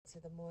to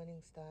the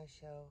Morning Star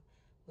Show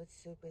with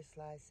Super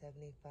Sly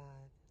 75.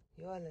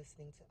 You're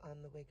listening to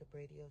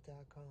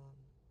OnTheWakeUpRadio.com.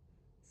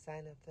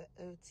 Sign up for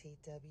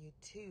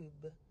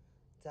OTWTube.com,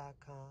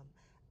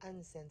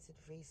 uncensored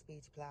free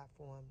speech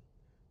platform.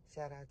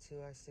 Shout out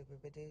to our super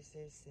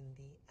producer,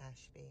 Cindy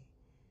Ashby.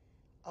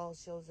 All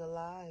shows are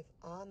live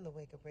on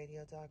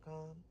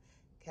TheWakeUpRadio.com.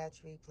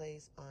 Catch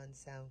replays on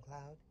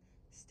SoundCloud,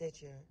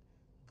 Stitcher,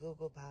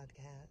 Google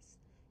Podcasts,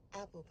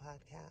 Apple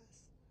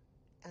Podcasts,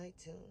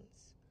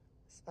 iTunes,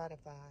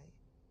 Spotify,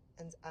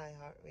 and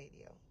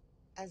iHeartRadio,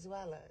 as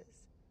well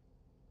as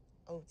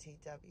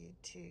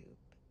OTWTube.com.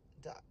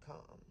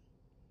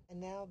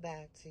 And now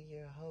back to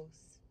your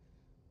host,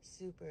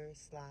 Super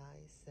Sly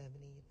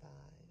 75.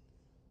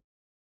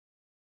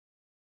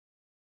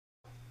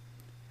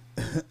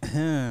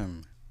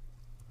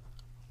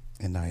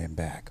 And I am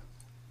back.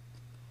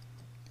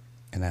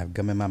 And I have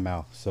gum in my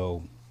mouth,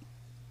 so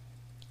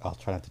I'll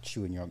try not to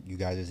chew in you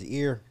guys'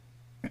 ear.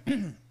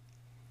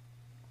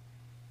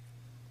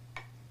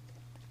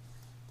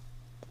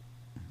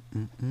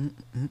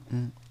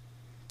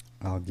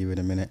 I'll give it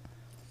a minute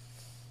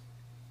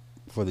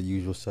for the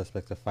usual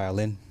suspects to file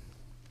in.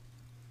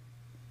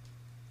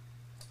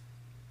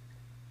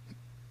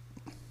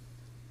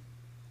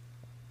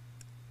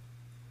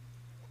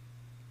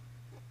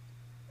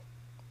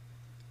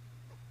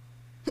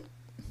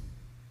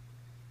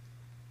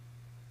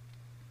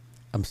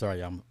 I'm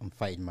sorry, I'm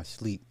fighting my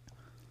sleep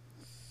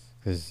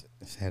because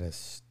I had a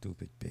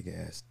stupid big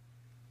ass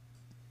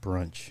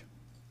brunch,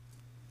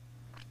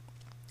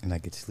 and I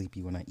get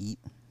sleepy when I eat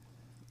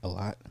a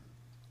lot.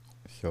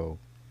 So,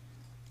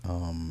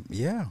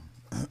 yeah.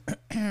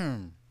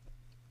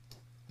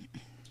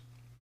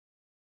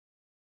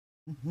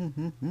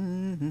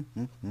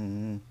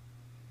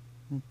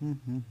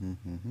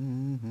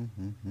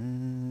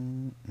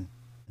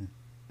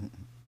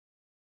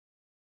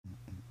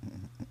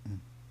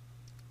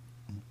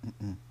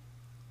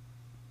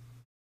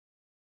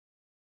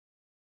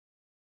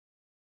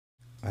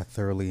 I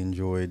thoroughly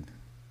enjoyed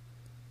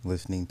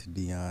listening to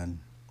Dion.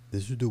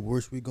 This is the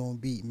worst we're gonna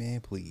beat, man.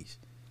 Please,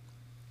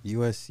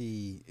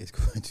 USC is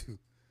going to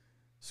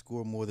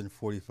score more than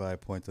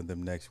 45 points on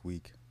them next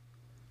week.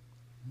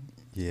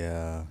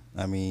 Yeah,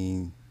 I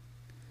mean,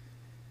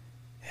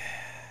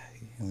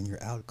 when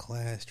you're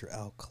outclassed, you're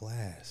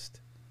outclassed.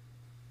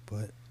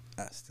 But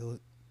I still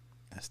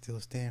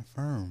stand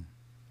firm.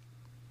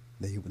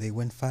 They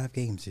win 5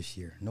 games this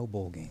year. No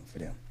bowl game for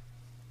them.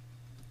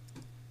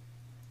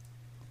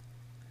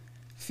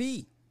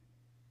 Fee.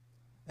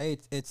 Hey,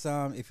 it's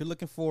if you're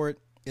looking for it,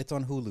 it's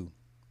on Hulu.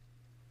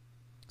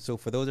 So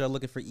for those that are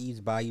looking for Eve's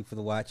Bayou for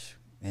the watch,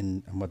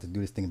 and I'm about to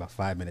do this thing in about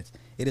 5 minutes.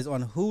 It is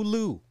on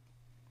Hulu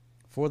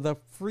for the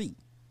free.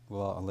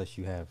 Well, unless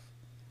you have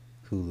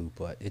Hulu,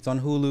 but it's on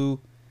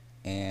Hulu,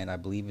 and I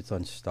believe it's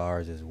on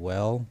Stars as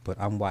well. But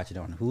I'm watching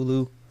it on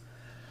Hulu.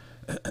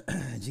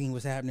 Gene,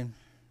 what's happening?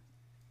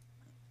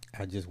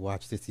 I just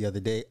watched this the other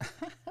day.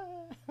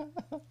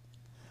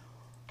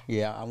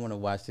 Yeah, I want to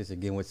watch this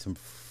again with some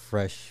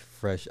fresh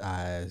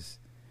eyes.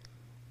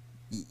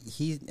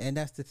 And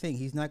that's the thing.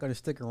 He's not going to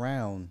stick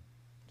around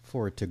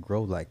for it to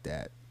grow like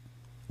that.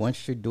 Once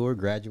Shador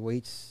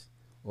graduates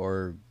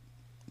or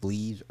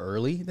leaves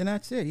early, then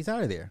that's it. He's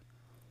out of there.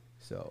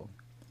 So,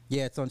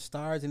 yeah, it's on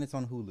Stars and it's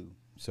on Hulu.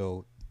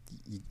 So,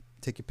 you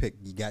take your pick.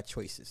 You got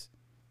choices.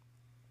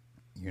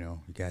 You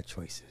got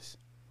choices.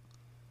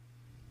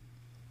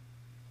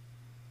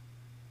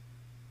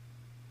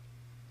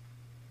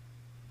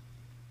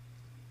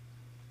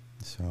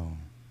 So,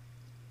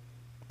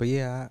 but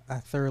yeah, I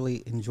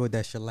thoroughly enjoyed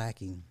that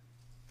shellacking.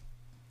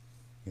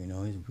 We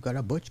got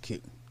a butch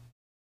kick.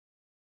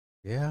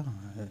 Yeah,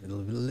 a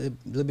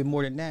little bit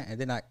more than that. And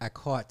then I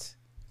caught,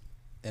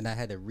 and I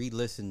had to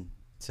re-listen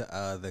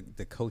to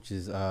the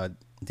coach's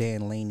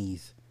Dan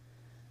Laney's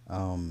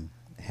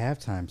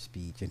halftime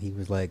speech, and he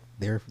was like,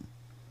 they're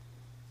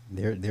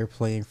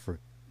playing for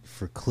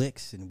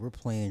clicks, and we're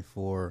playing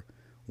for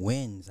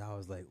wins. I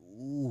was like,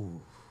 ooh,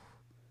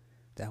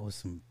 that was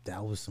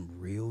some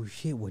real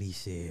shit what he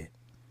said.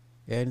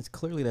 And it's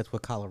clearly that's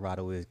what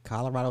Colorado is.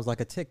 Colorado's like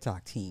a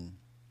TikTok team.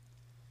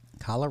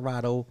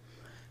 Colorado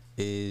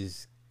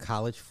is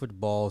college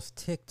football's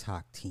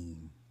TikTok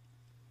team.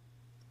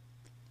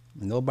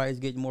 Nobody's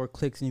getting more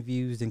clicks and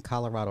views than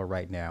Colorado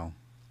right now.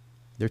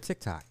 They're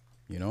TikTok,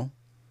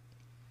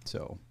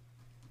 So,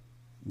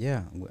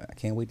 yeah, I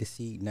can't wait to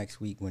see next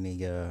week when they,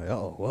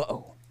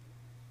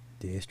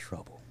 there's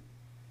trouble.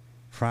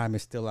 Prime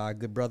is still our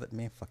good brother.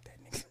 Man, fuck that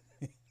nigga.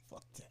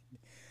 Fuck that.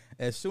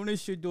 As soon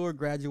as Shador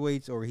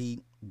graduates or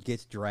he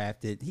gets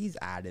drafted, he's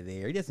out of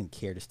there. He doesn't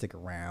care to stick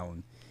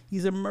around.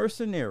 He's a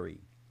mercenary.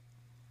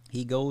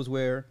 He goes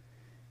where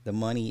the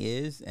money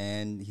is,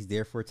 and he's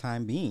there for a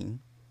time being.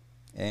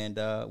 And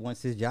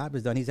once his job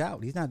is done, he's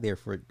out. He's not there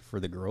for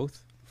the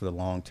growth, for the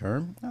long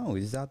term. No,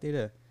 he's out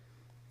there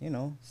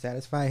to,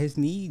 satisfy his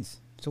needs.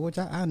 So which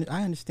I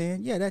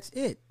understand. Yeah, that's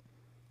it.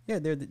 Yeah,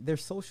 they're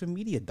social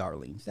media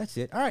darlings. That's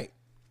it. All right.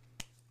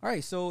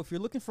 So if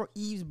you're looking for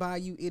Eve's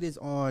Bayou, it is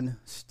on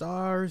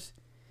Stars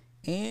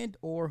and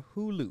or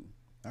Hulu.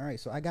 All right,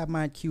 so I got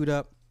mine queued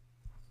up.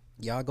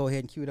 Y'all go ahead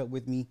and queue it up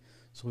with me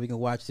so we can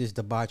watch this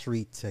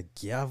debauchery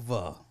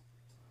together.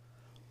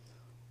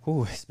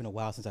 Whew, it's been a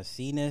while since I've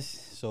seen this,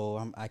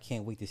 so I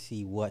can't wait to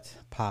see what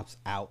pops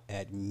out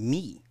at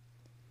me.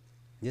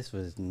 This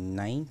was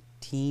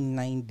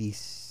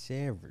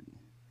 1997.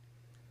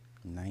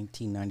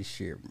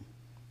 1997.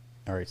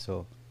 All right,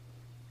 so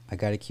I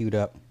got it queued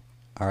up.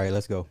 All right,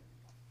 let's go.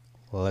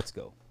 Well, let's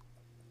go.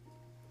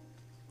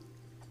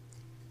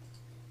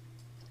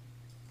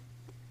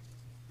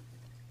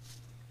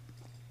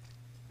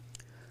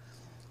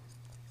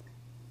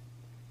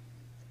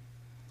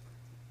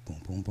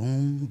 Boom,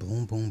 boom, boom,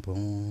 boom, boom,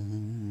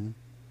 boom.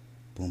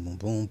 Boom, boom,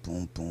 boom,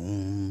 boom,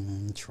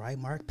 boom.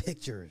 Trimark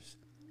Pictures.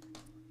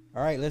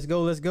 All right, let's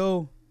go, let's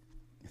go.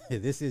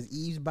 This is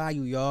Eve's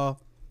Bayou, y'all.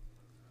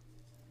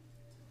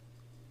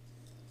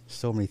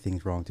 So many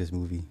things wrong with this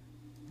movie.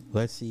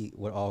 Let's see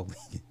what all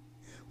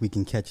we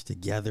can catch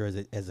together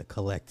as a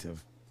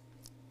collective.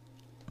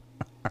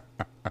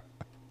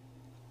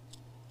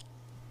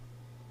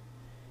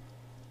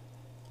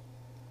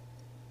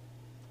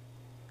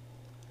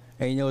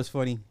 Hey, you know what's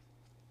funny?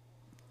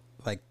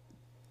 Like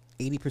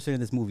 80%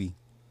 of this movie,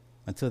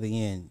 until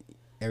the end,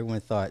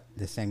 everyone thought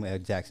that Samuel L.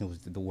 Jackson was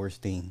the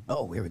worst thing.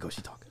 Oh, here we go.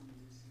 She's talking.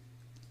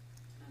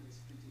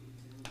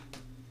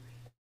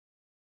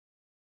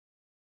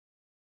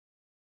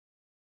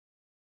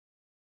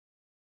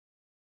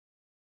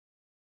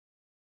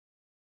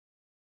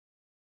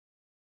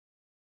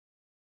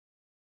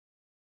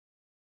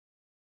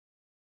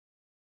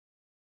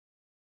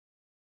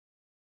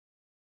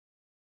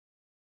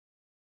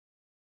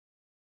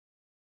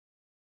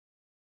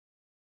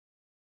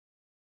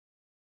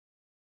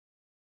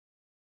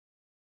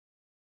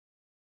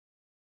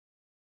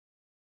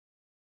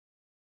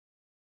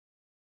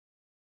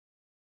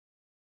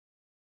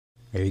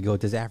 There you go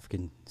with this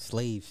African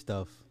slave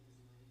stuff.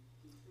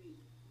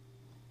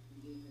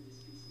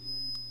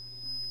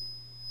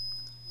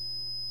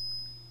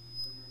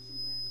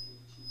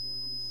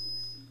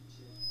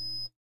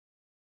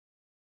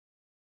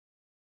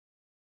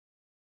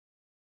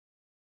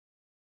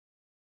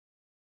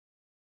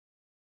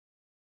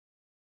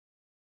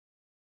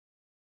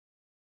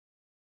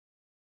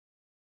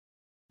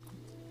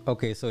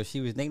 Okay, so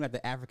she was named after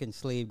the African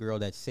slave girl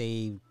that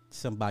saved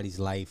somebody's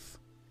life.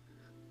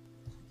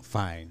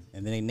 Fine.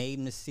 And then they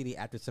named the city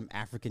after some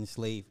African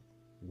slave.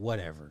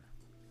 Whatever.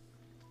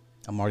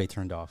 I'm already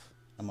turned off.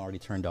 I'm already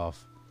turned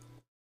off.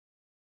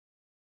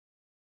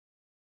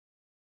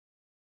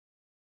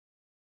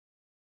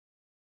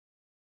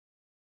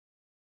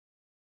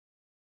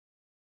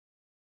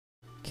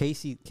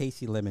 Casey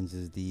Lemons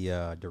is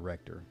the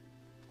director,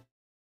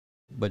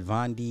 but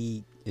Von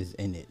D is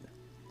in it.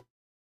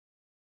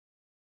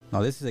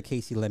 No, this is a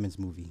Casey Lemons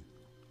movie,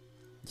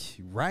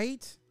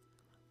 right?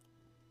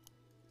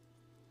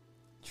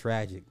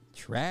 Tragic,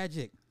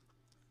 tragic.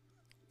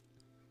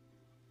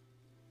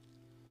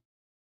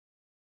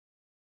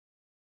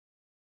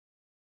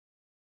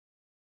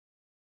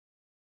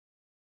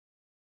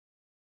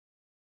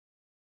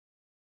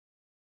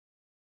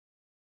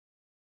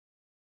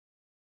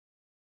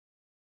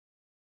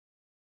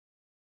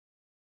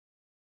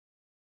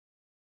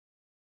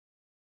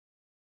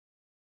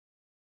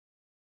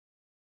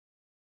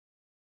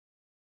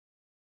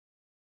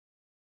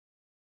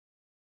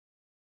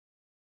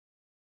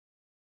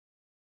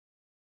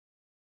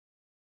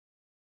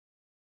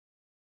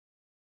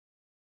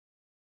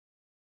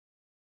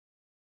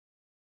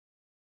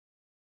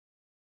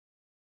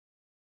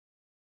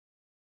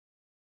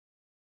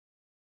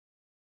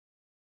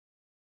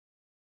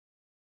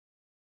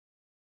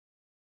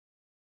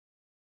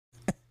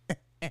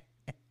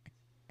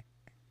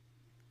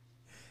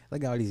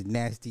 Look at all these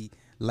nasty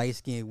light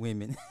skinned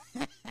women.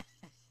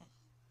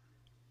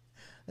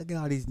 Look at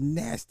all these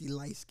nasty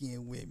light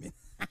skinned women.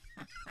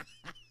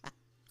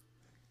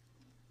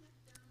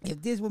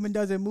 If this woman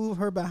doesn't move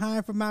her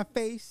behind from my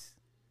face.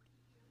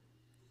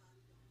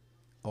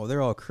 Oh,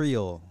 they're all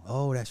Creole.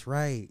 Oh, that's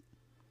right.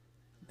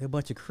 They're a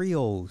bunch of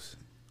Creoles.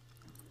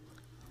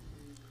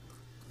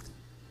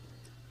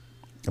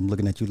 I'm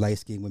looking at you light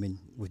skinned women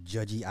with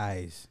judgy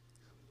eyes.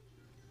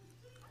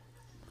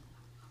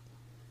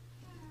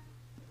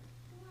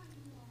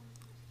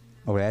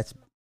 Oh,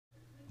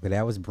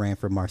 that was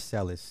Branford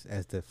Marcellus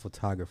as the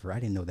photographer. I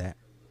didn't know that.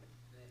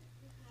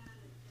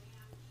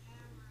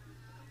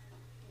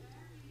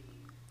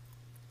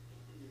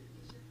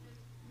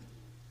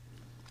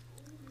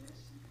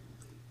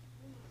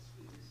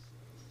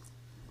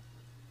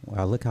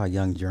 Wow, look how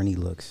young Journey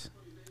looks.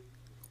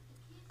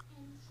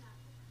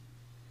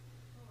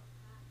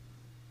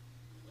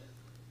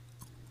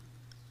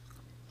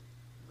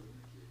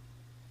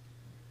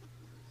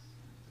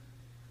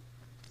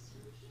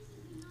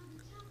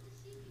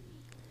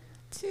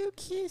 Two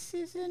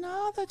kisses and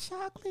all the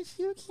chocolates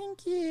you can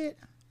get.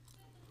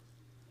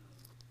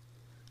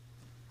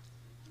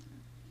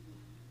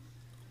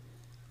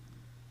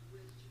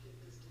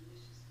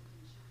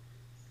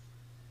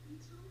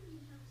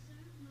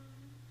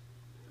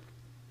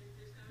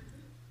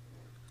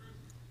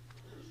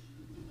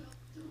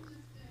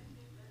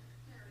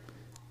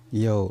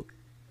 Yo,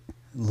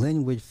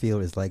 Lynn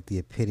Whitfield is like the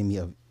epitome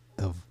of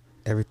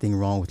everything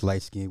wrong with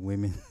light skinned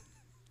women.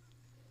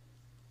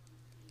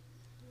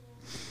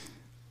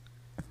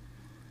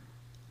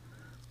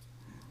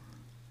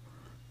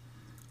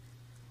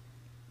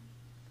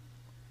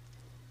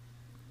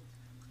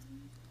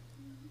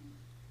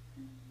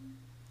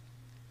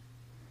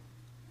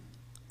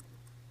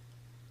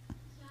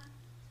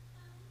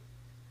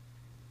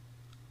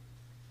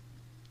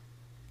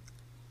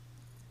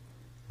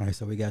 All right,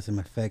 so we got some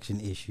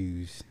affection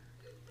issues.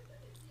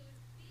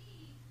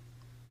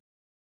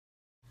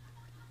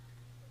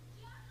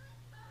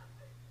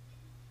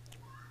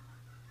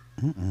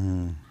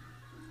 Mm-mm.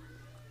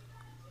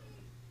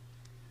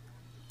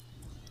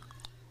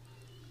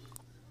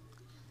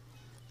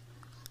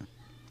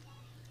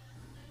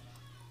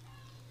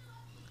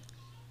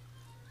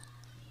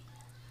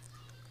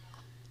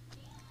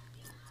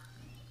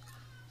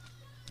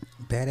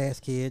 Badass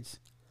kids.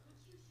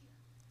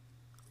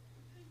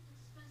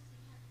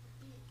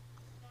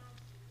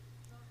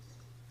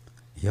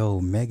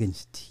 Yo,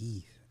 Megan's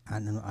teeth. I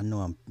know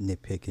I'm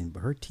nitpicking, but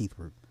her teeth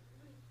were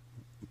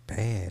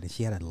bad, and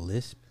she had a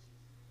lisp.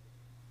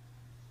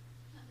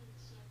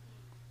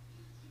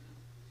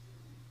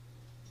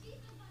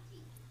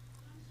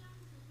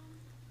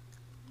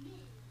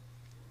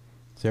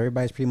 So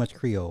everybody's pretty much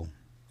Creole.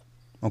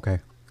 Okay,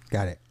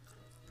 got it.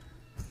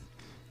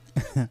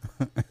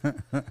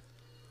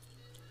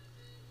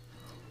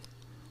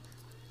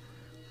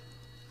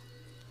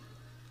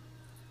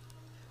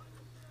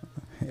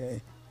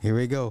 Hey, here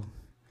we go.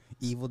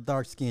 Evil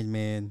dark skinned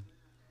man.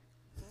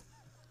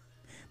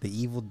 The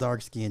evil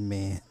dark skinned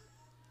man.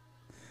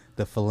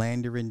 The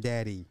philandering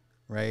daddy,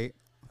 right?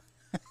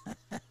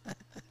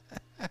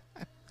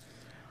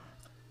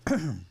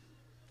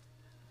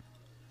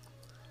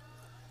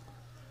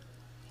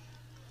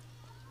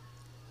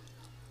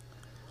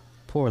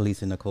 Poor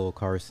Lisa Nicole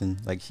Carson.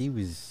 Like she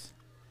was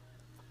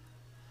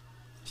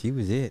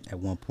it at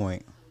one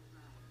point.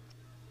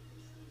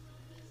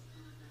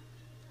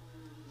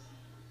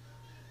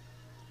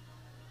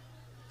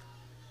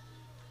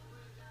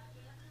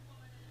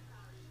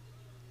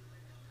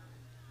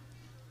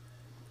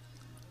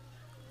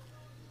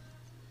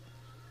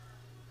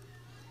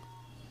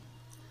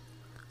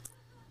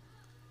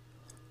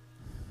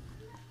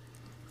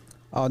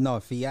 Oh no,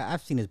 Fee,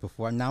 I've seen this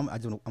before. Now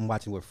I'm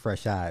watching with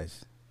fresh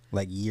eyes,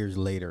 like years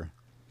later.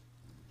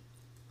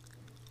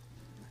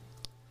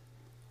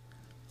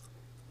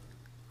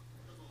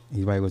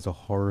 Anybody was a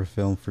horror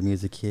film for me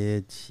as a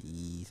kid?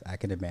 Jeez, I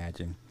can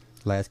imagine.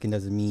 Light skin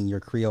doesn't mean you're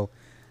Creole.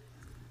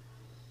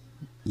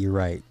 You're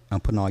right. I'm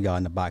putting all y'all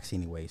in the box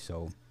anyway.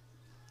 So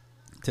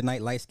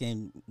tonight, light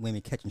skinned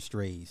women catching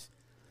strays,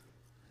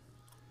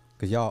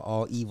 cause y'all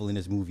all evil in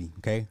this movie.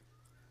 Okay.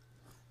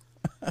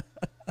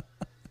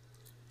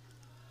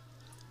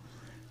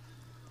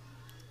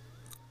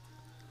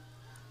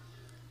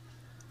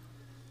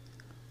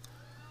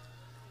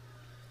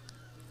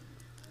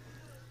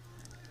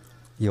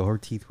 Yo, her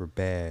teeth were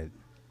bad.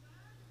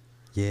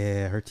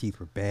 Yeah, her teeth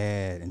were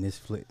bad, and this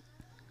flick.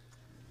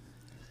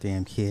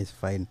 Damn kids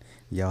fighting.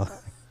 Y'all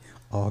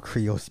all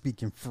Creole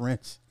speaking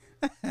French.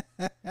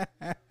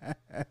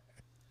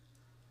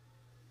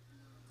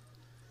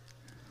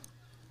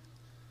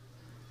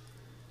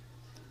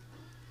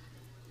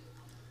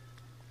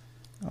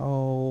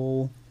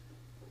 Oh,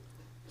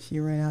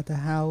 she ran out the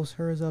house.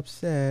 Her's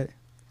upset.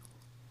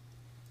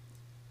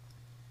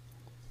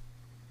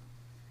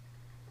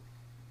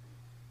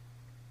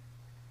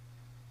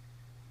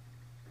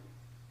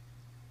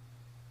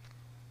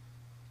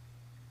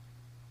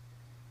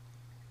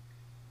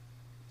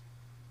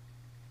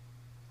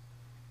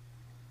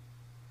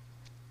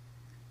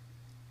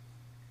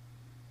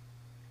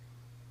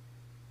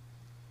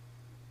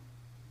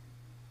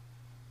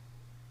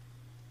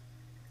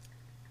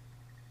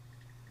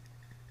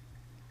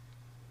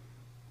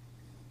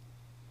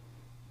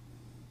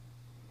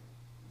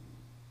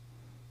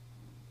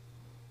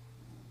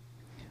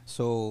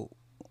 So,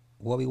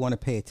 what we want to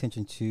pay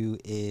attention to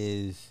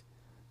is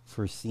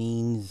for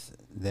scenes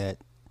that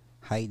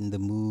heighten the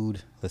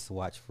mood. Let's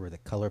watch for the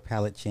color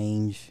palette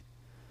change.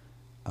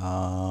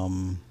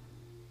 Um,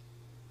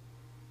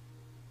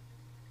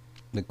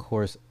 of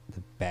course,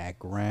 the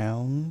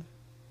background.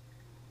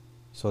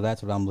 So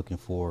that's what I'm looking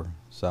for.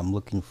 So I'm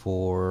looking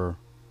for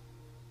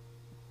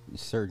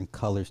certain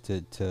colors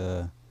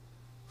to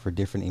for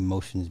different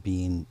emotions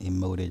being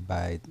emoted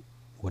by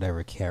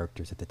whatever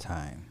characters at the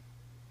time.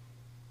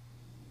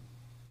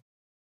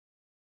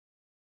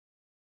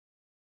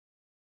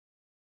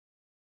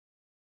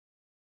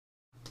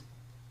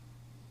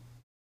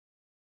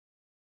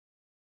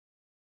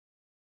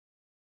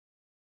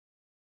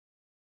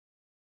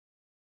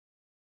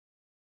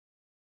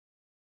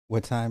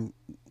 What time?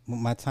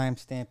 My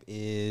timestamp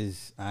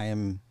is I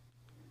am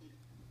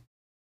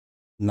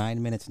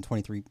 9 minutes and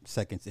 23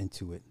 seconds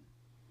into it.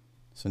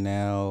 So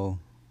now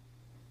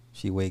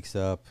she wakes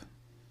up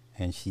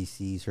and she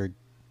sees her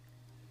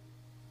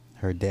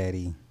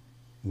daddy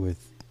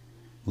with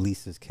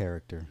Lisa's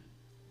character.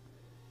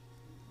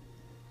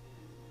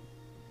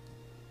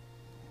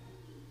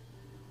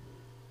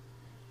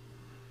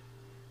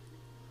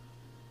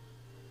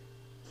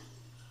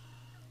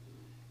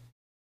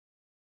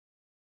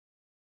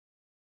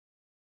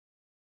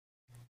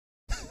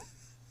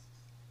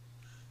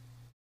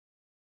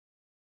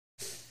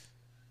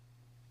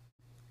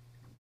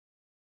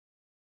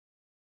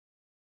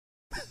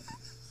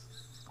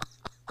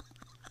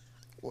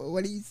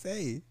 What do you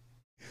say?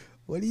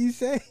 What do you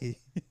say?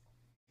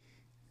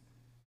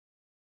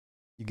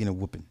 You getting a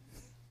whooping.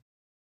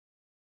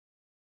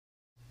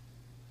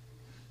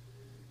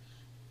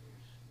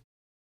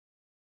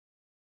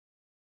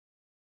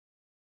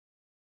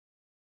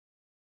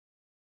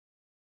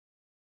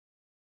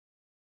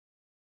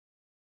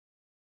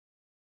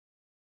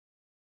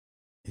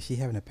 Is she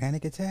having a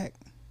panic attack?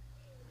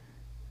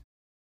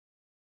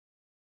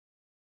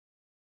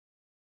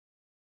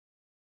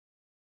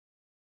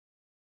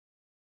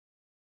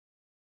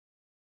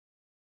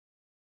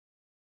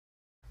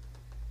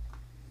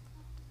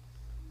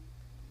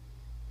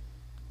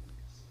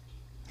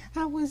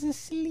 I was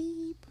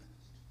asleep.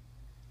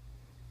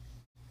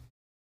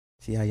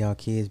 See how y'all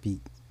kids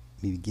be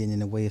getting in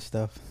the way of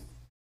stuff?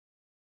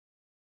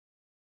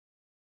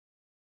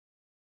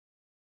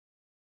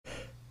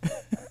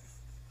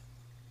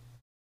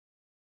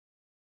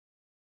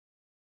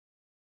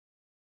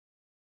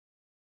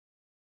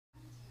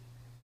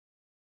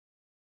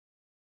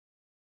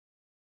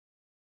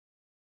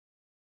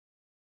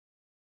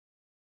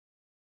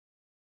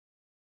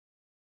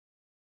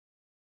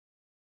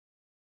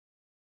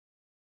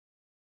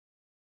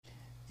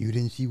 You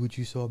didn't see what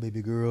you saw,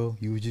 baby girl.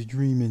 You were just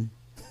dreaming.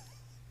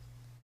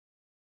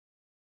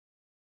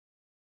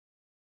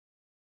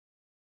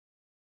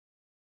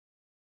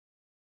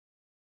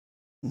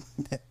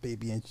 That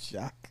baby in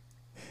shock.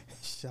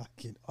 Shock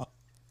and awe.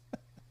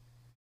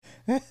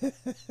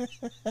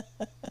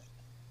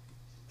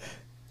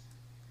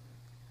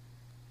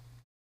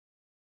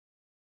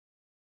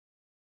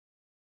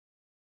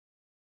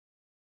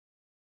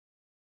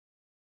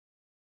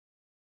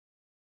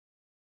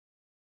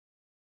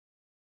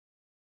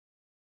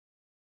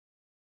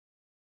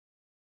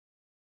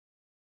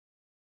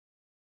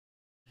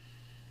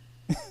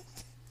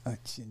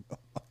 Touching. Oh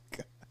my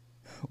god.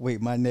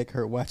 Wait, my neck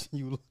hurt watching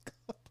you look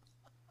up.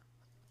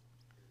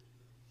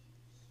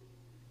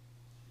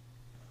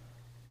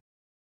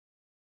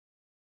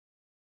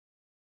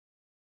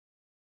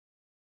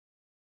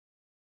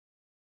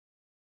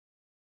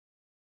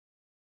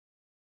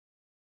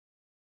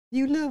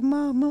 You love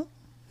mama.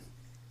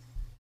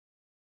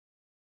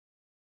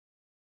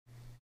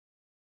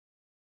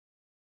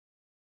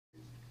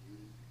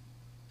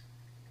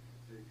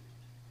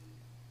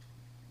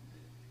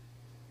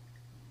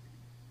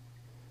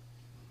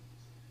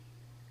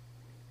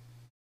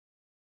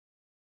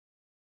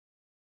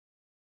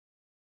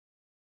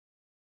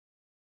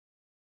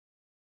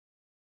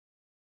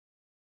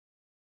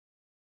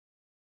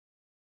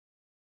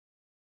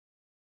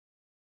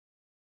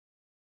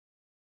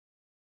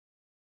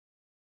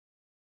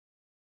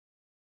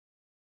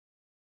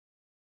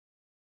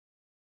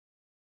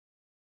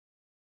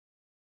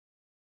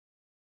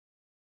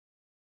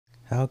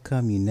 How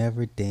come you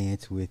never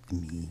dance with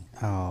me?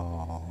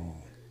 Oh.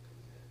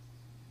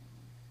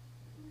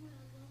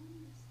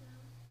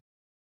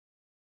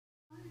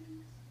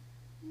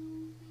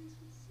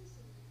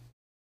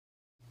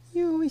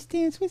 You always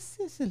dance with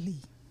Cicely.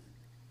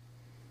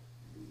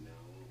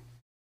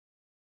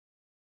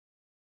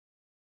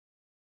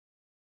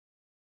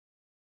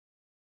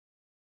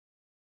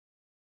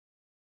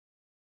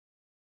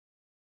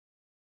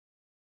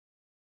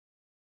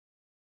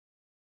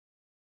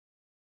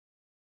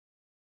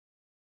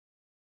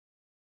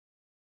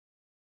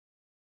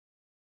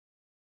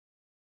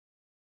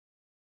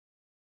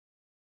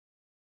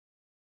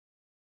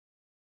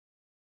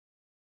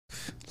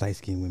 Light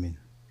skinned women.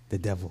 The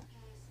devil.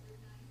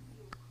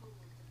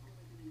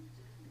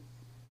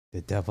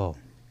 The devil.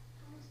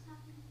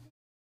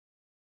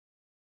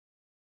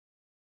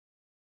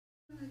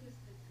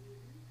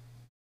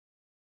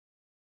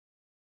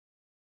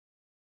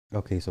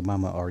 Okay, so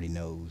mama already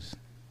knows.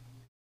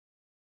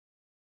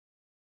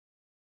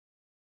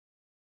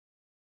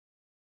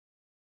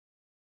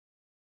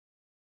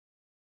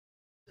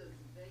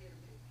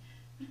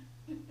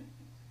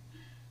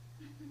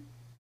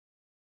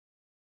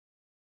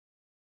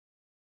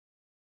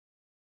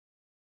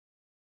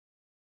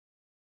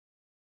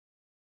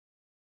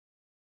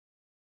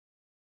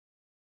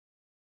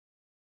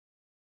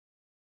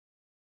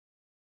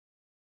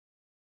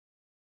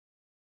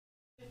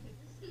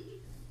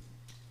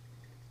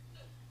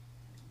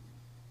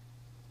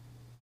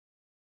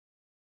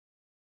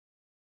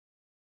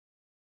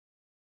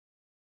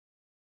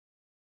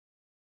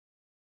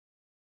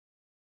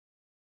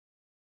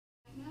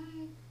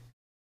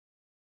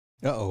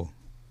 Uh oh.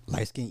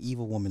 Light skinned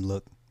evil woman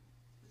look.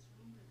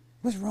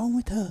 What's wrong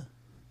with her?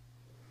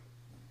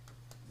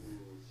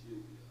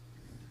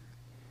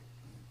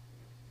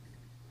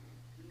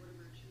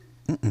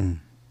 Mm-mm.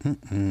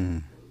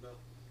 Mm-mm.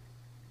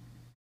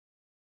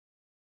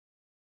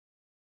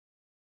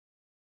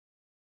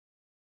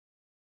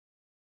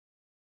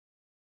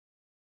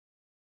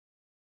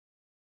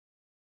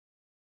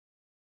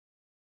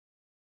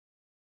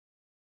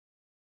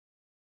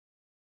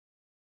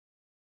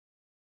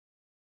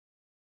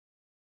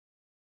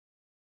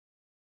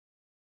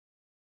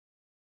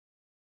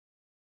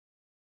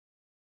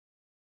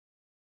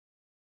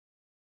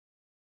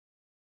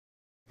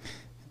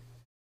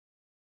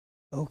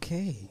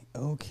 Okay,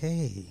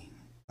 okay,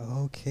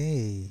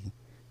 okay,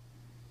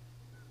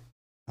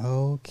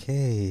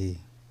 okay.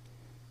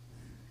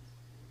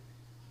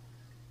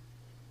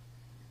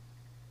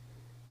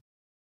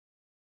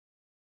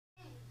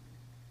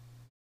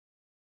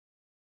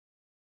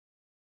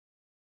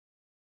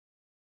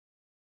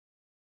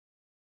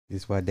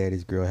 This is why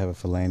daddy's girl have a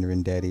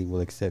philandering daddy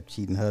will accept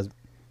cheating husband.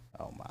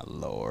 Oh my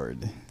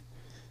lord.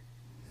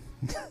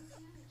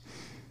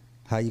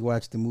 How you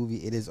watch the movie?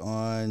 It is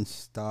on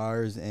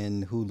Stars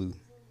and Hulu.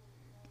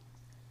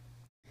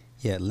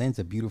 Yeah, Lynn's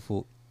a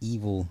beautiful,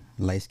 evil,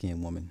 light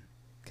skinned woman.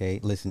 Okay,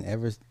 listen.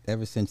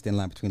 Ever since Thin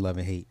Line Between Love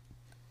and Hate,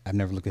 I've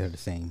never looked at her the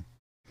same.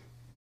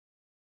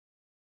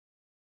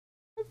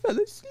 I fell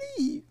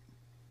asleep.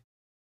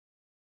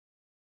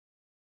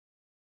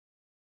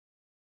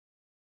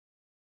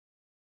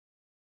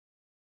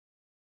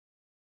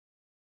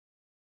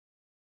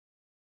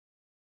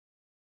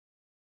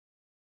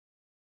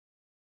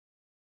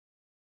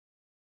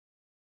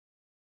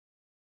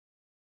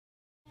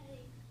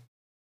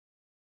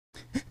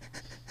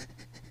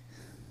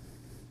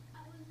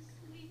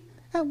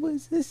 I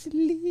was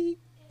asleep.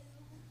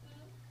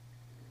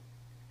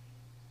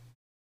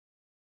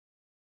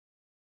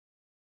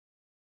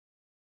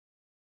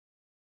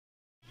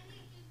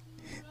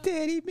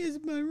 Daddy, Miss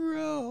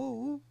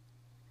Monroe.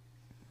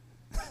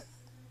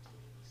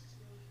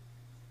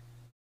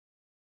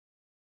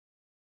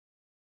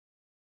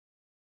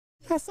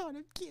 I saw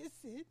them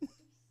kissing.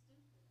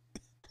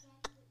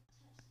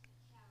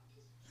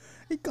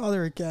 He called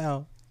her a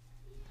cow.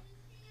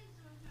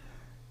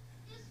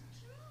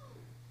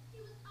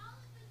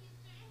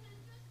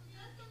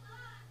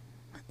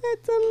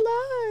 That's a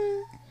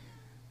lie.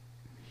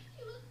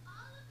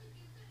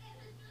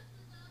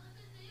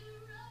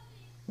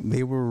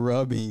 They were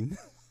rubbing.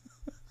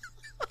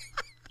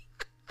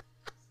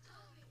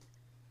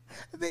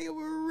 They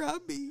were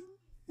rubbing.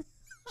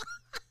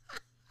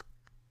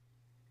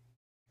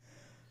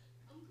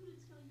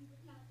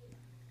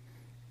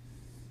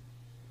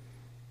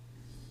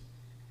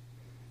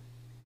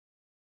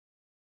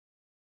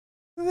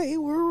 They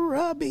were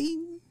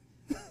rubbing.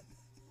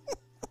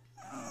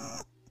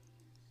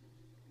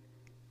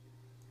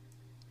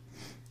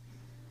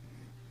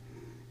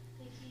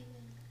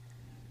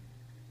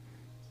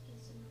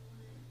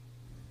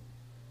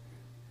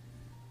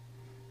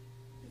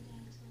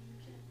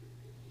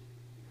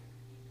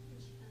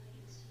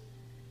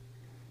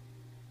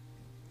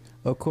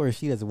 Of course,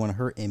 she doesn't want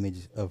her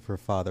image of her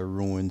father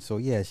ruined. So,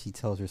 yeah, she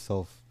tells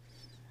herself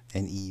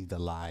and Eve the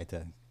lie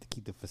to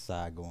keep the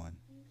facade going.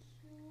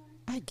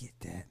 I get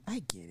that. I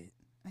get it.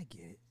 I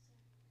get it.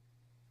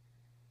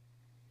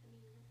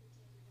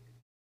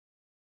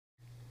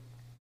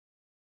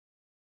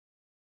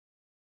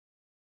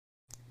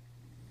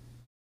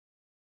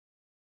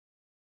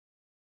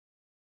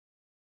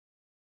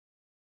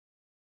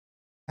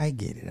 I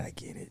get it. I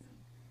get it.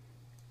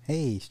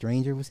 Hey,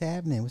 stranger, what's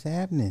happening? What's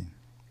happening?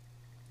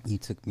 You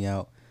took me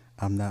out.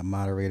 I'm not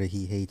moderator.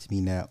 He hates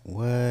me now.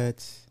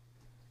 What?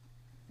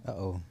 Uh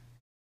oh.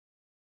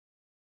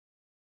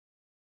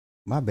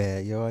 My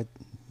bad, yo.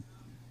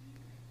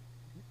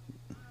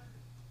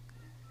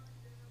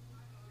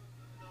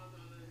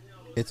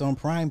 It's on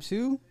Prime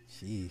too?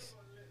 Jeez.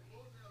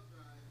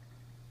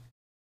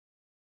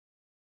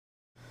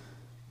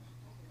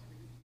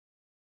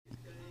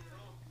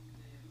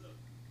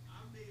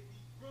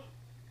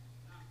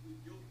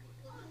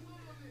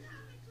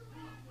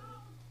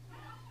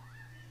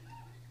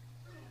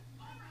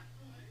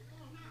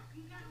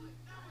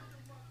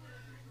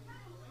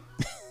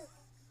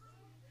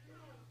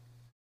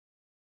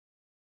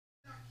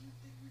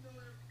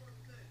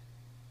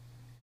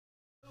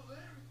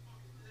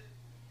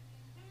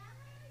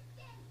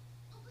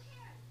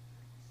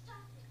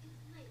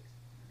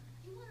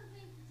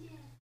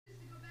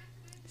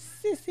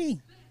 Sissy.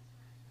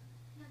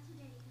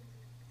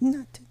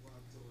 Not to-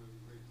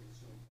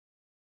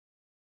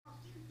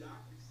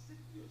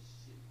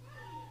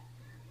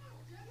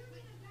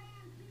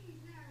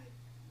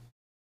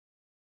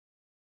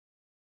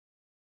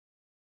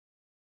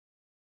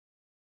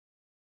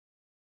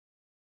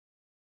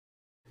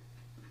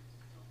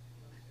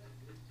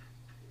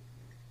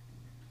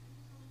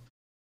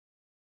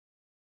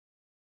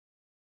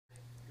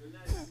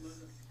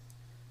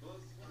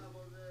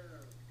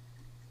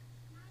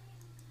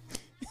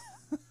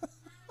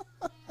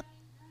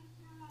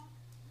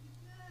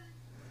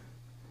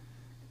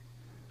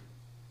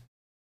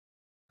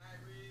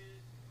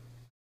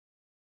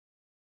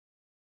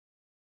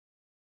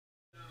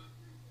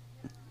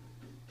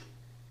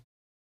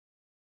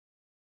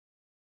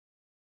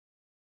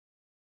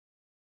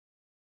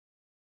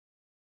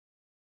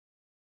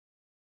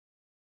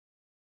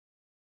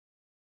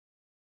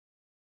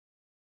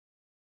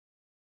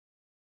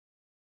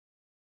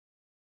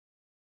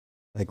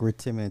 Like we're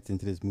 10 minutes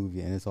into this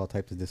movie and it's all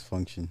types of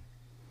dysfunction.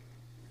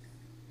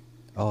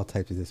 All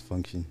types of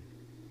dysfunction.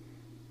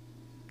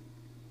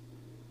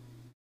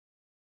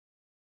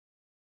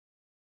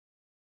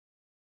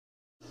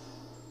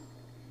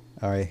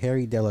 All right,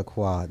 Harry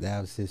Delacroix.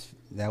 That was his.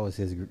 That was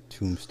his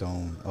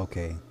tombstone.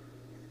 Okay.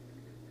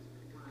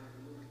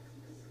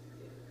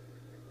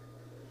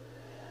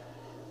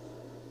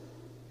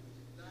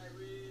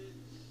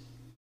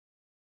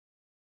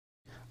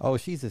 Oh,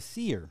 she's a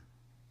seer.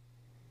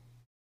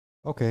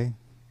 Okay.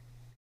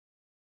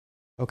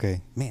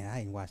 Okay. Man,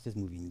 I ain't watched this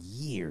movie in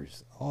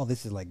years. All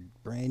this is like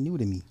brand new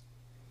to me.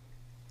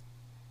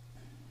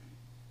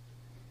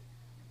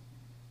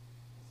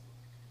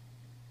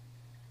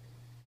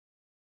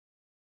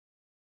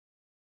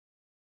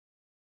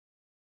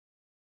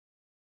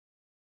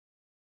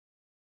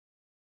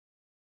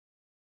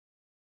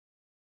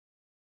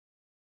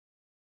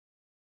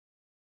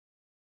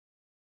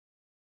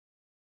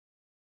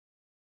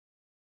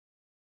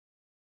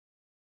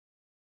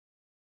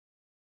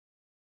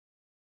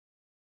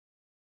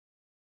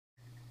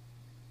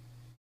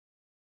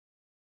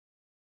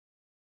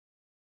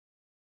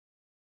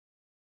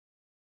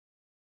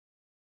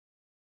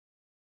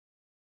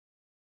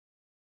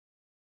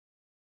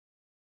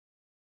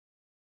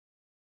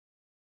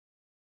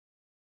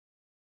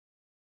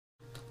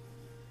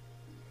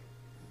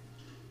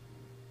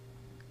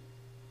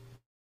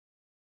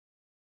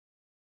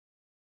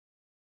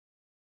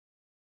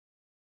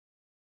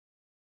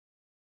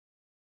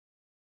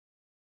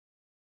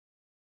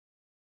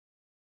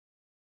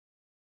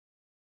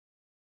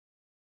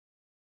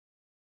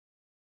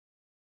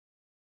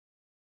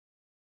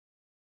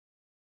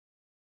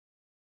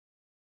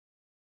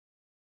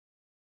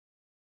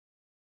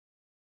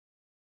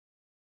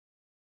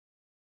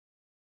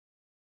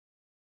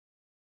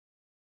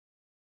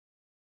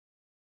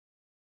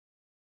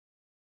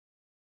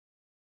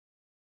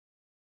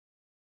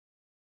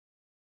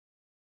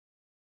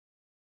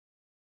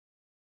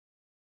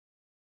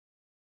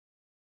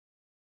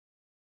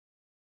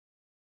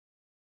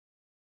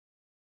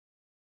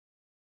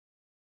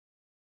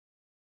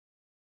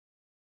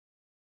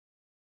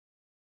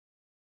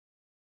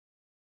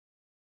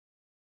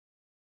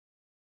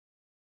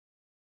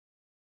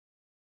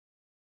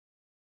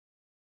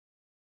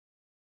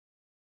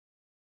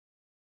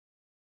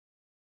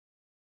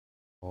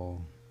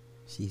 Oh,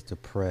 she's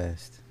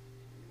depressed.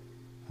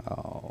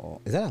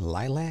 Oh, is that a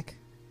lilac?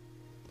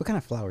 What kind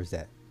of flower is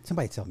that?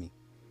 Somebody tell me.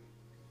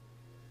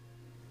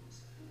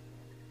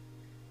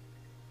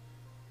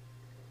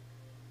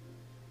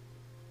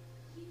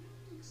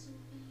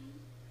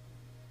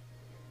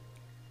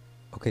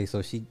 Okay,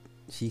 so she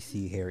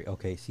see Harry.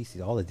 Okay, she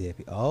sees all the dead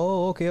people.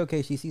 Oh, okay,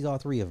 okay. She sees all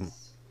three of them.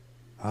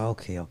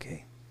 Okay,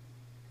 okay.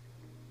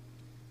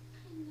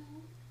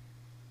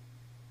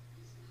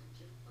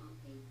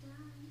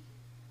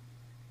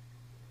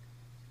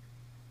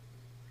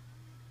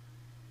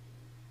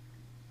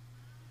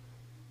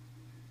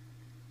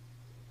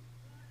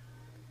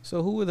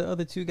 So who were the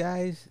other two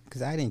guys?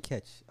 Because I didn't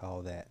catch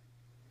all that.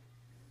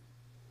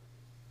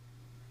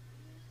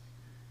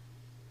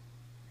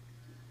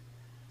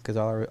 Because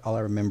all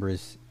I remember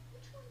is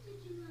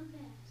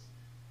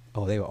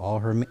oh they were all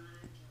her.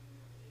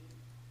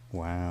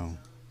 Wow.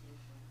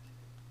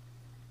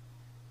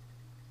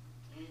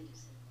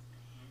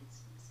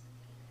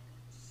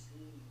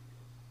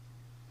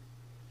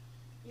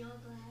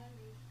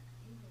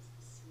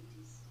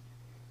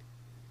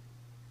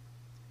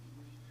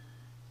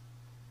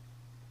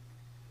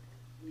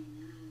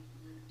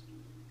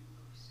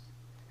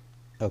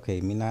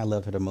 Okay, Mina I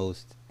loved her the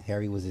most.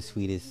 Harry was the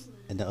sweetest,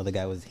 and the other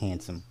guy was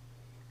handsome.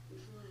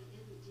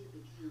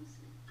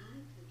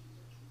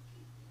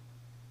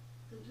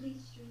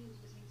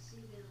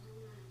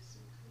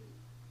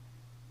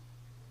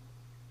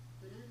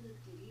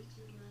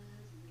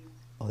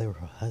 Oh, they were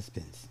her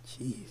husbands.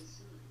 Jeez.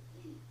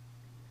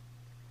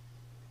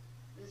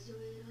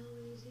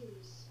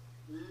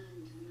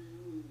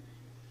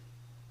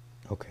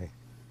 Okay,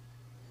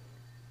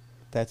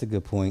 that's a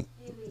good point.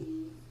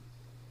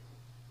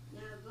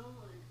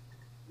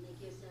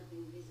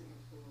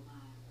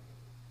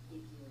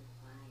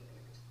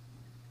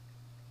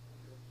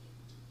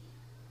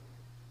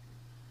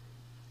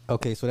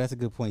 Okay, so that's a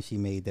good point she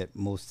made that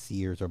most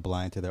seers are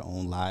blind to their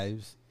own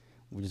lives,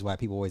 which is why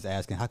people always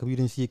asking, "How come you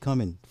didn't see it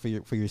coming for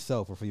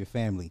yourself or for your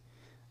family?"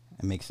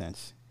 It makes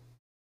sense.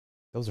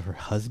 Those are her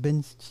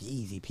husbands.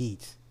 Jeezy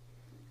Pete.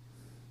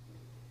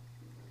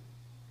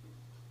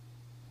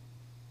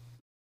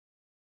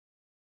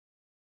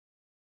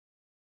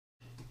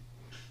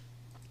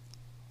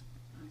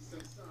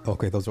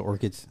 Okay, those are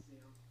orchids.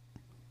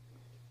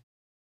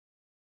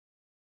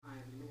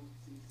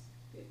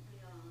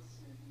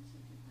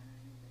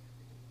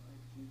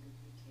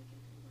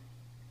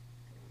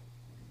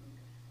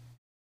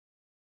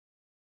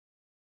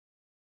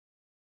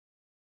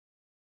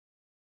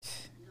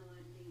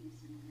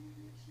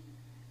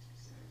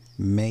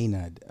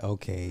 Maynard.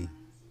 Okay,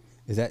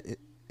 is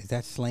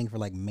that slang for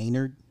like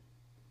Maynard?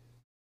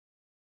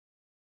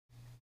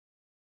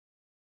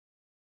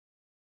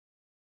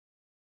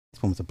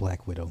 This one was a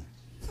black widow.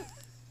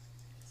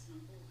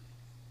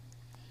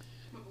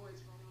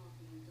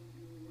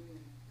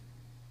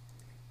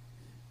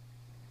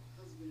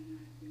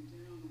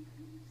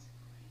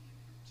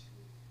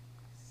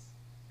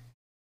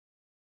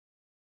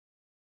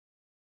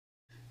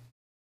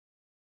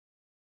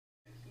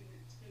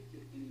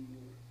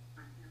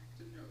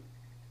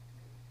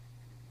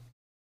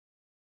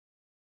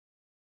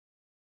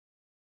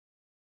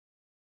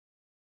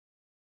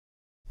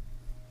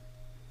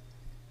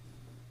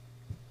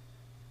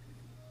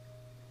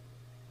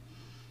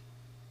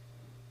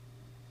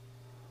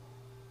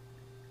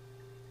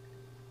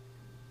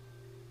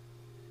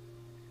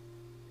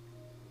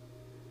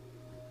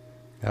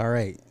 All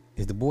right.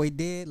 Is the boy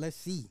dead? Let's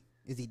see.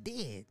 Is he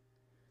dead?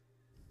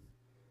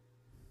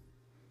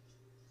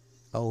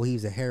 Oh, he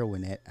was a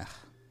heroin at.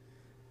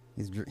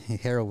 He's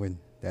heroin.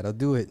 That'll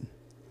do it.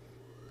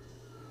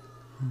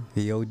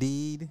 He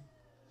OD'd.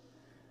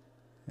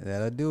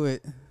 That'll do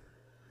it.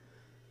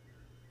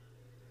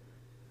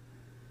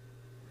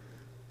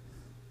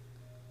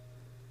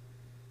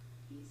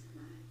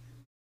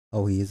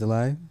 Oh, he is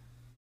alive?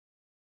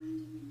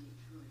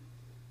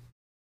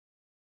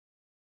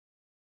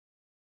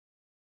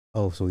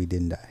 Oh, so he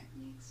didn't die.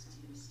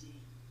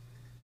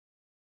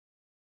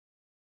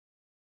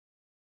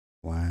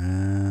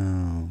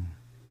 Wow.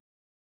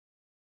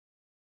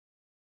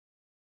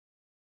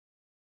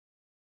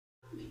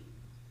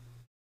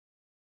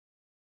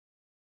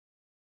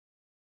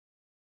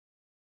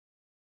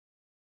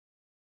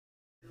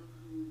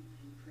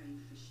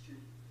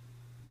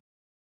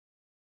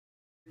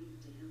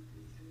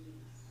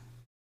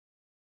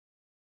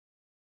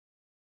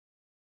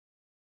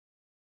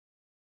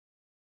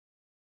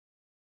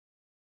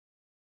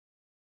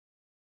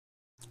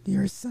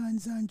 Your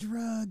son's on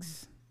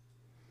drugs.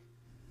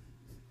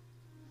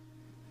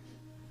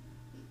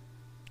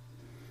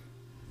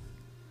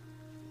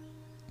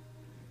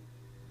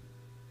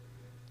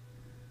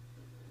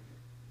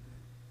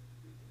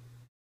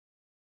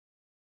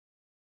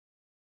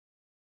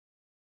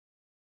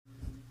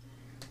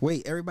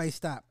 Wait, everybody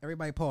stop.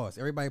 Everybody pause.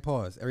 Everybody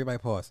pause. Everybody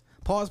pause.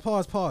 Pause,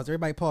 pause, pause.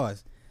 Everybody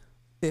pause.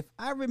 If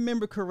I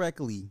remember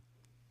correctly,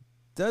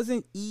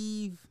 doesn't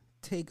Eve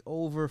take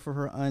over for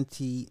her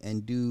auntie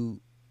and do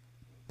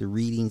the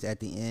readings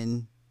at the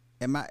end?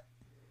 Am I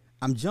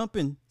I'm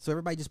jumping, so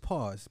everybody just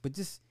pause. But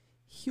just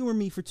humor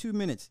me for 2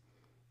 minutes.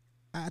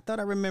 I thought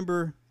I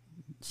remember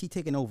she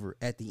taking over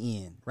at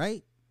the end,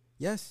 right?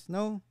 Yes?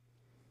 No?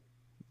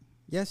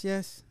 Yes,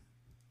 yes.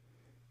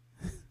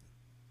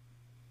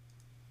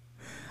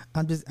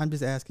 I'm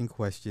just asking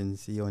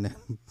questions. See on that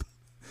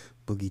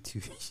boogie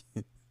two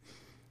shit.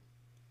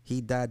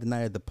 He died the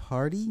night of the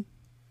party.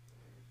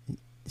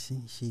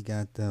 She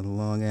got the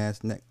long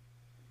ass neck.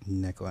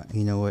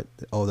 You know what?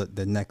 Oh,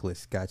 the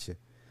necklace. Gotcha.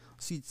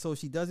 So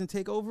she doesn't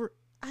take over.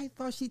 I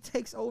thought she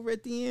takes over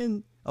at the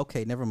end.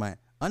 Okay, never mind.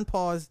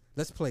 Unpause.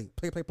 Let's play.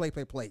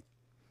 Play.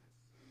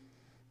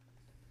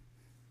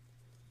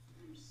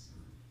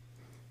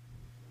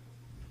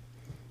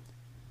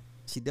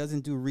 She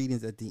doesn't do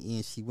readings at the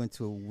end. She went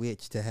to a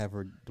witch to have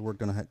her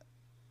work on her.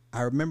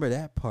 I remember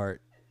that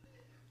part.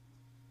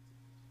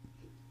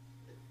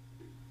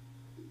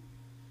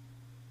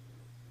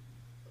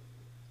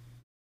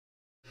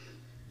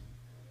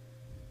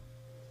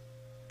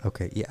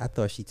 Okay, yeah, I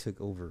thought she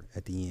took over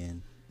at the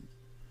end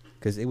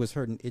because it was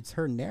her. It's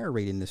her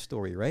narrating the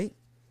story, right?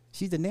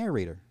 She's the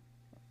narrator.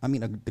 I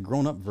mean, the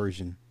grown-up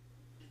version.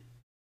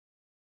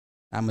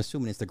 I'm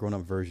assuming it's the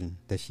grown-up version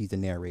that she's the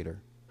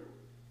narrator.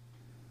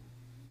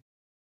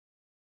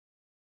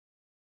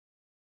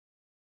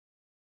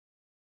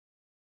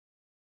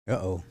 Uh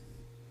oh.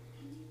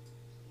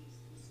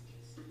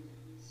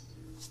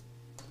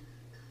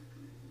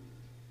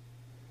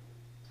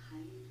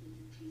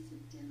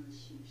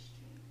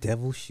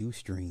 Devil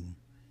shoestring.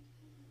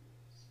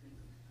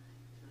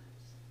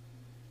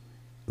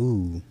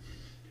 Ooh.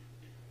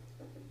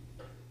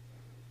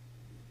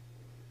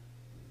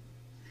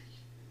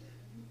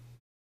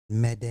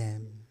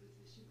 Madame.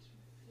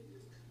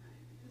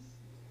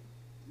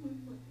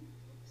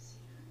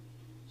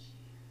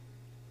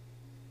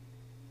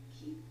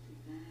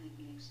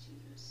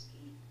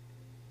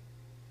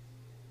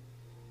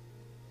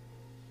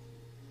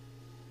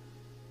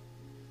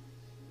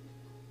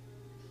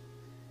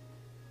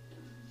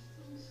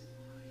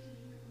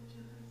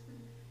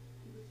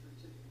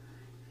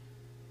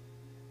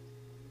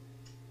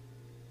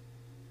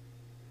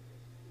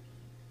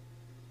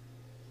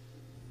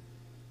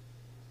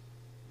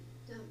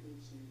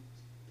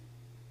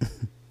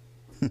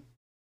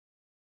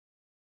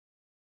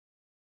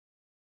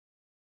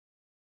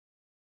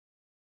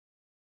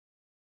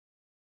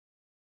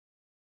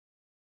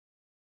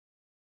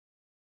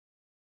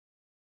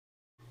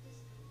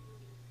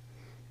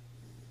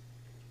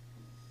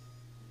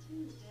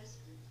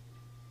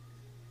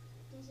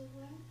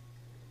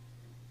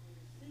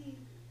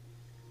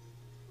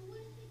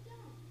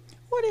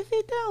 What if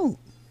it don't?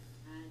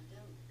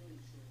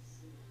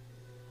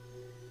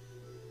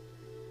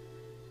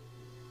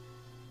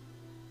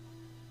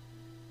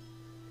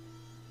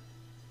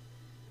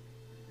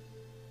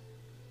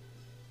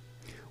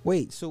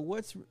 Wait, so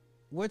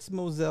what's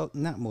Moselle?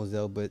 Not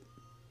Moselle, but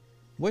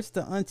what's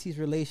the auntie's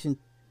relation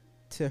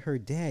to her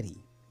daddy?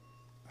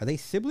 Are they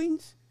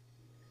siblings?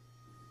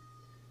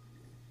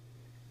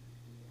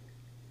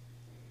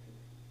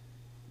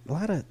 A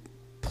lot of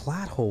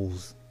plot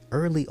holes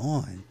early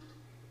on.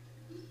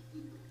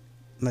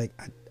 Like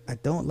I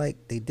don't like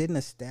they didn't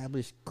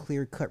establish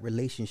clear cut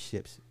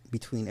relationships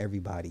between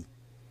everybody.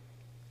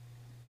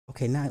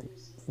 Okay, now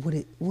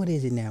what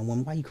is it now?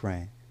 Woman, why you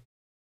crying?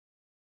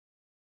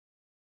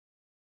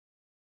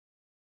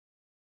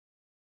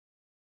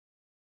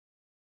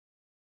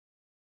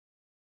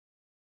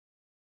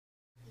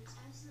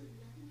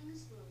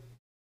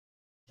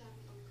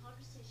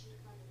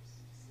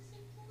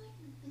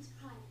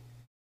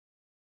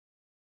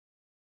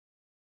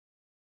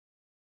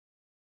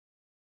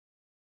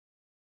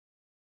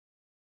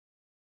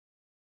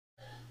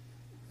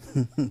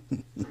 Here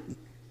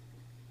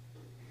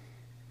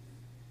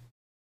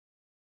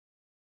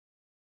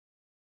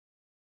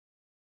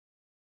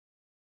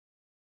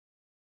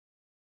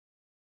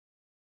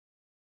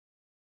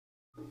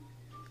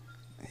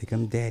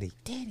come Daddy.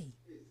 Daddy.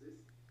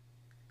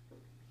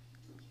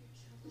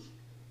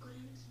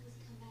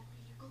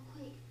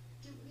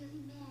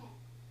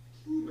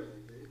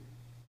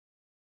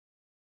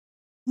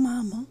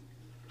 Mama.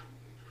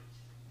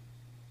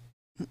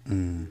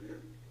 Mm.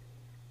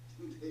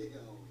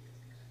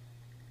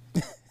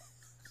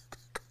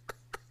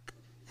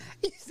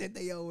 He said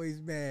they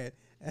always mad.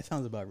 That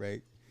sounds about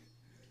right.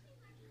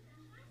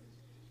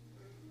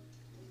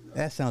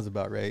 That sounds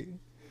about right.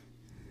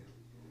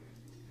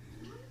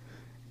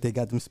 They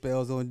got them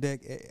spells on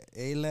deck.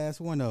 A last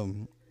one of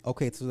them.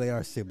 Okay, so they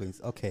are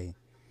siblings. Okay.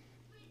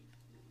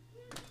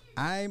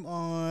 I'm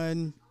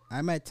on.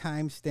 I'm at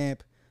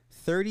timestamp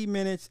 30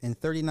 minutes and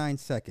 39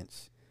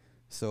 seconds.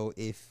 So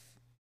if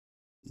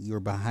you're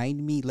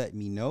behind me, let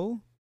me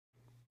know,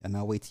 and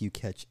I'll wait till you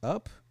catch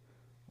up.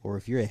 Or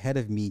if you're ahead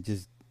of me,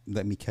 just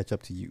let me catch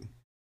up to you.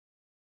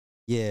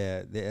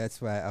 Yeah,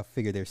 that's why I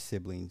figure they're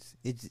siblings.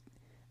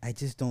 I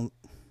just don't.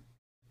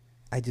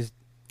 I just,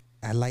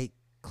 I like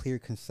clear,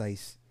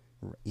 concise.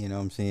 You know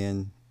what I'm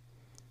saying?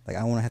 Like I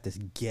don't want to have to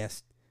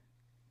guess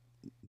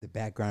the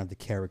background of the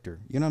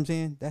character. You know what I'm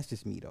saying? That's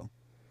just me though.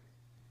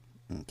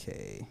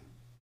 Okay.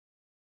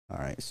 All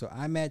right. So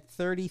I'm at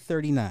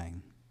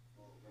 30:39.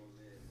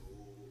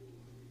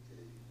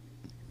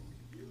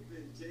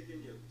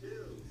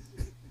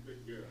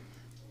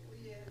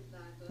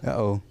 Uh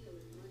oh.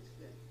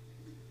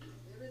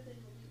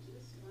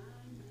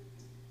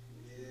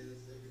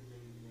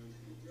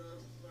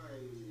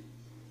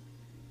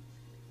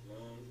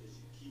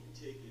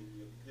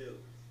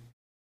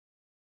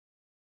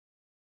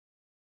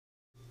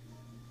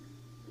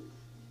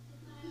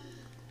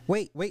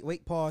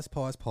 Wait. Pause.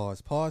 Pause.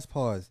 Pause. Pause.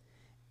 Pause.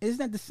 Isn't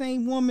that the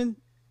same woman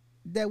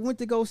that went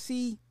to go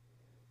see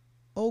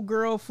old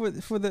girl for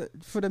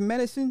the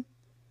medicine?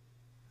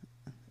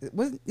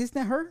 Wasn't isn't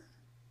that her?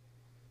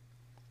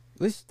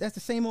 That's the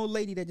same old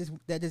lady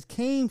that just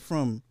came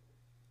from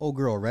old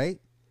girl,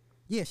 right?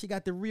 Yeah, she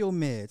got the real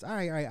meds. All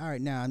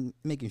right. Now I'm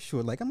making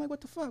sure. Like I'm like,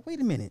 what the fuck?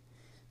 Wait a minute.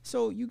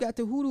 So you got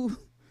the hoodoo,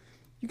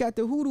 you got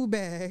the hoodoo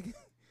bag,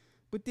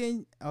 but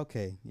then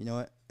okay, you know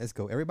what? Let's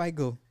go. Everybody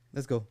go.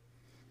 Let's go.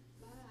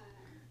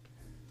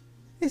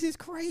 This is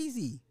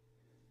crazy.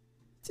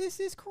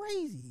 This is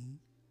crazy.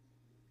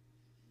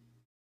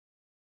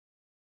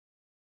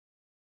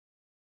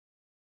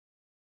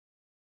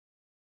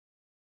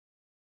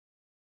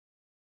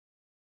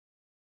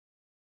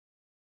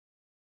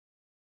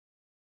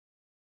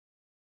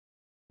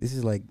 This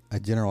is like a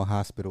general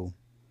hospital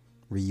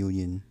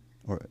reunion,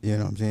 or you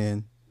know what I'm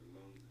saying?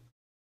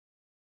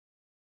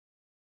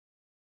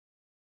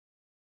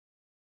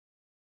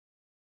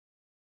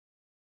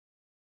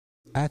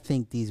 I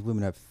think these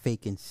women are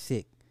faking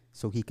sick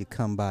so he could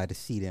come by to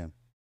see them.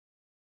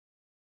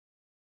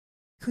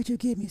 Could you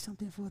give me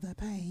something for the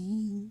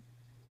pain?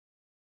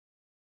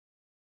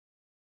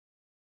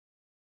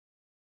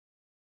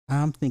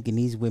 I'm thinking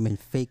these women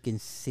faking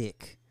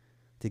sick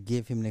to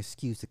give him an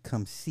excuse to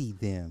come see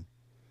them.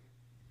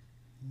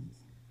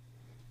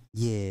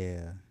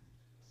 Yeah.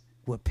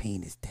 What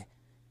pain is that?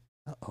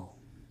 Uh oh.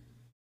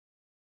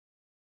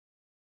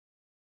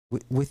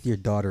 With your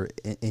daughter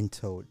in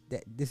tow.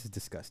 This is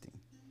disgusting.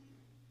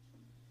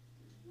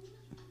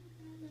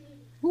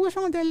 What's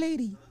wrong with that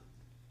lady?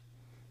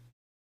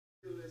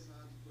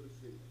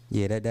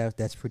 Yeah,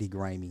 that's pretty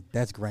grimy.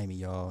 That's grimy,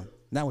 y'all.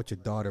 Not with your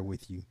daughter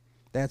with you.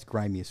 That's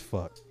grimy as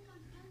fuck.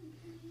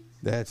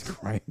 That's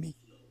grimy.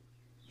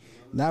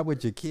 Not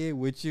with your kid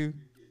with you.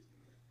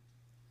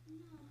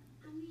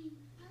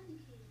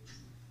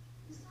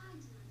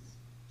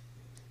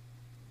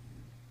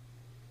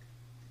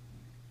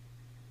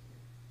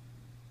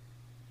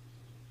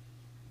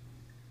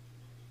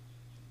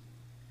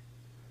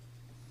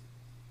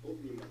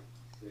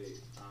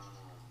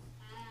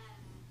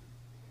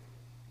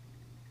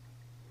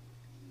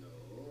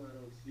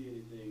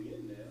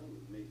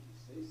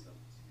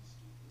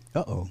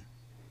 Uh oh.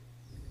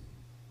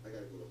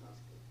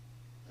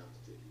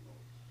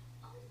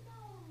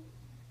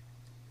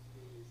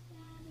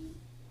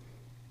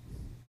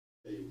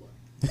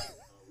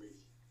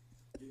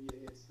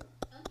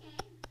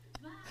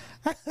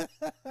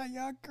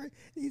 Y'all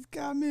these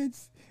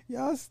comments.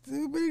 Y'all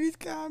stupid in these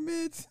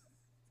comments.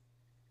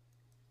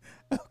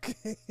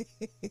 Okay.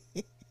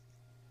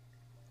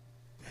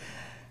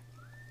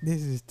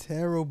 This is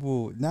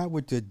terrible. Not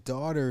with your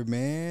daughter,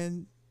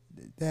 man.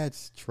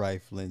 That's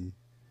trifling.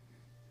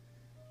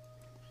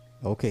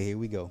 Okay, here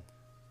we go.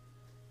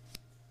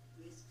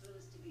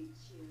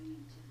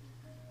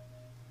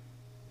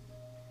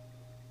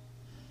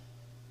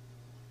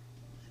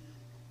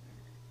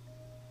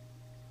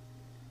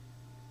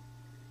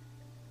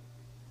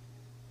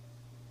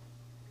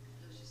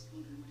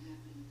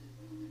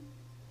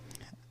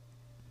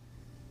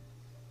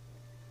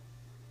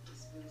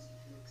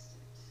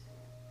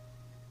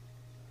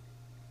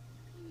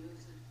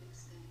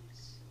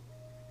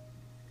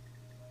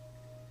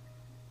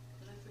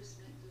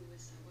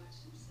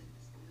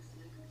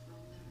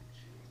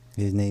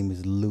 His name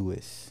is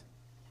Lewis.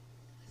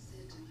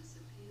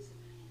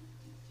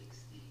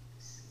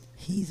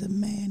 He's a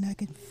man that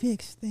can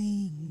fix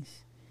things.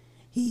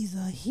 He's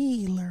a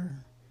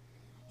healer.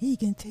 He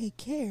can take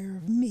care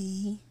of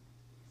me.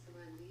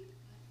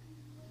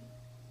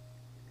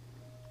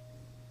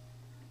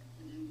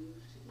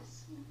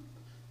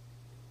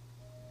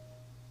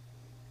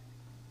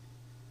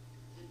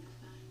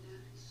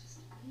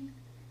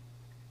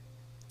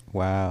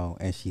 Wow,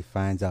 and she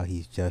finds out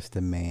he's just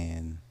a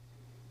man.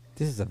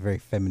 This is a very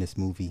feminist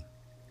movie.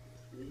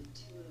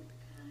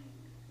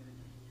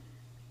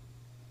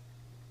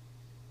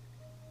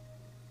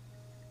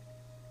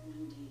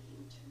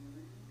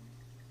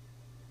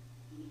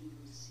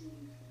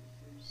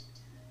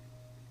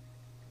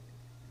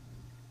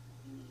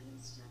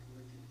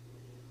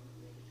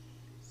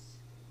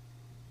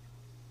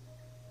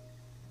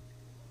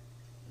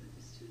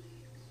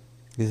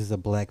 This is a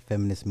black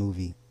feminist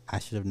movie. I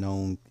should have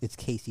known. It's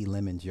Casey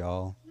Lemons,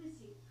 y'all.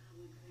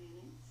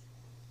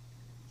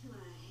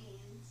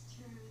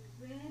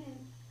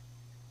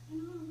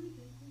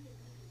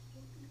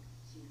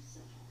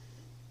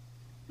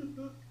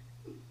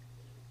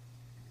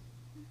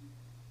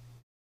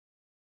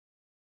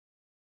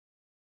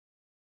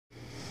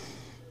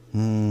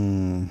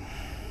 Hmm.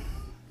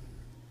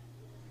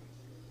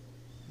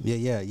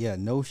 Yeah.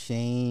 No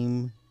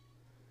shame.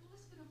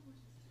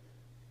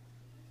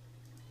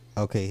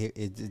 Okay, here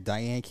it's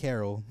Diane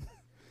Carroll.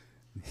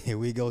 Here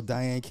we go,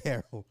 Diane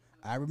Carroll.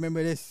 I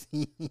remember this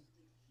scene.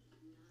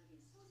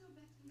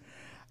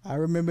 I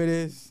remember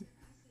this.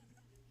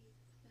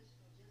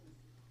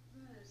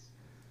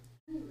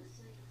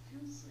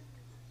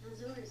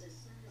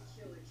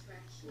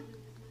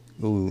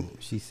 Ooh,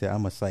 she said,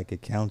 I'm a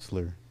psychic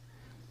counselor.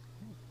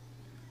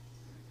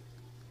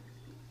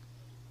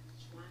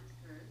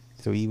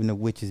 So even the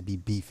witches be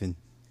beefing.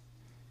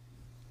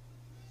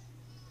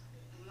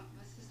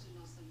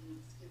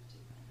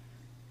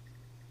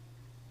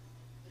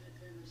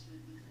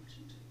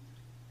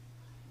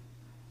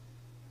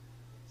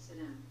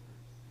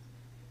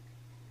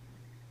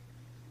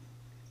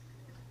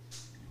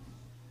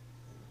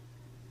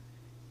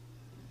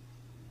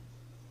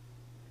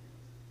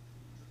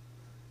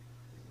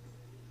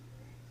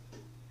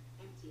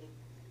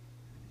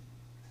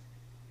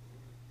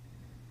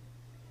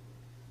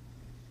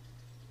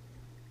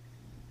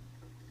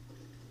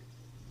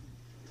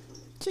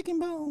 Chicken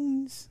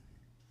bones.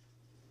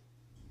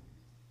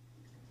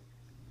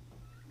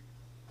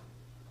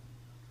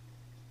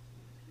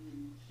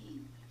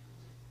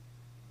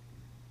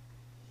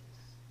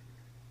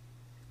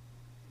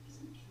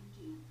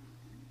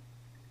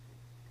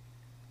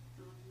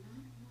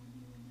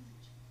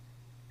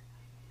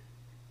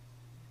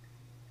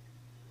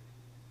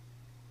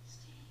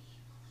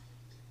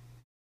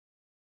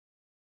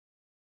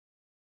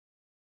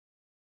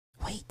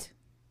 Wait.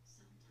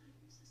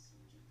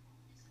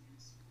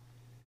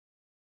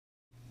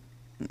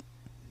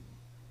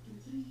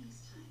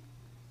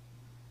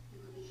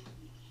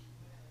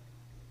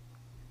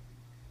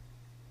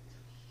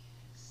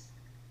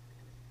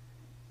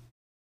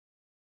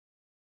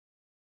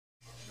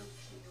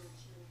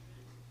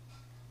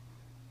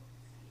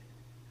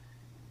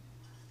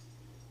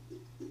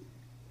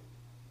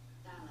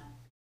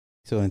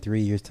 So in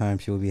 3 years' time,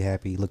 she will be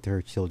happy. Look to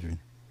her children.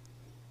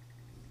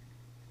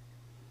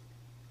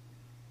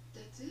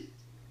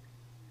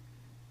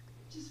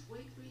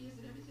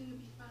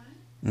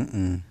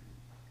 Mm-mm.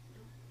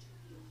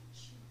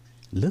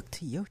 Look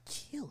to your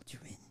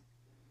children.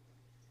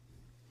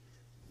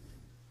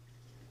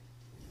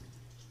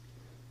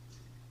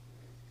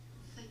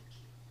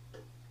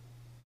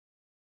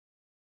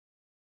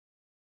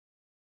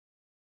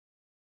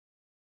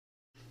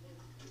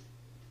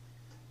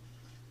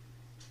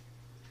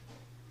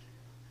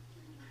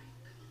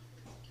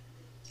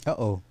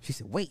 Uh-oh. She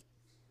said, wait.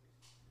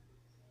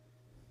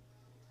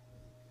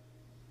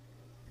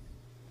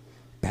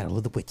 Battle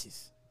of the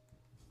Witches.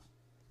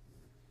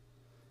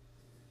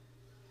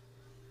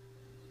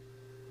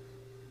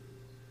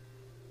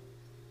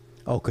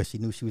 Oh, because she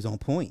knew she was on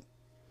point.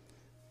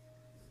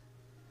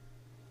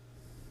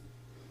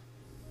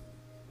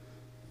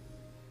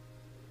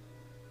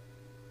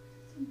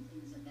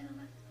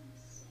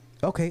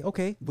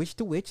 Okay. Witch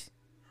to witch.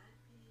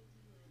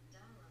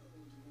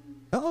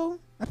 Uh-oh.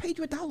 I paid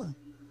you $1.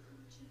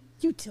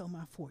 You tell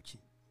my fortune.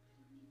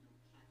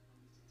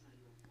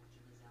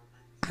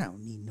 I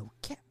don't need no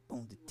cat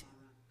bone to tell.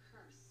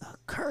 A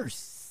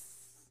curse.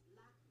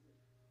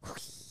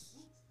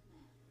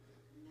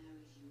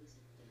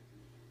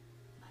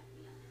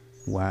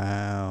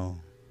 Wow.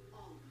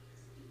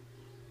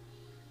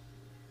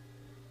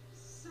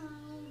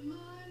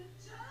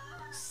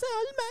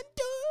 Salamander.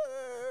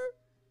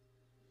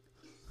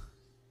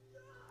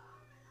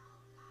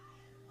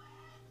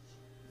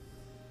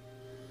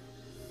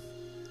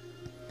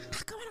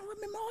 How come I don't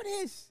remember all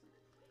this?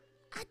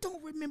 I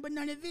don't remember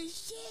none of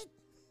this shit.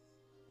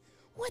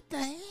 What the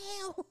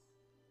hell?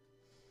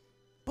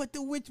 But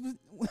the witch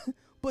was,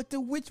 but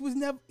the witch was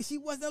never. She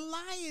wasn't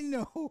lying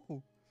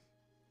though.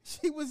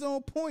 She was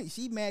on point.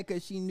 She mad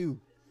cause she knew.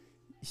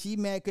 She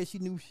mad cause she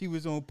knew she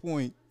was on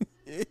point.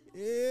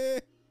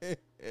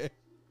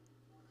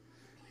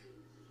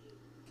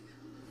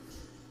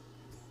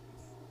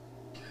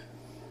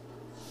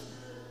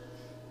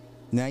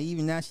 Now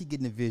even now she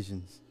getting the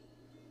visions.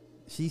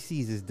 She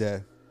sees his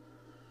death.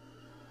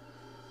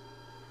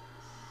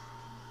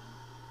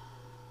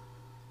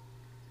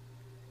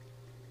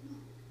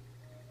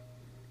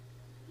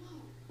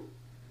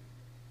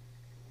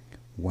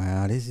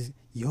 Wow, this is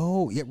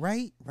yo, yeah,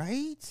 right,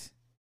 right.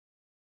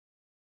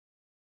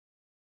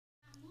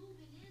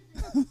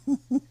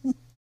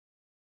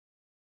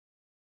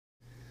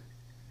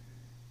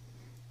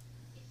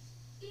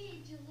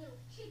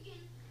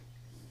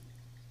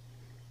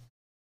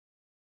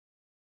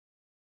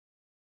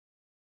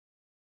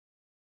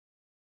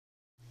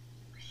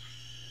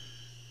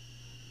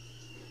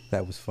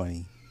 That was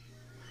funny.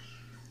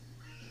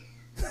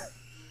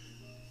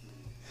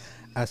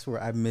 I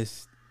swear I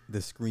miss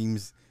the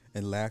screams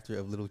and laughter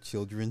of little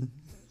children.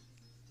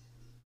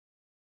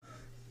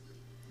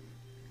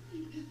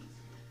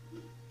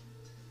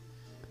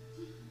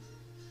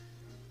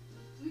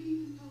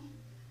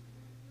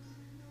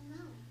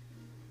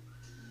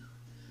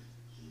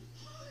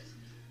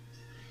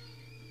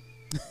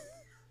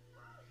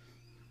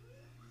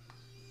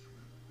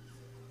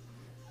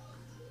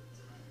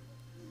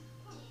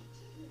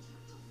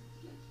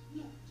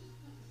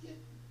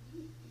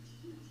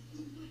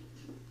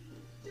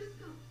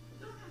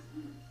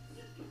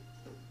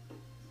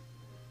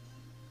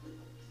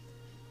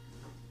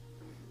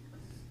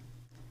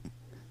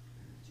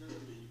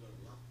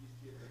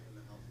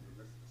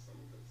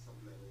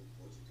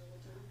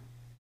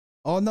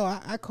 Oh no,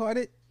 I caught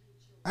it.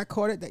 I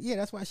caught it. That yeah,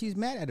 that's why she's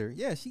mad at her.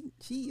 Yeah, she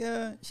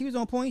was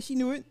on point. She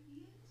knew it.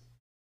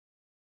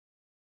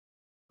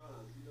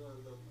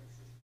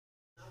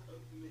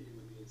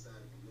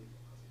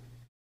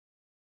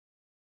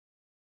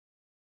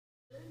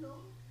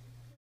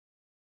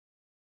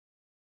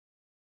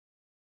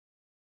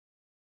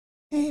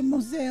 Hey,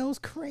 Mozelle's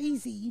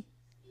crazy.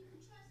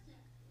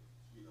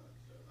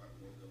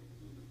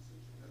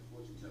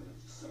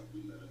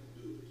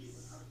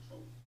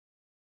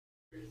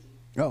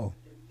 Oh,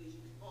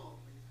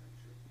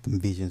 the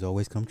visions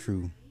always come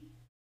true.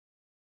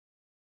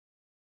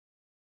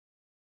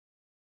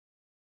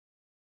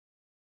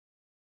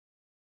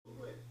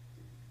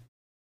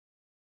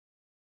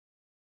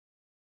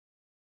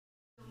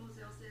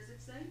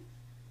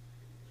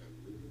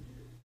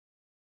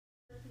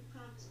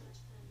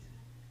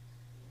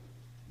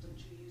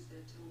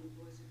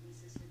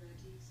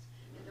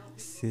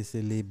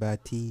 Cicely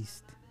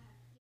Baptiste.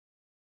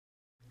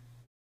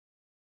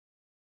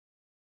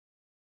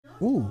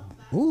 Ooh,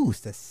 ooh,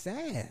 it's the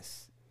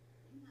sass.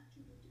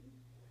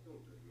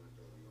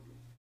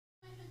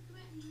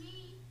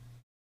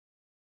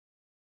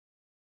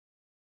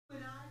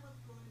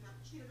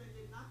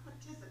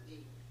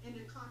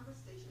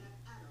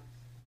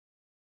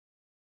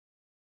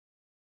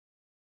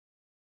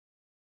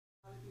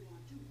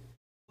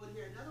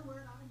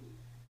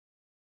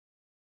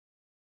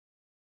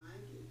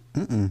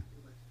 Mm-mm.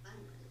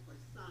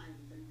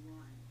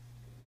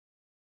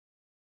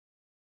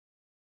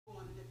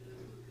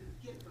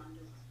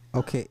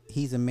 Okay,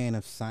 he's a man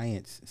of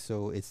science,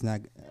 so it's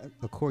not.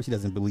 Of course, he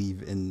doesn't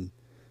believe in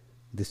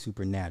the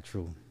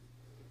supernatural.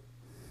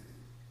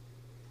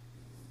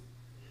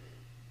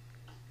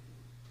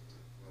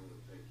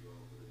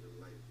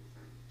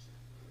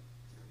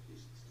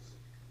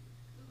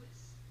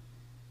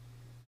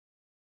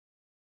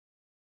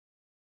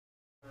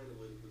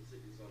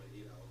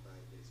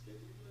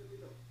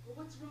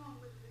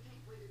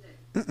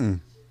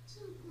 Mm-mm.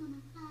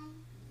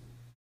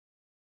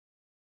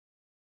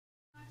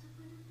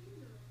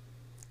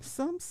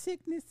 Some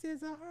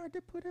sicknesses are hard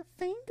to put a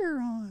finger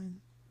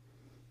on.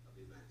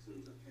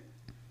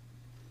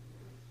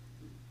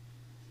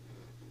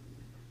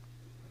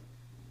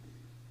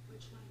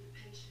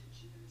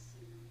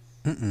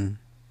 Mm-mm.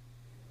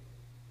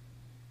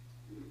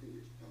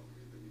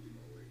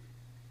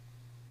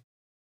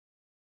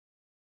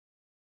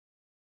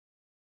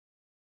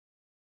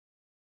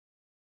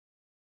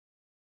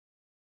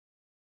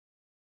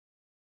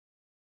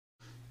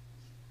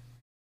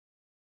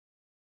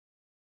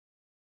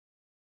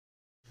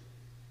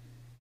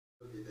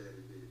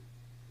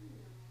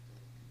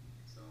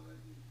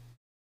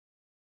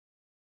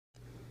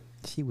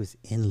 She was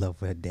in love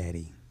with her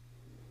daddy.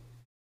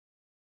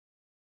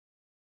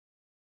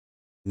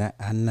 Not,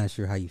 I'm not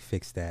sure how you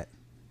fix that.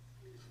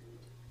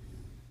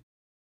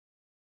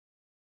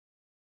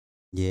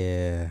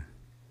 Yeah.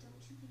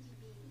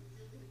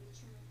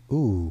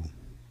 Ooh,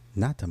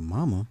 not the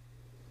mama.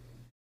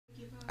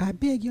 I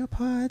beg your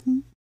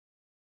pardon.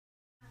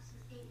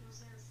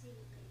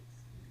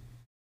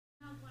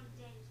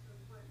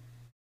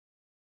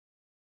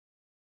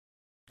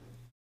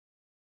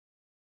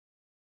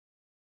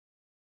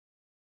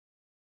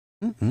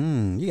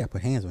 You gotta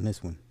put hands on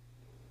this one.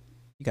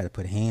 You gotta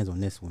put hands on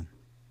this one.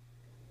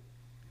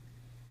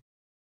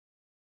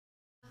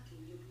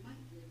 You might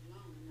live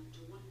long enough to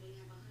one day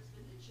have a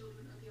husband and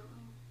children of your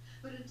own.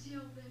 But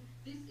until then,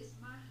 this is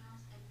my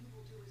house and you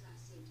will do as I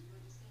say. Do you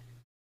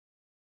understand?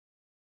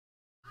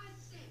 I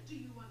said, do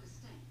you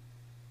understand?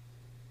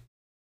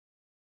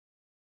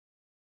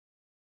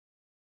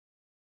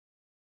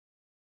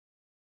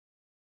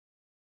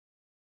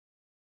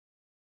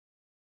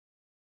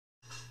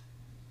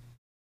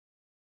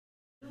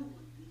 No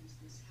one leaves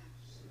this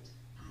house.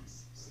 I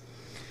say.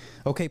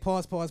 Okay,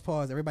 pause, pause,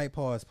 pause. Everybody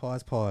pause,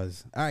 pause,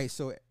 pause. All right,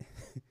 so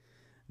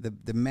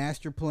the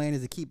master plan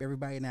is to keep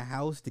everybody in the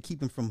house to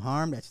keep them from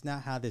harm. That's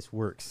not how this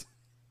works.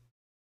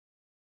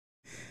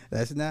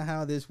 That's not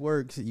how this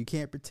works. You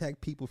can't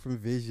protect people from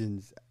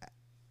visions.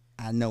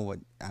 I know what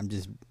I'm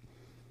just,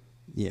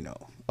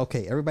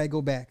 Okay, everybody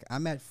go back.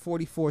 I'm at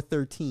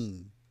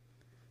 4413.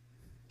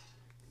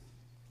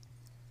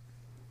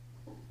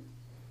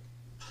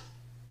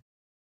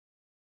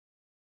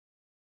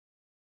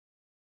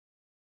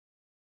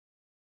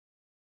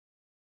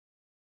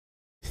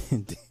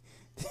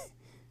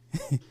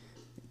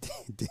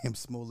 Damn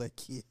Smollett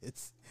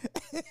kids.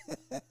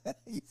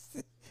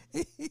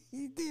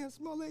 Damn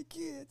Smollett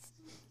kids.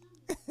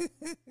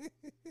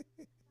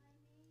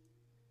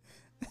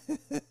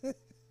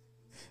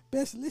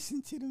 Best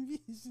listen to them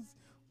visions.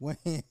 One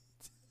hand.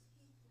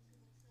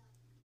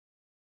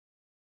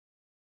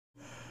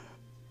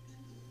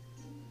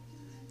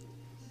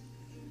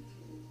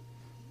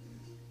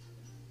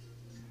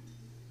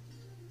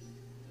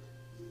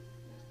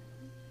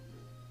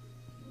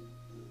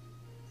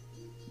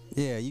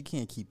 Yeah, you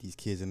can't keep these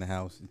kids in the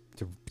house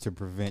to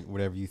prevent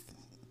whatever you.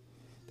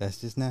 That's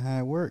just not how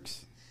it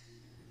works.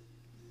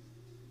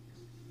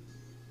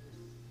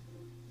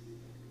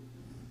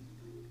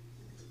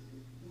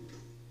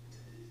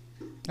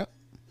 Oh.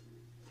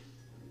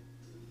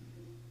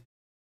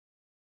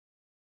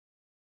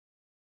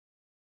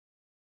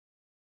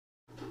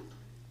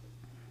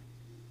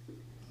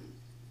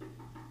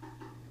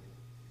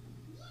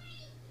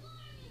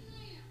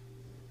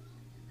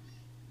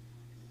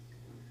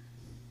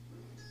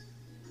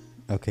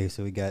 Okay,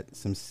 so we got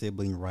some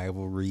sibling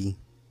rivalry.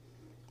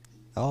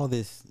 All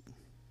this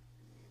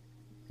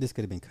could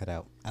have been cut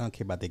out. I don't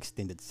care about the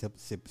extended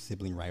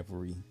sibling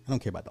rivalry. I don't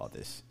care about all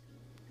this.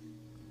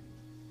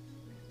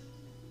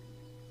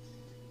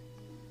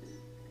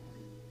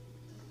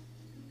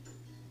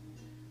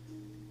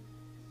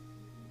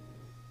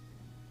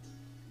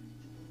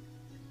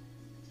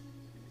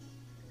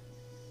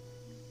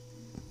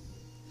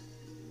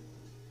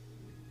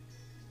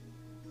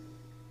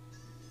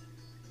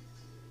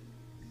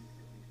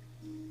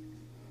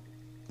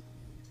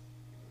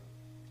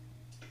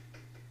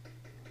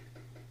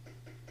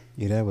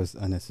 Yeah, that was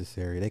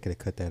unnecessary. They could have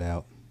cut that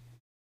out.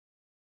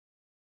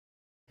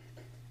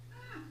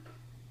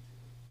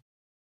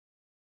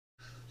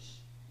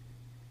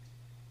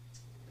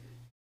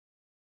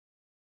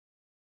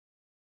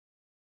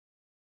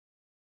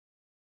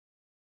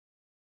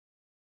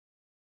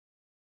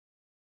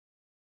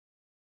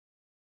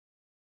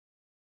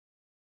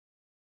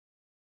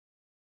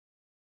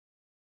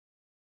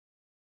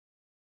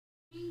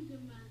 Anger,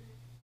 mother.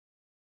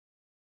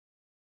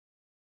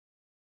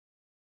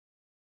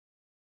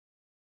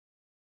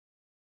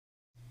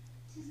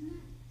 Tis not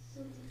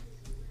so deep as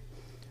a well,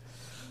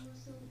 nor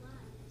so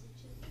wide as a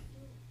church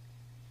door.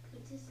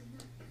 But tis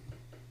enough,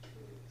 the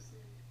Lord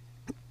said.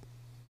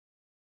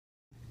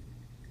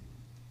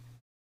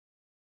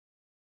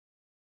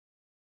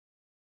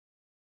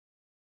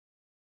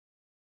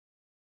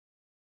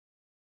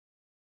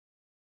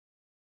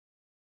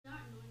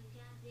 Starting on a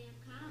goddamn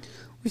comment.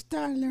 We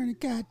started learning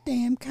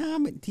goddamn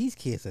comedy. These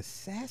kids are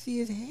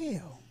sassy as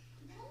hell.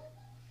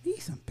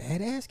 These some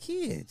badass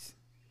kids.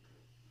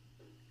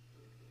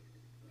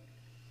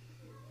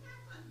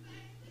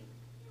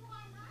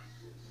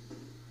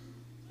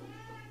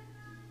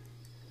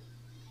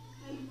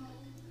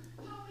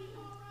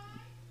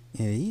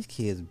 Yeah, these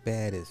kids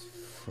bad as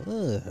fuck.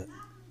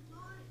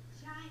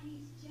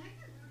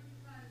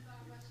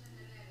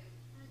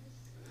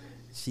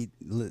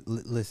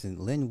 Listen.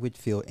 Lynn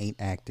Whitfield ain't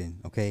acting.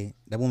 Okay,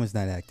 that woman's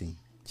not acting.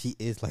 She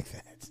is like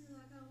that.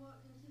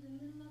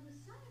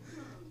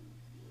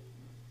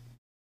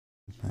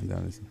 I'm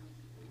down this.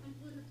 I'm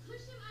going to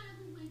push him out of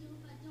the window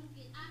if I don't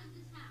get out of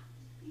this house.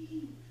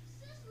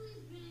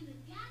 Cecily's been in the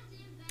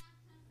goddamn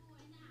bathtub for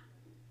an hour.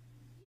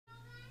 You know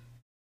that?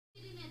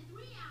 Did it in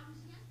 3 hours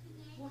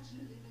yesterday.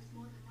 Fortunately, there's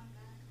more than one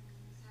bathroom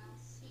in this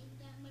house. Ain't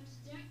that much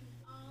dirt in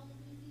all of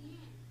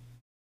Louisiana.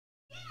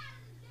 Get out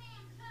of the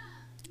damn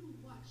tub! You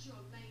watch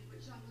your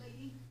language, young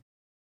lady.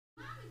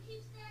 Mama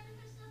keeps stabbing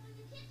herself in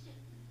the kitchen.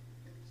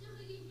 Show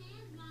her your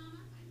hands,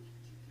 Mama.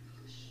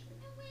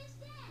 And where's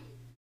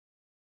Daddy?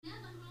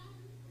 Never home.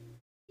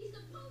 He's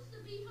supposed to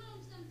be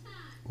home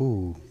sometime.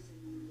 Ooh,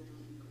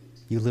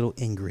 you little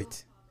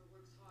Ingrid.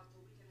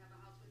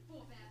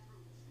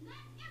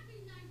 Not every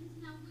night he's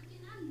not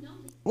working. I know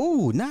he.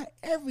 Ooh, not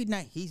every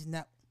night. He's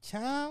not.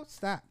 Child,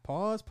 stop.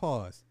 Pause.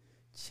 Pause.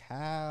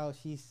 Child,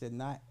 she said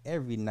not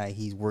every night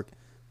he's working.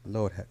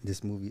 Lord,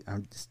 this movie,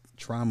 I'm just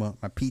trauma.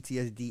 My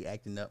PTSD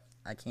acting up.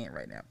 I can't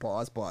right now.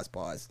 Pause, pause,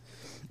 pause.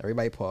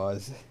 Everybody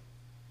pause.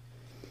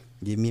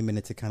 Give me a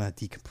minute to kind of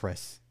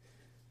decompress.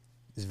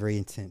 It's very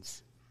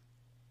intense.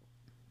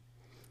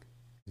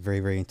 Very,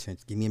 very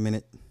intense. Give me a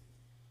minute.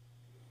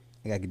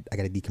 I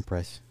gotta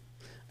decompress.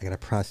 I gotta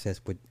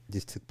process what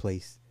just took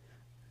place.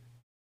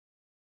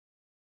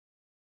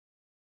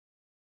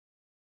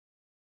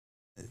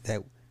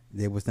 That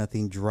there was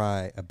nothing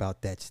dry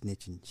about that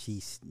snitching. She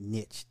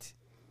snitched,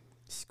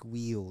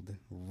 squealed,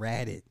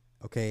 ratted.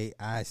 Okay,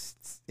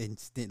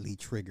 instantly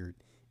triggered.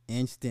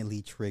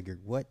 Instantly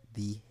triggered. What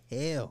the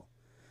hell?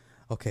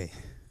 Okay,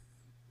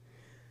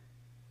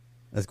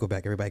 let's go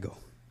back. Everybody go.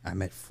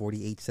 I'm at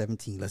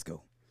 48:17. Let's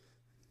go.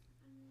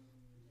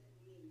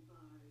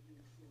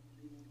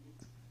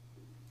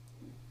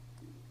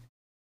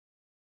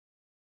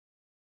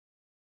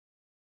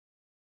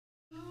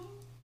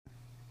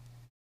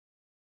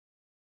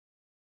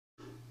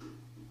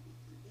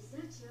 Is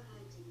that your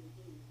idea of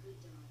being a good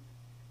dog?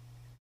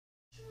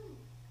 True.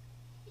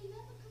 He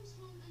never comes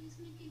home and is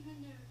making her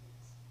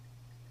nervous.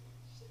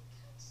 She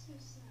cuts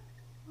herself.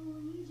 Oh,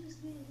 and you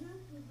just being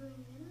helpful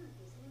bringing it up,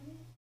 is that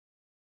it?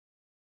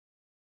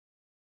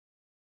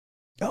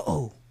 Uh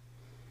oh.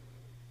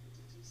 What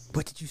did you say?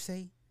 What did you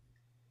say?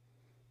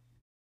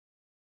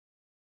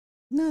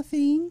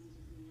 Nothing.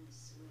 I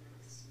swear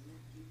I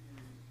smacked you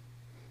down.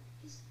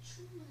 It's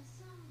true, I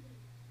saw them.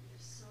 You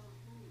saw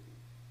who?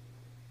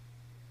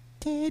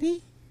 Teddy.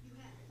 You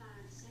had 5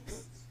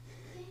 seconds.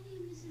 Daddy,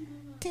 Miss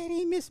Monroe.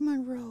 Teddy, Miss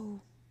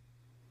Monroe.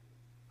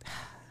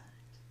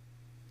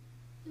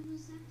 It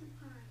was at the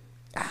party.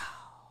 Ow.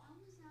 I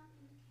was out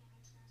in the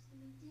carriage house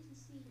and he didn't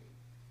see me.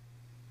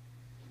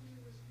 And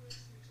it was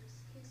worse than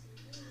just kissing.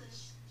 It was.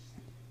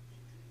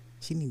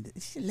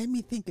 Let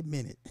me think a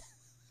minute. Have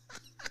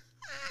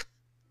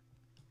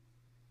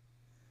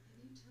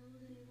you told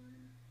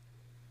anyone?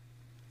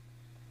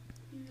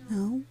 You know,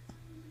 No.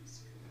 it's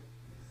true.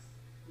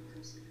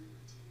 Because I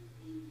don't tell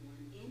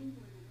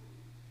anyone at all,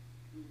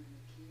 I'm gonna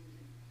kill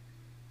you.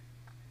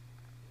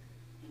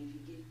 And if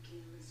you get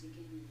careless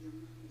again with your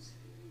mom's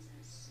feelings,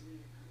 I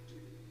swear I'll do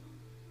you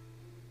wrong.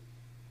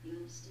 You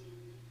understand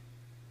me?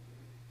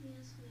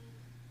 Yes, ma'am.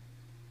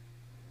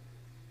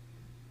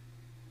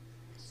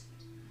 Listen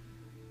to me.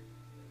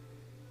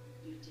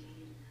 Your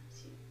daddy loves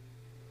you.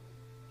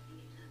 And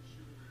he loves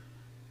your mama.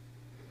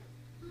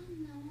 I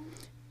know.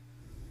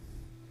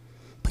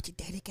 But your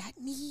daddy got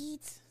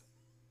needs.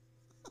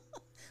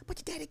 But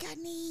your daddy got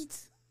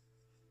needs.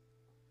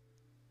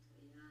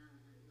 Yeah, I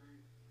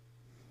like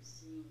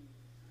seeing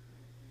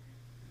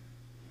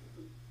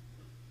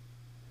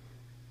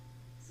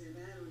said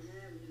I don't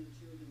have no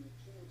children to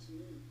catch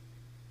me.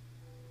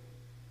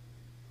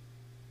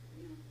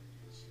 You know what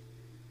that should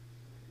be.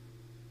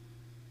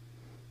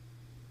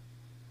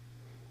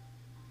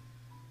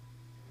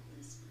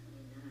 That's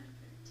funny not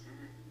got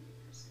tired of me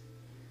or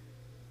something.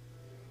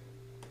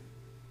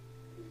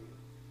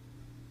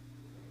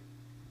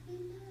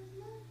 And I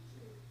love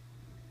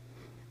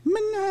you.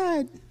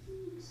 Menard. You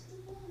used to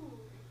know.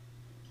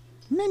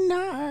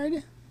 Menard.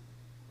 But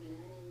I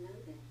didn't know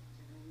that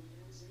until I met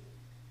Hosea.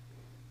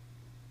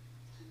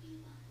 Tell me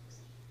about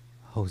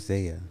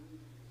Hosea. Hosea.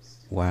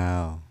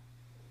 Wow.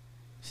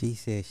 She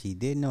said she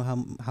didn't know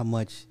how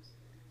much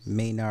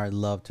Maynard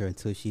loved her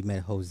until she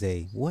met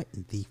Jose. What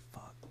in the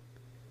fuck?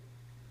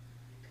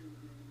 I come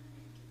home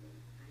after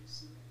work,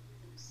 isolated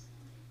and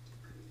something to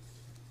cook.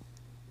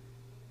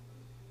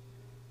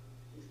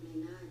 If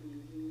Maynard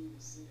knew, he never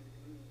said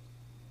a word.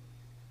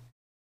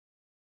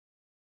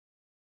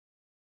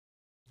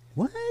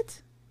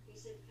 What? He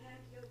said, pack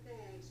your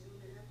bags,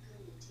 woman, I've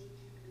come to take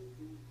you with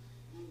me.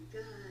 And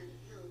God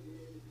help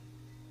me.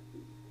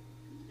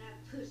 I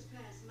pushed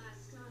past my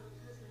startled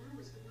husband. I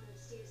was going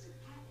upstairs to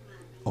pack my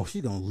bags. Oh, she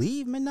gonna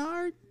leave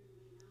Menard?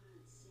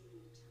 Maynard said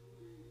in a tone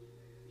I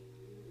never heard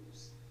him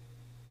use.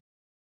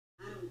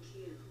 I don't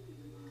care who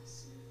you are,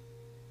 sir.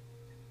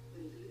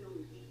 But if you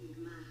don't leave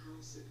my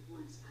house at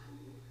once, I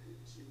will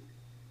hurt you.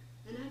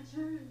 And I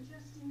turned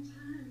just in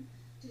time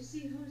to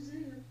see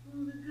Hosea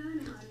pull the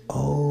gun out.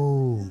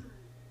 Oh.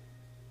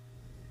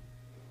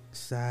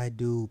 Side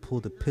dude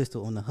pulled a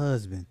pistol on the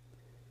husband.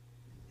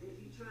 And if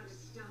you try to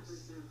stop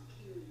us, I'll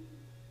kill you.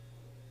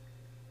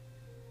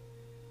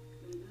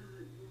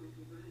 Maynard walked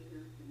right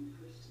up and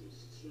pushed his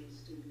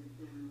chest in the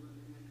barrel of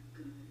that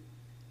gun.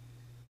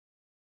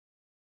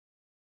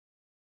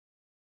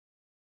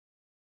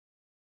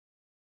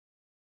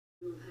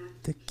 You'll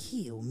have To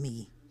kill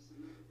me. because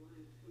my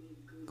wife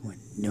ain't good. Going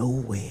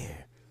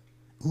nowhere.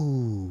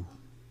 Ooh.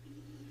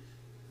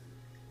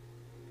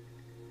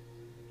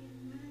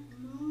 In that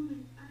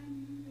moment, I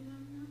knew that I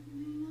loved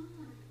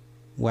Maynard.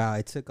 Wow,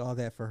 it took all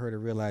that for her to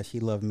realize she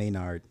loved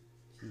Maynard.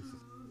 Jesus.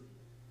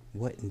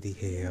 What in the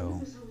It hell?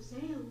 was Hosea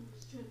who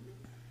was trembling.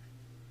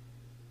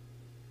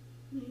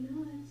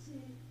 Maynard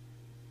said,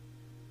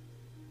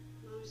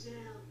 Hosea,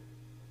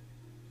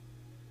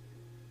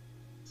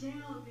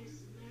 tell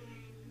this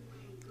man you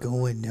ain't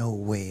Going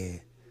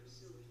nowhere.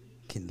 so he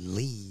can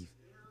leave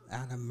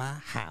out of my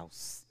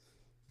house.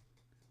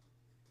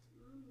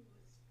 Mama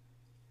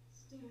was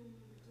standing in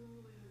the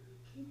doorway of the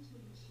kitchen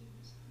and she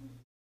was home.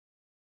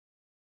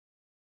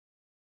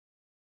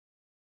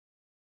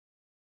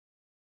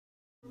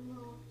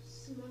 Walked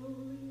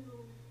slowly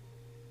over.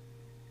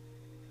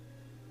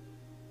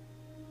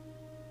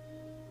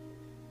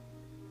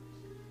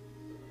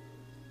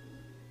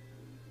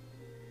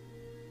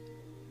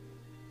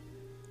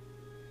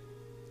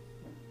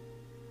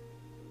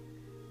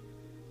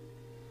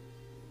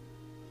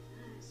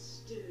 I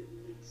stood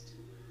next to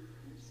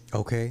Mars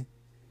Okay.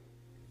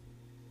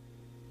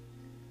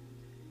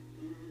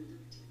 and I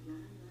looked at my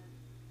life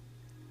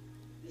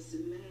as a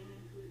man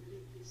who had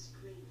lit this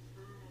great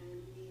fire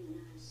in me and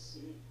I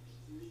said,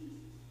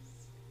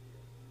 please,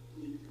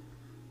 leave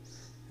our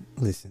house.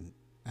 Listen,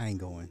 I ain't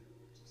going.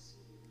 Want to see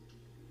you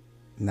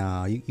again.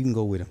 Nah, you can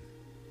go with him.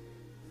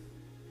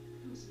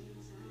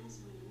 Jose's eyes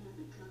went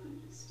another color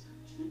and he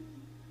stopped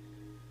trembling.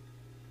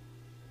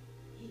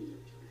 He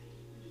looked right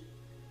at me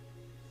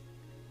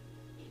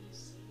and he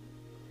said,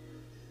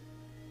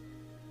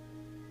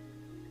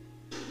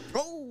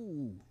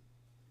 Oh,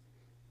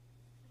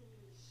 and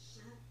he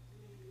shot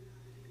me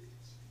right in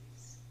the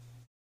chest.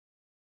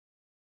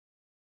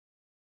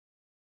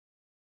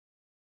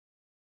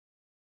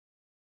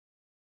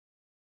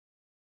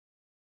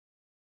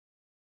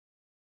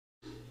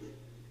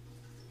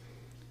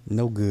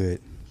 no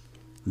good.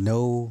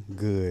 No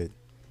good.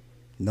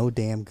 No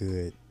damn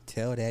good.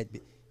 Tell that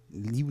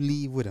you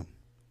leave with him.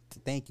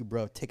 Thank you,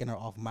 bro. Taking her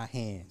off my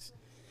hands.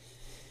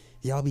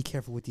 Y'all be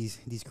careful with these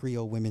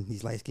Creole women,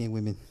 these light skinned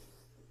women.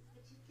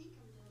 But you think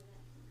I'm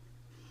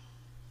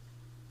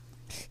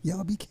doing that?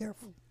 Y'all be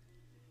careful.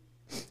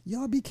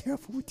 Y'all be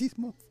careful with these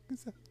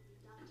motherfuckers. Doctor?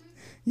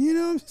 You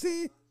know what I'm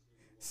saying?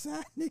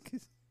 Side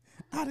niggas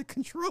out of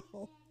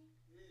control.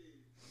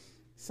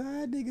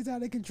 Side niggas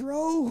out of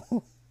control.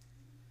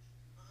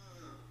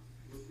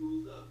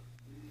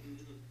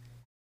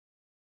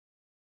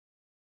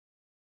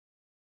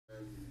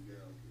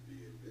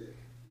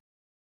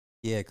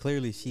 Yeah,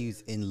 clearly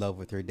she's in love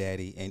with her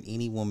daddy, and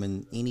any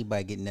woman,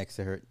 anybody getting next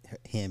to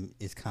him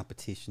is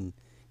competition.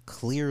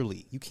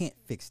 Clearly, you can't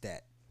fix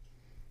that.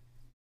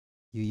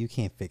 You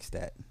can't fix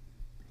that.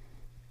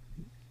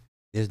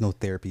 There's no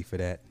therapy for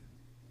that.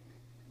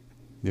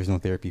 There's no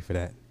therapy for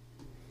that.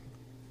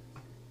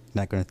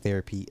 Not gonna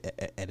therapy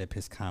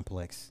Oedipus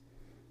complex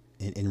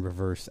in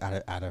reverse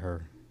out of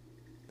her.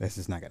 That's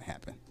just not gonna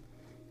happen.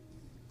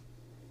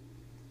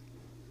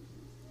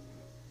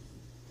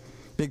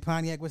 Big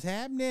Pontiac, what's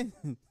happening?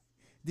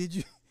 Did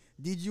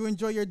you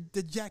enjoy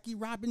the Jackie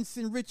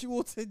Robinson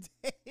ritual today?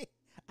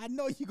 I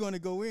know you're gonna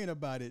go in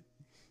about it.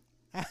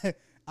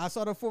 I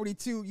saw the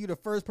 42. You the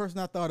first person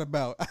I thought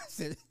about. I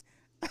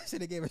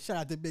should have gave a shout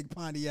out to Big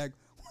Pontiac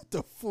with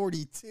the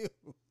 42.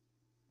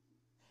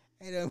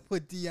 And then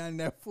put Dion in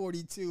that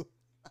 42.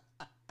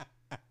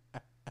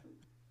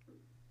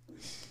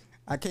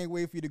 I can't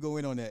wait for you to go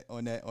in on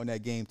that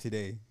game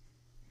today.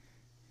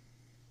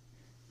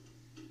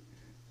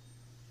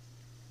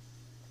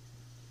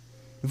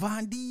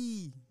 Von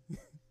D. Can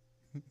I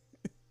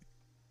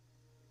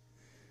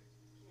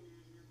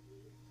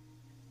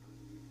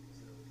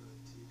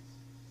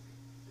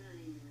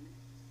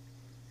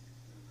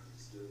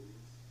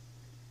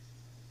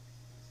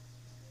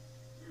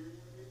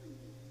help you?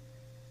 I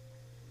am.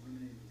 I don't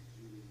know you. My name is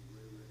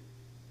Julian Ray.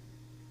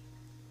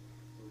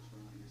 Folks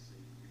around here say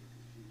you read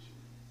the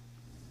future.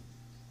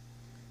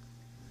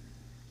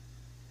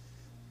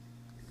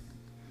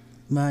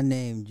 My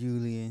name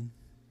Julian.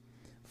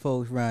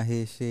 Folks around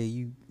here say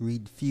you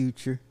read the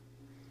future.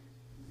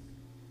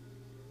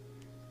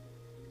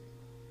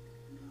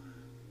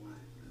 My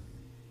wife left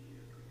me a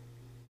year ago.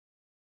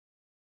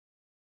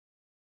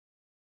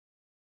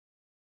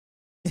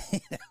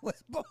 That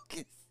was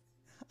bogus.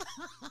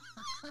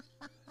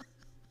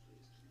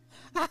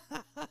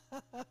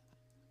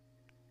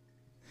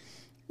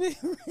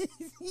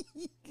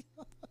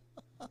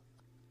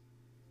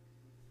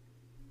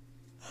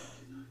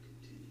 Cannot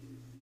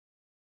continue.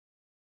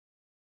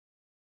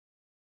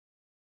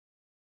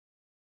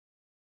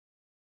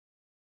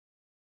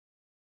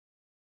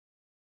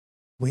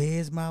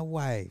 Where's my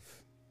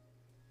wife?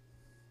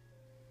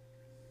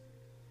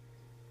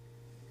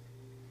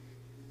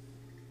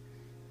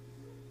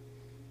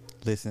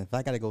 Listen, if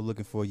I gotta go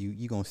looking for you,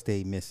 you gonna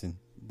stay missing.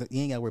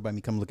 You ain't gotta worry about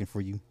me coming looking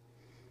for you.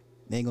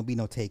 There ain't gonna be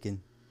no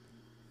taking.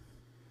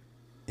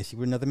 If she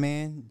were another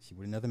man, she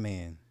were another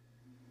man.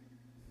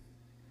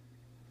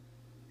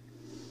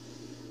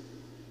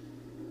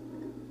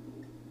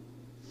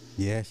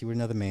 Yeah, she were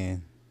another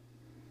man.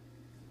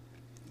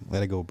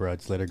 Let her go, bruh.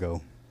 Just let her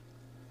go.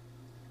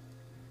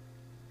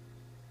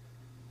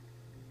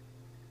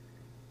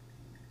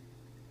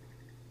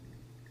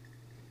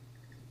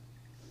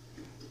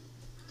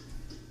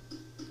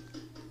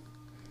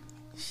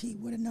 She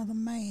with another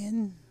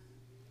man.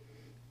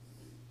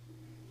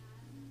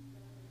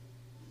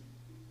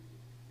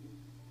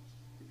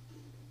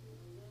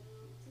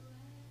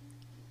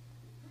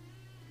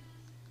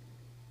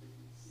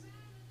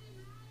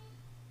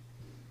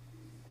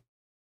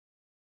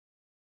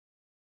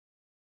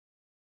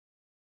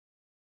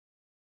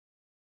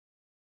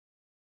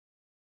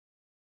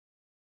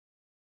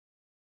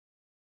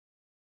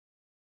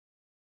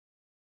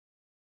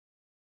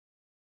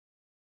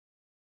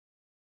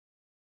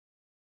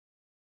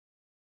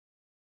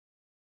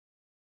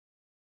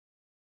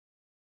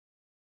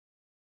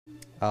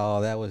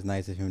 Oh, that was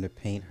nice of him to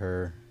paint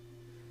her.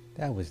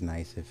 That was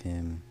nice of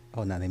him.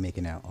 Oh, now they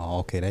making out. Oh,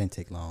 okay, that didn't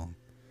take long.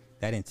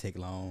 That didn't take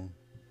long.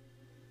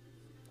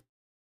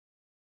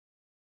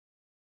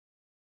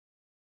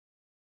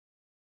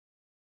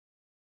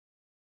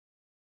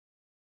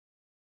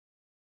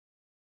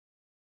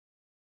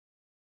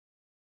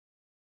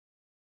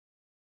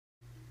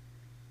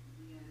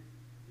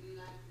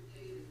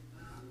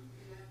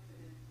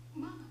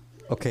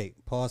 Okay,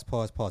 pause,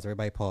 pause, pause.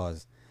 Everybody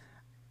pause.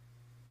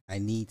 I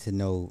need to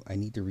know. I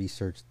need to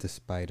research the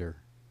spider,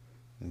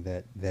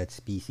 that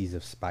species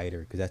of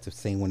spider, because that's the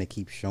same one they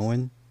keep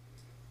showing.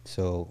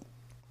 So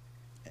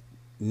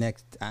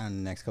next, I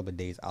don't know, next couple of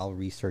days, I'll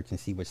research and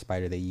see what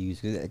spider they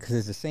use, because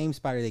it's the same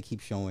spider they keep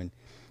showing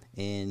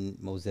in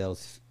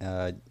Moselle's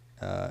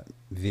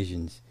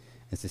visions.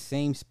 It's the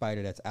same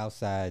spider that's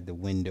outside the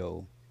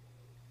window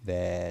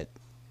that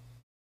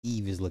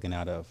Eve is looking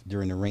out of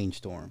during the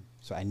rainstorm.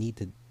 So I need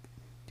to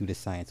do the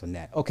science on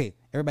that. Okay,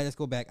 everybody, let's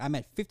go back. I'm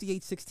at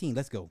 5816.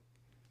 Let's go.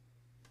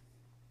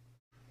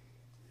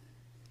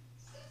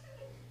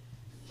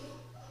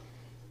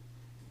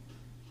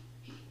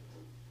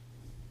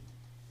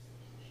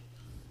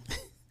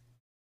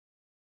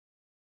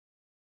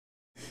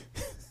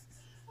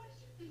 What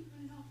did you think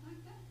running off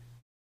like that?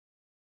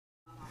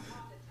 A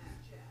heart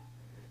attack, Jeff.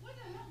 Where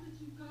the hell did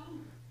you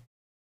go?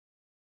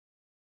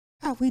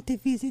 I went to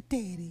visit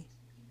Daddy.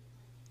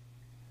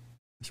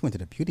 She went to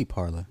the beauty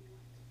parlor.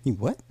 You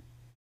what?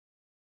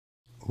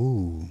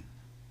 Ooh.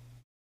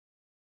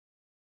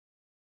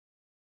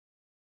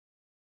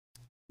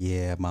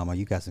 Yeah, Mama,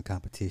 you got some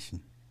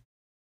competition.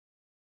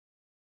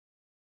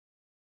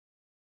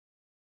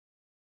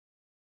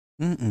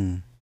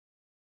 Mm-mm.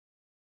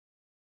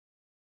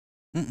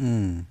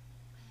 Mm-mm.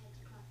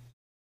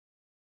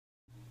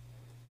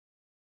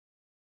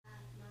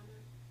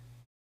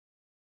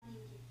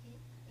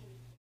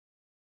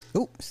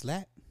 Oh,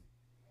 slap.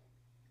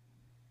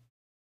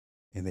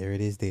 And there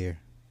it is there.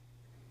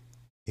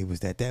 It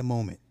was at that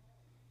moment.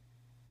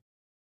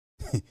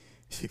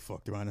 She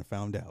fucked around and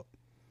found out.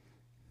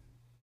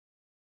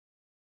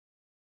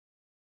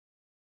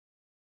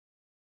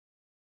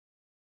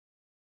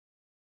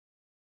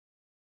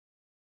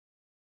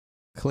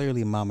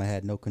 Clearly, Mama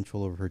had no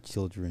control over her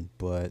children,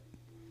 but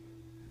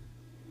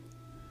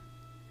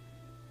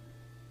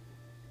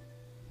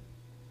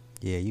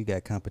yeah, you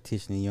got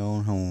competition in your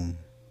own home.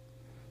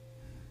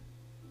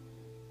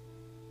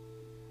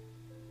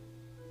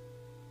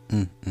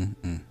 Mm, mm,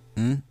 mm.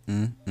 Mm,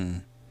 mm,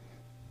 mm.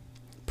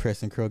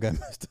 Preston Crow got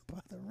messed up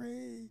by the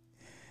rain.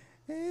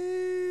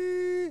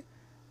 Eh.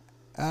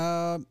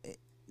 Um,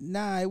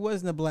 nah, it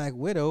wasn't a Black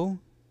Widow.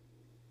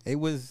 It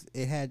was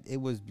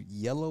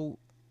yellow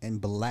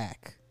and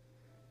black.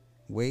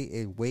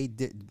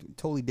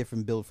 Totally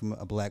different build from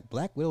a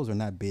Black Widows are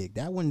not big.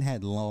 That one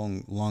had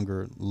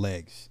longer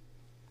legs.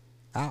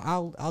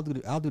 I'll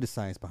do the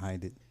science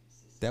behind it.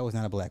 That was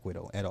not a Black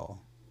Widow at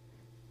all.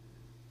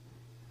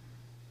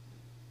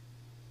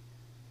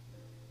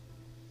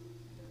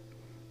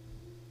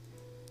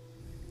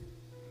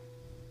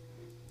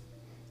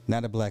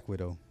 Not a Black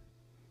Widow.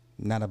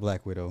 Not a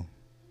Black Widow.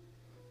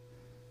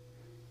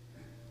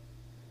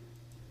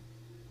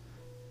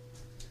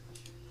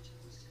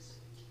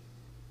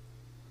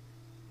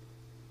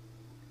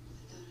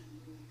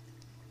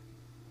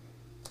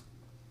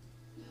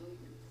 Now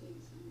even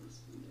things I'm most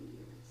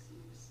familiar with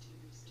seem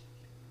mysterious to me.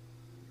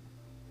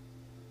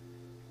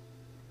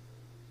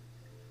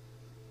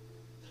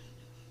 But I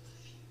know I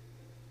love you.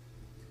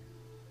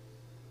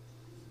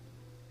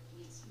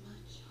 And it's my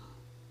job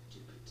to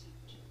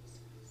protect you as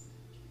well as I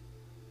can.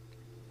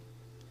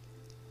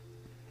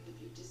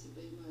 If you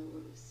disobey my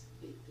orders,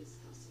 leave this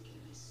house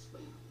again, I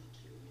swear I'll let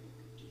you know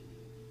what to do.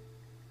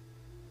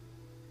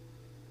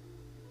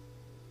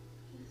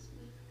 Yes,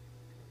 ma'am.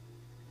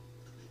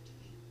 Go back to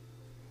bed.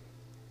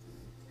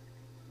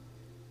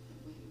 I'm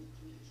waiting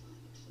for your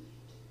father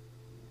tonight.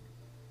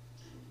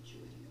 I want you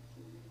waiting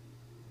for me.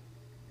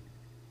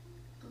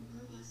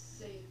 I must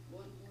say it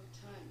one more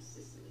time,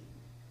 Cicely.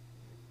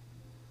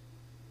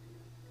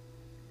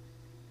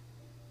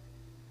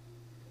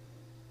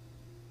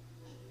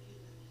 I know you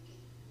love me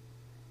again.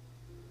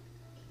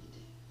 Any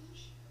day,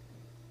 Asha.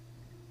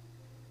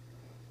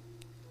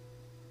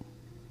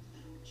 I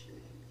don't want you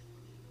waiting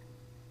for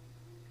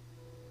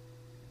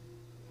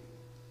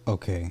me.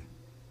 Okay.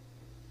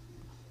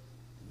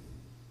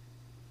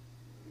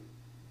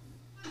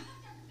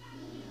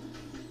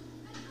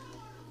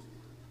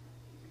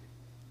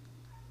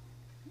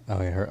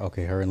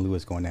 Okay, her and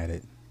Lewis going at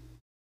it.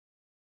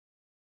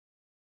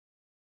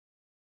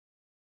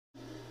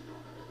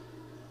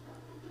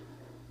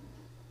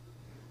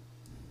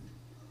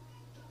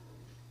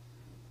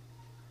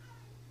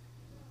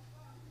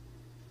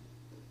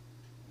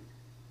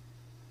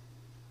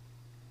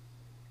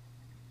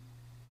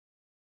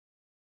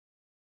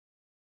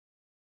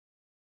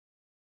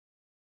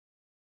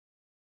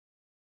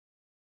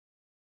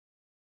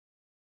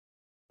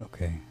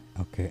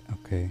 Okay,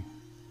 okay.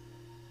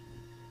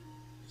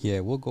 Yeah,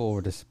 we'll go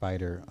over the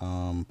spider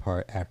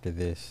part after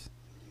this.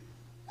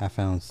 I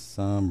found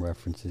some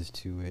references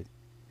to it.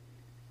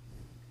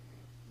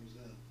 Who's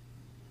that?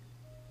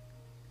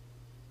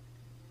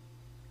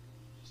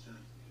 It's time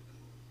for me to go.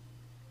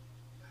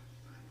 I have to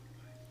find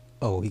my wife.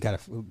 Oh, he gotta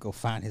go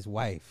find his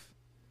wife.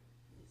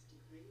 Mr.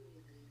 Gray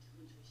already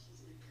told you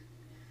she's not coming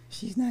back.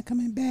 She's not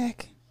coming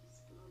back.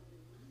 She's gone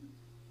and running.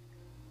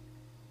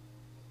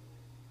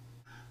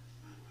 I have to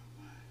find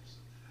my wife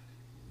so that I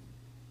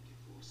can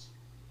divorce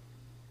her.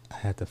 I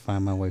had to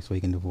find my wife so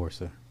he can divorce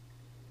her.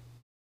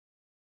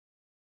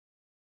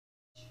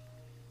 It's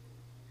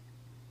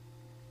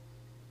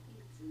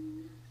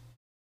enough.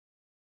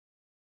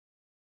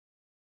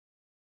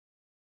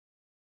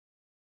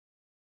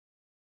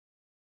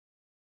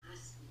 I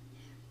said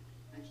marry.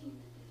 I can't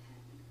let that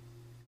happen.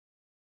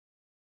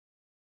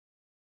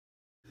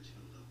 That you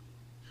don't love me.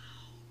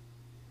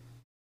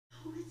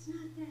 No, it's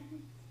not that.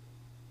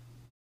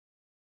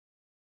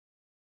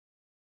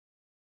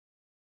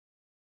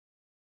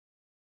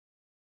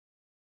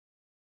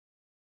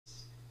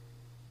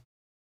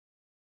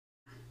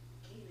 I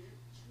can't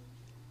have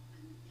children.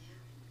 I'm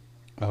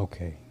married.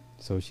 Okay,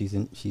 so she's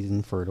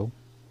infertile.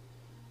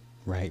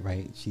 Right,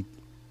 right.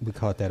 We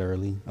caught that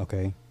early.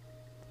 Okay.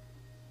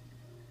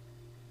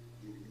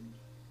 You wound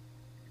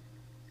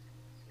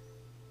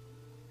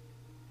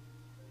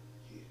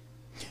here.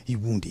 You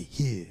wounded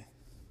here.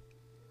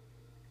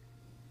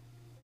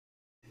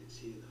 It's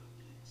here that I'm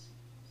playing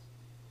secrets.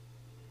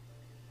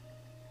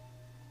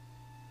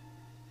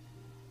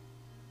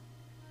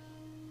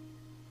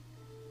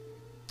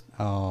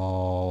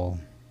 Oh.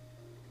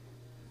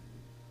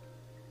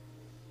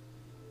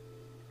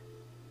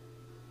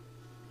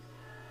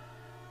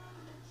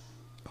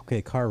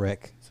 Okay, car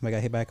wreck. Somebody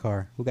got hit by a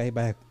car. Who got hit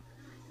by?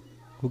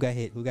 Who got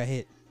hit? Who got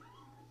hit?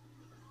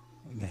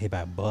 Who got hit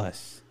by a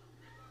bus?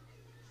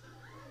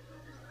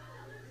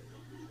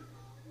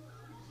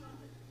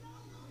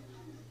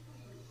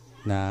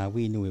 Nah,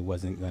 we knew it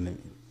wasn't gonna.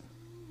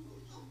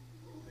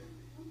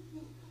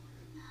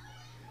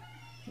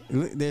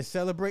 Look, they're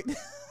celebrating.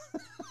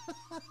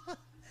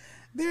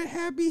 They're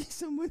happy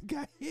someone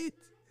got hit.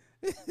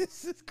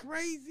 This is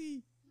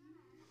crazy.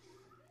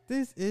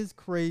 This is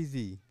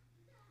crazy.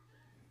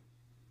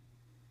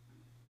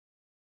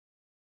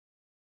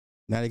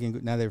 Now they can.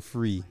 Now they're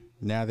free.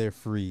 Now they're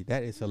free.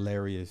 That is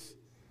hilarious.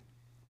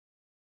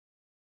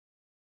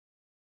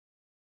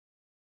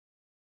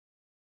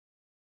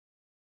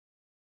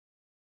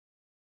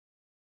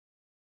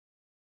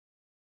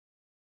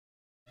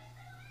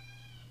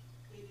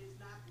 It is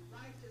not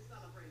right to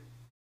celebrate.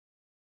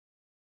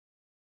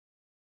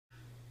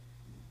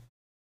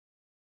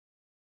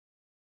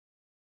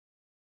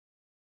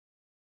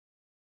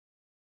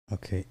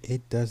 Okay,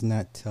 it does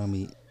not tell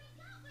me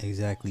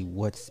exactly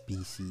what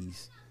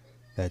species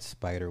that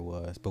spider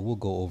was, but we'll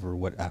go over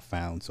what I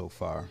found so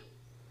far.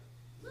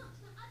 Look,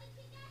 the other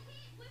kid got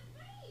hit. We're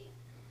free.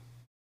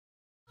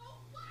 Oh,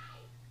 why?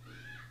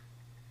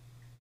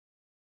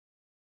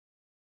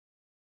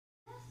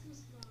 That's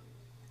what's wrong with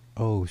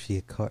Oh,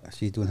 she caught.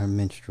 She's doing her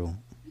menstrual.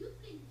 you. You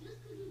think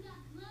just 'cause you got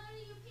blood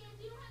in your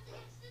pants, you don't have to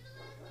extend the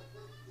last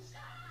name?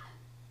 Shut up!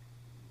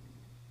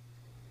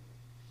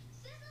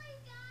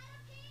 Cicely's got a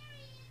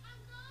period.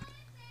 I'm gonna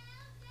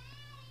tell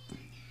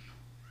Daddy.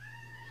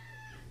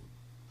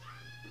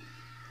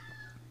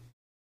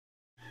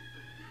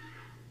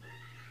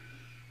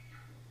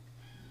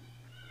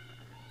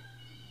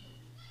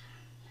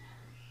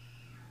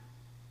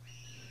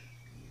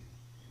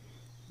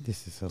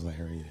 This is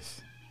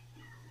hilarious.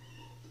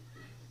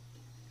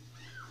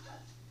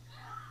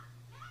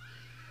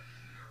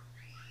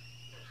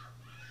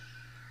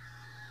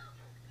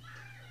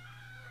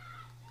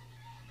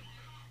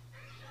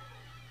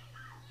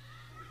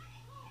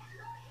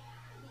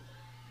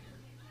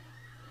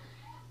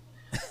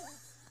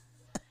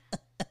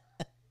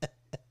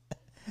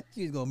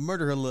 She's gonna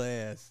murder her little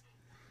ass.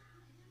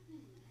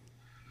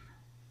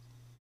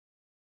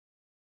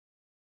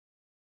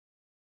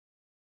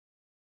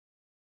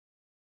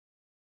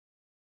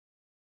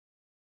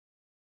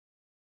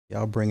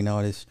 Y'all bringing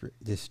all this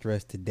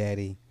stress to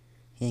daddy.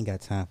 He ain't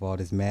got time for all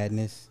this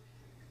madness.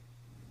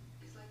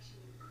 It's like she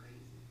went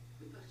crazy.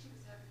 We thought she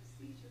was having a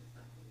seizure or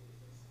something. We were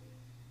so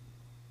scared.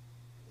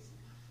 Is it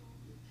my fault?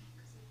 We're mad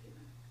 'cause I hit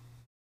her.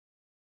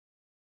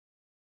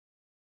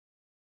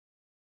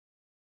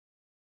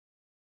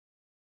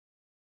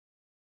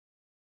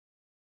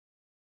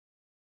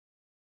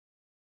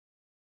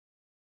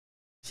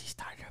 She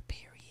started her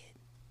period.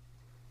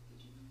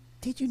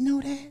 Did you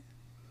know that?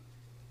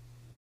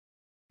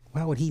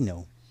 Why would he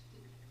know?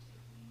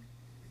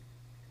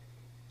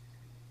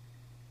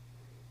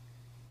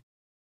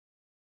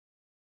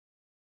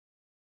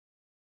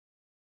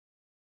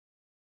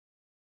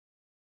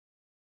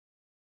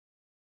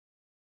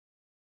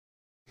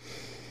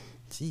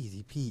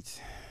 Jeezy Pete's.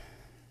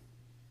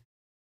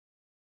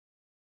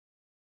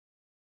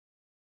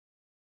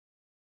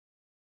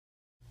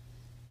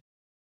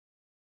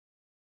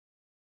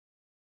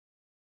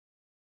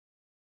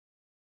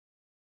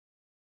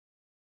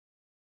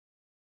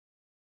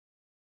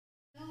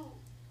 No.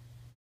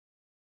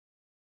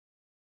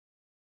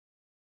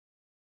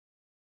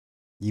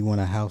 You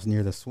want a house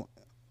near the swamp?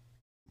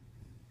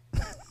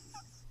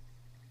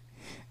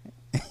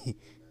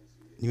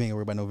 You ain't gotta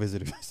worry about no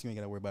visitors. You ain't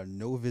gotta worry about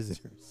no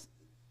visitors.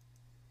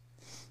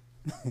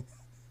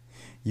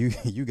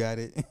 You got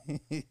it.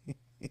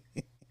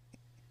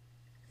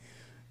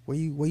 Where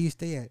you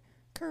stay at?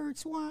 Curd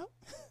Swamp.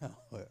 Oh,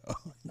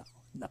 no,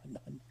 no, no,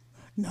 no,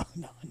 no,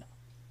 no, no.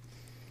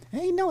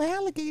 Ain't no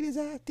alligators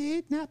out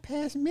there. Not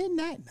past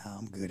midnight. No,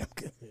 I'm good. I'm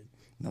good.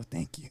 No,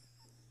 thank you.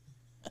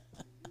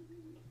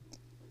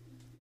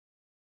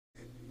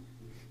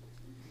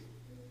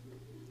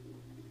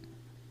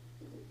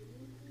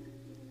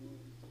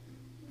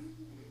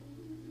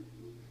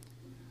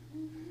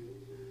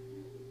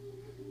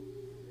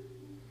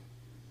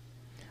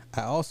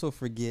 I also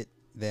forget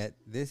that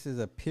this is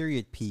a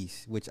period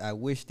piece, which I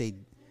wish they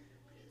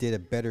did a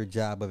better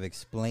job of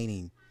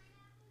explaining.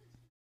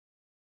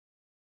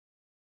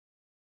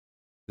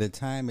 The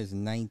time is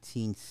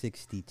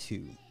 1962.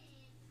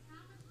 How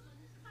much for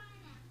this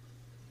pineapple?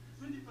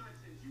 25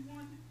 cents. You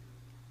want it?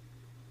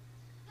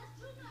 That's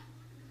too much.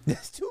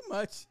 That's too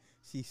much.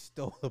 She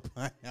stole a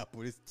pineapple.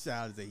 This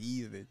child is a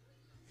heathen.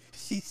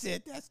 She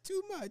said that's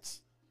too much.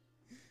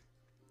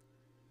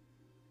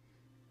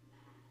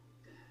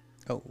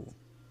 Oh,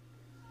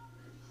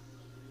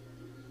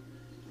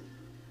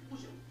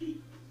 What's your beef?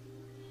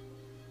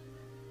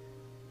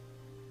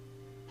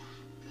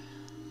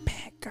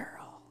 bad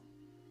girl.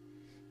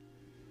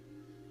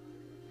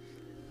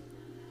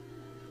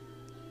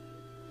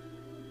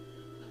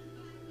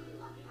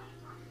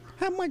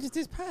 How much is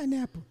this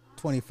pineapple?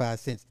 25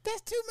 cents.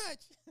 That's too much.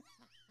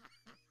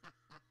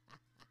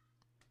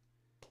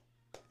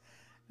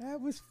 That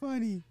was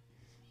funny.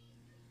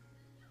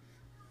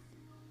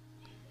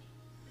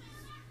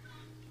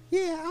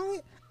 Yeah,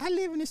 I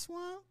live in the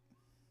swamp.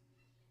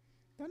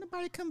 Don't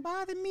nobody come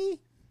bother me.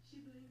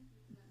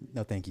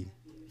 No, thank you. She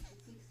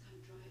thinks I'm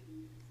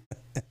driving.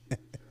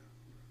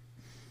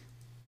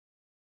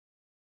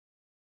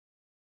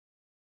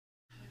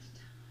 How much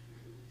time,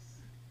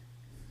 Louis?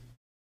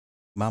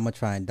 Mama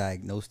try and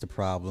diagnose the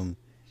problem.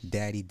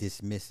 Daddy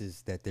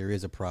dismisses that there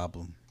is a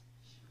problem.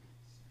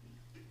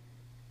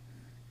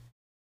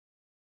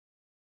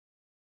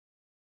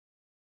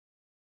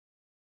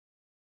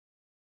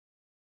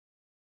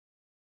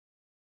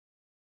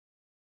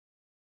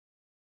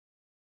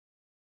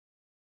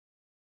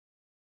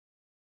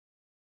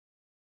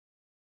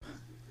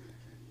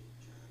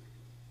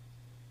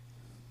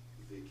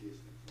 Vacation.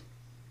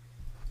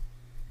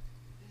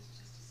 It's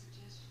just a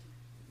suggestion.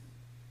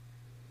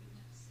 We'd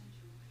never send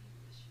you away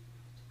unless you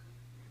wanted to go.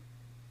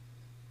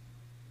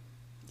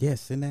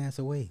 Yes, send the ass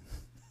away.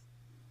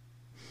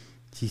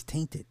 She's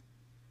tainted.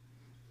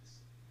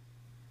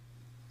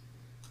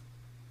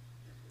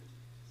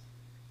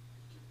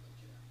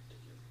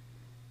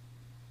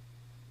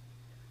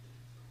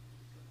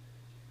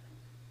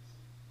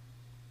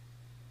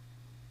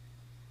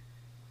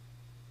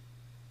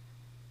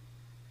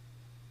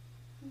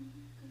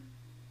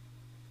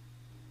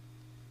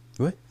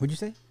 What? What'd you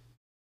say?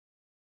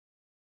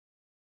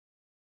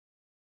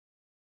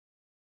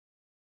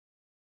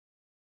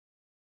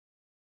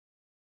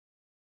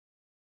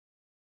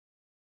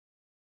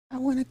 I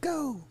want to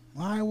go.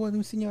 All right, well, let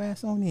me send your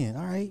ass on in.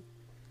 All right,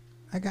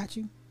 I got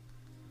you.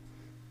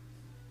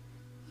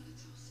 When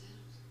it's all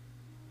settled,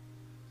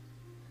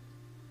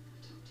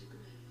 I talked to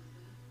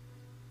grandmother.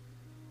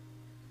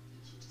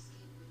 And she just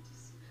can't wait to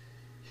see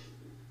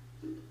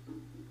me.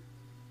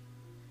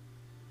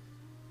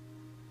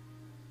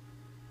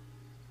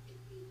 If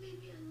you leave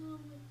me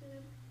alone with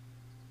them,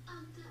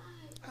 I'll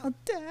die. I'll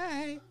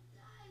die. I'll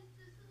die,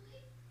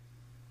 Cicely.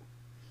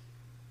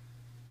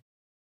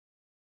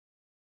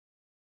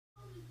 What's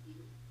wrong with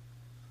you?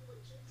 What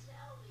would you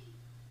tell me?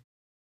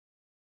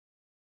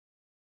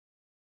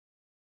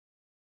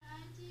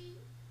 I do.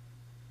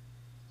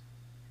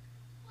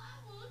 Why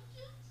won't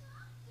you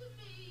talk to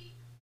me?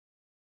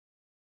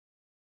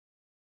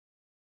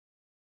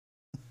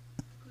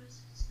 Of course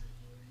it's not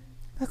you,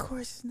 right? Of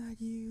course, it's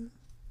not you.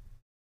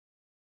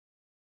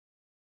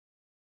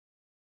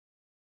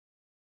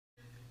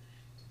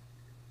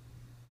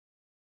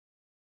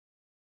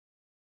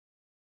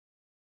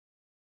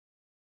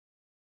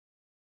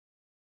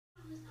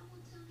 I promise I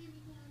won't tell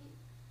anybody.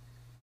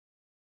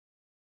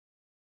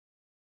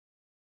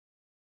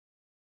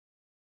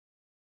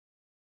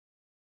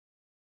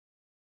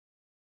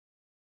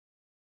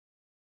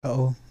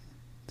 Oh,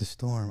 the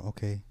storm.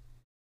 Okay.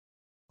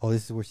 Oh,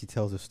 this is where she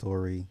tells her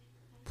story,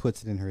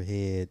 puts it in her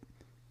head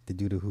to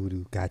do the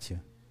hoodoo.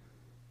 Gotcha.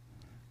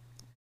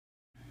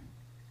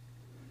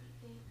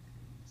 Everything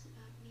is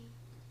about me.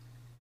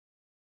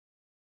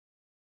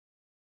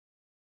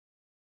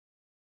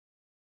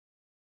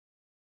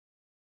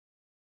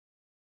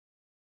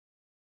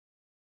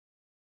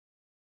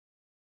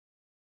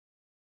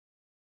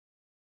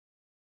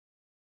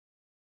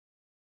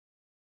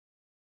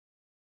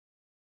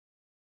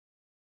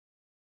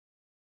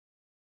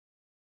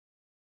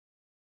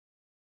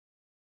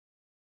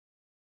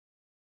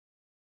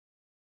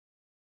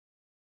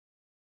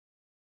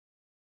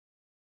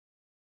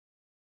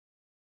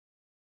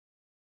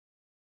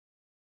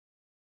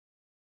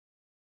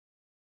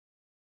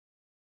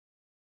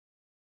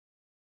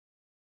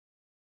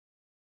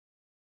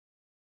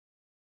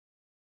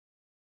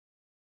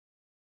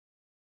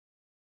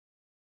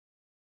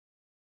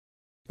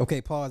 Okay,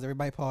 pause.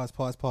 Everybody, pause.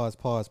 Pause. Pause.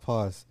 Pause.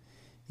 Pause.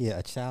 Yeah,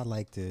 a child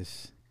like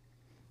this,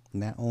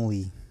 not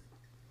only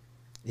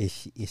is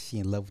she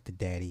in love with the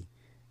daddy,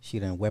 she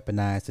done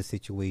weaponized the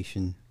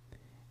situation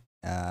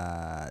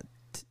uh,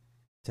 t-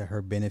 to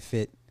her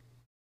benefit,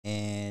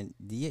 and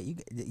yeah,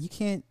 you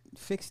can't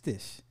fix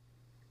this.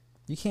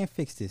 You can't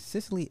fix this.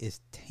 Cicely is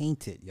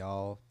tainted,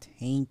 y'all.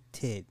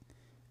 Tainted.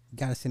 You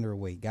gotta send her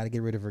away. Gotta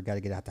get rid of her.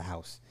 Gotta get out the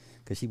house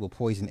because she will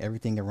poison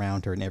everything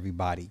around her and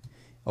everybody.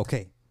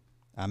 Okay,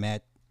 I'm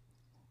at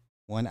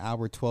 1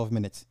 hour 12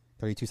 minutes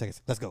 32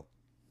 seconds. Let's go.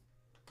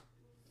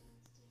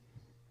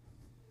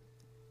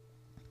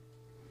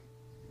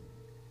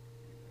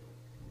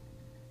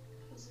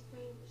 I was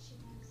afraid of what she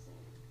might say.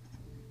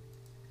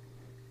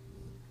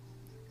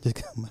 Just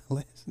got my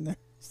last nerve.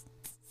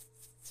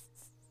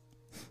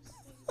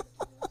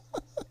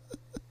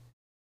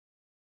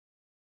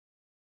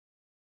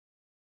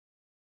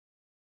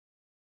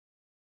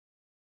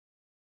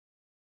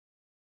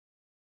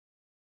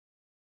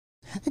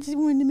 I just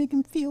wanted to make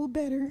him feel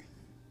better.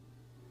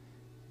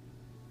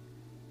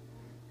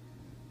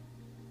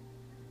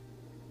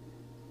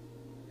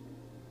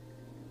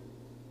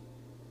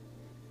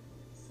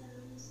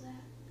 Sounds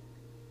that.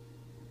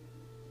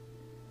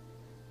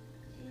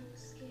 And I'm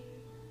scared.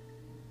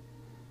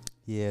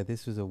 Yeah,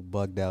 this was a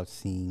bugged out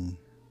scene.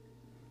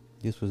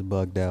 This was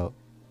bugged out.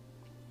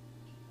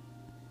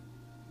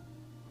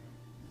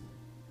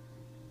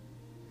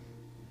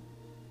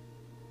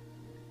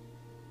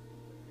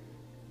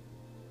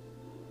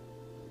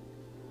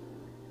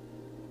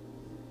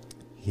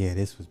 Yeah,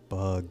 this was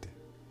bugged.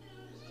 And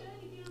I was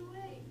trying to get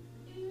away.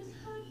 And he was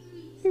hugging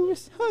me. He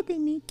was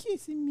hugging me,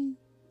 kissing me.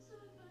 So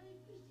I finally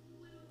pushed him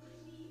away with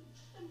my knee.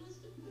 I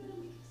must have hurt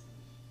him because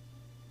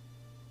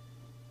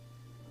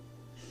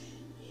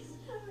he's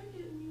never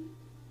hit me.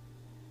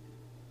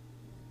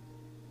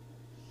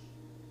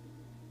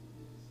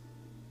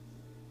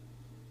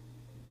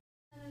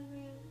 And I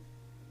ran.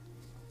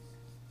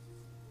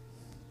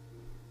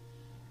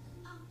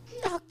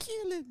 I'll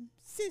kill him,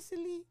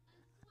 Cicely.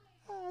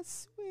 I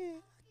swear,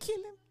 I'll kill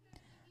him.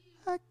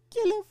 I'll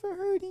kill him for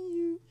hurting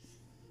you.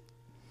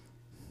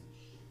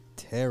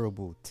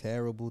 Terrible,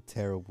 terrible,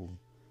 terrible,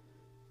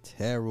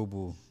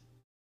 terrible.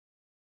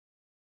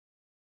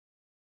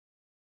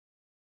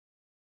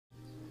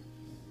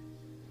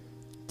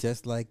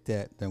 Just like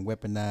that, then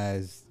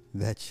weaponize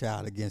that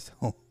child against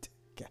home.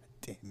 God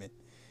damn it.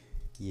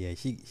 Yeah,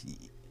 she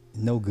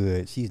no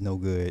good. She's no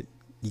good.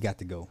 You got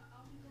to go.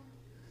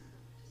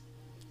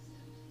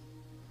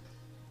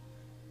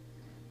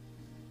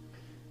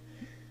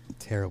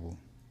 Terrible.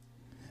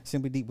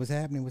 Simply Deep, what's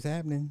happening? What's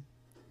happening?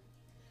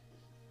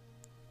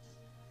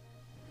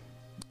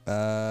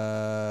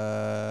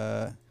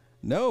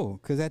 No,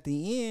 because at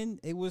the end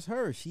it was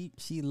her. She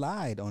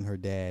lied on her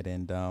dad,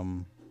 and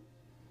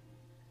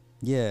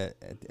yeah,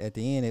 at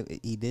the end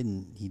he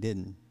didn't.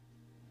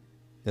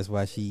 That's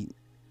why she.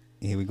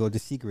 Here we go. The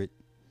secret.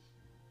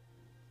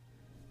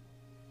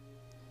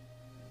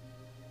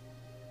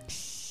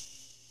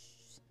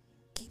 Shh.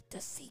 Keep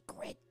the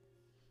secret.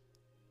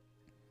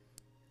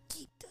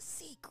 Keep the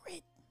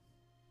secret.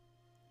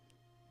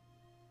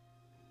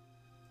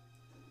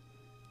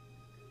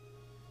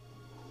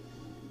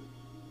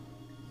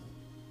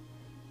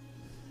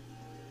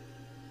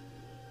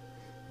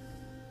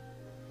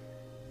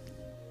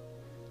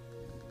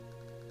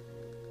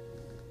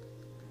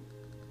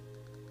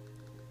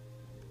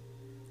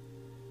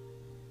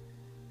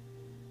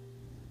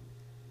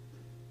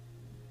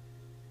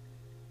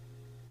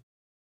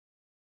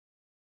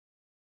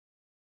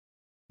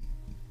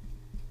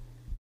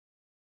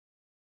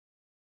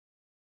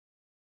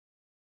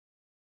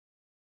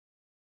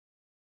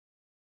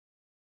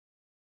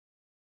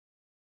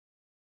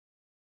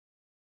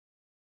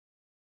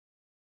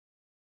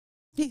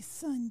 It's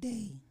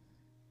Sunday.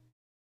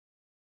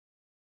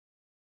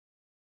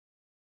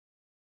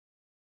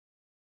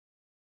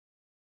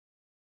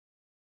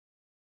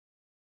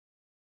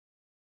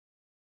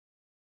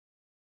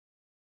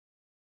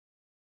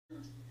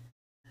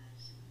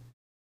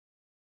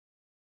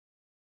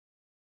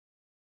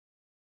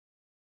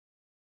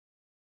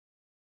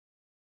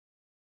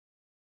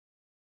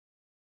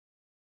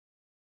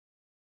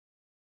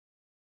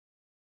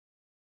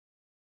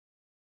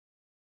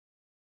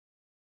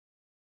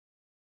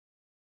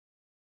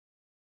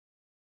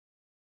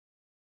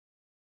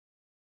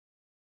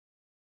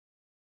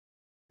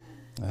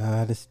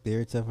 Ah, the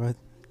spirits of her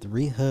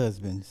three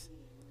husbands.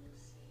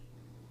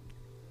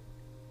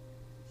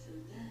 So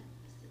that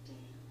was the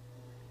damn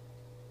point.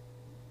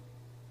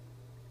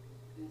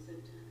 And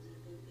sometimes I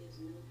think there's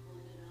no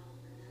point at all,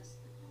 and that's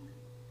the point.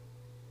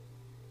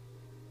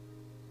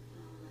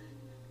 All I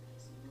know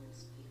is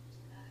most people's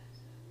lives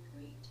are a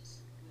great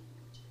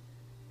disappointment.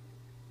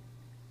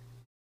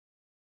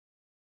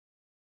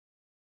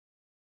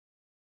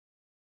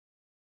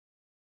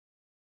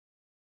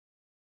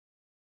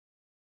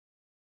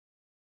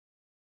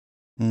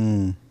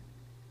 Hmm.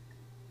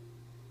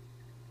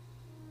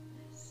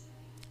 They say,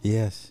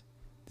 Yes.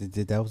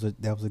 That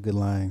was a good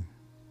line.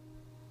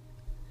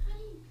 How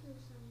do you kill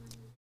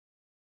someone?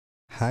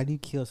 How do you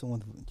kill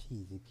someone with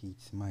cheesy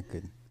Pete's? My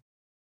goodness.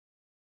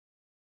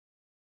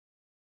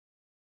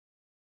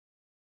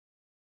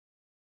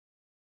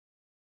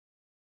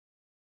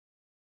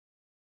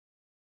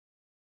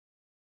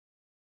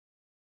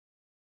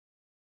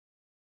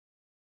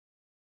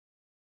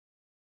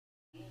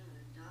 Yeah,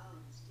 a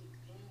dog stick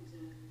pins in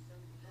it or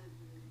something. I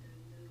really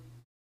don't know.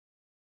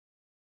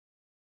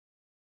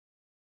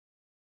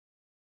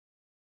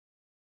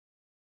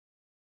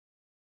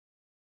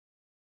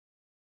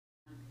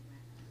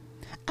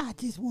 I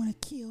just want to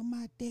kill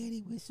my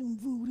daddy with some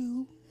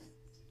voodoo.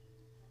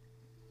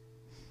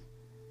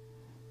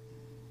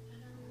 I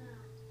don't know.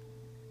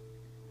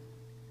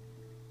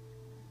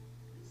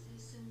 Is there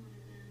someone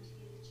around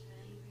here that you're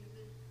angry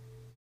with?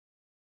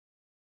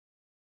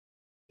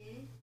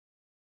 Yeah?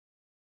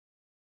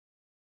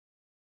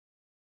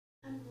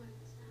 I'm going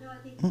to stop. No, I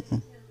think you better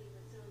tell me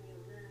what's on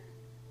your mind.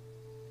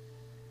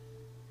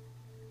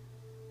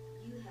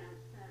 You have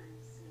 5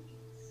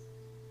 seconds.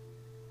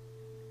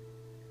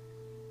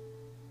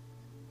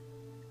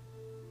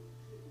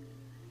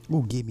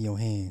 Ooh, give me your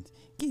hands.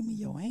 Give me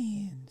your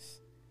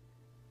hands.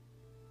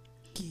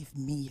 Give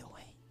me your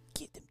hands.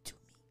 Give them to me.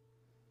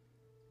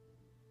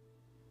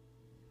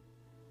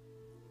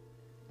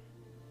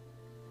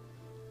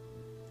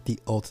 The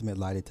ultimate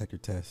lie detector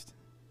test.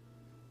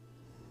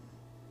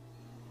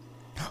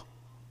 Go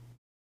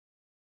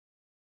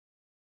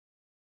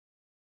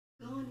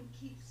on and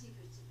keep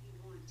secrets if you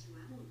want to.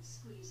 I won't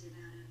squeeze it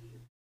out of you.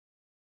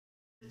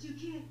 But you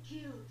can't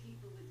kill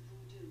people with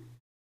voodoo.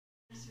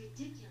 That's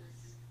ridiculous.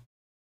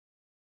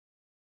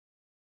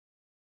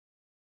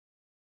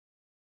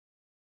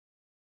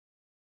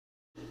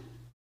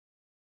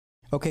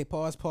 Okay,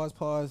 pause, pause,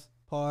 pause,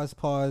 pause,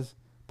 pause,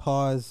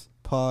 pause,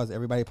 pause.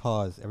 Everybody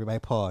pause. Everybody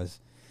pause.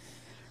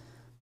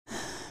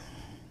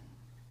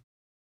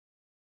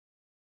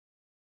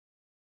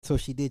 So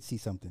she did see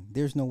something.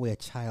 There's no way a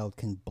child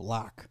can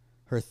block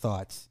her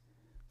thoughts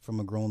from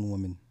a grown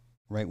woman,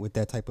 right? With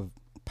that type of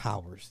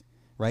powers,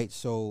 right?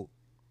 So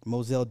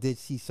Moselle did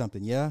see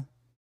something, yeah?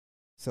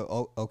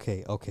 So,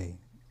 okay, okay.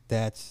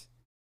 That's,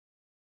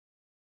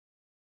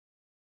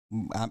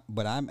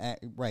 but I'm at,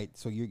 right.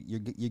 So you're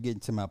getting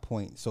to my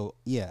point. So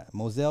yeah,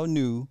 Moselle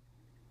knew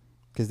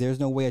because there's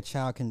no way a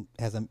child can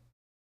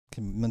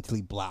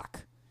mentally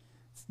block.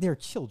 They're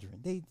children.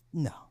 They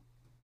no,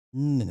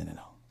 no, no, no,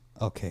 no.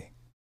 Okay,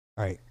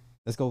 all right.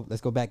 Let's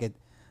go back at.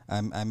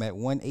 I'm at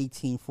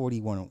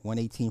 11841.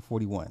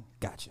 11841.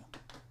 Gotcha.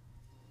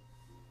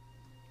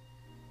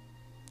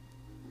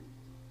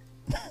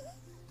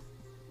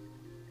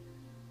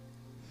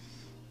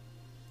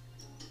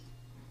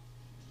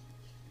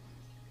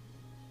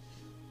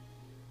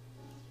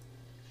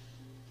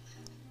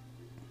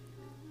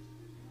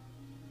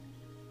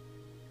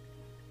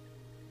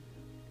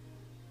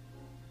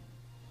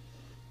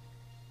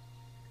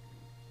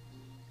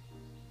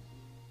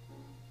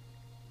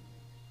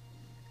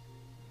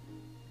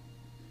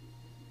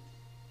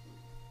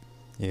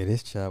 Yeah,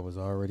 this child was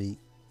already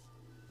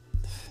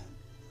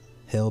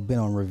hell bent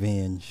on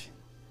revenge.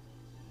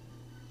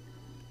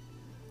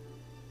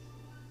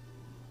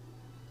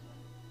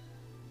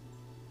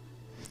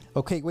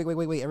 Okay,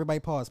 wait.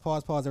 Everybody pause.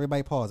 Pause, pause.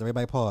 Everybody pause.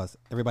 Everybody pause.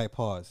 Everybody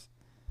pause.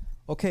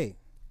 Okay.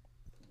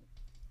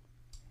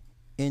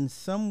 In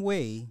some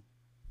way,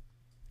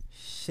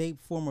 shape,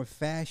 form, or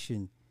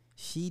fashion,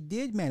 she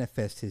did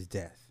manifest his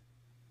death.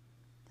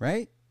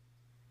 Right?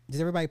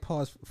 Just everybody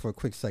pause for a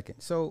quick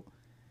second. So,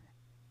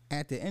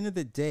 at the end of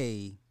the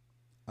day,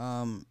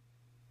 um,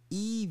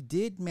 Eve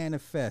did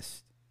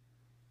manifest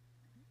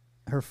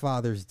her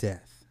father's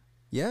death.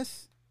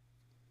 Yes?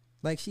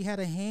 Like she had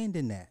a hand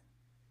in that.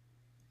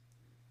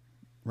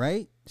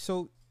 Right?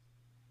 So,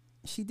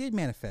 she did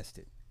manifest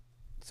it.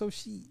 So,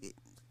 she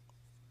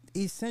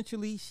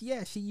essentially,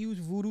 yeah, she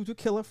used voodoo to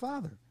kill her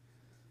father.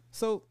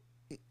 So,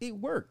 it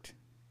worked.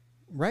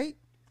 Right?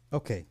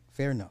 Okay,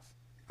 fair enough.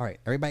 All right,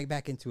 everybody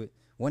back into it.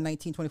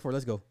 11924,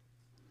 let's go.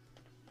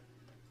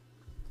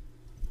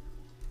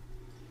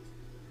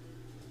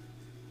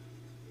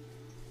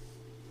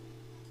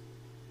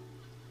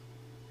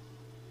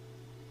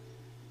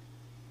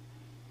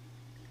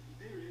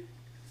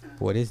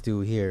 Boy, this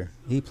dude here,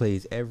 he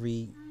plays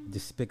every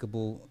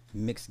despicable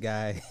mixed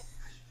guy.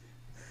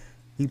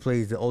 He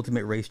plays the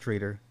ultimate race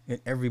trader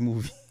in every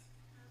movie.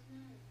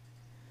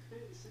 Hey,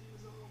 same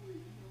as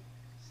always,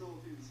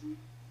 salty and sweet.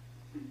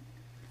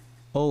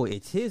 Oh,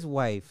 it's his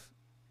wife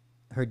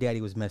her daddy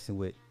was messing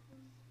with.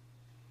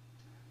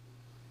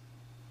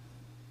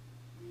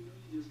 You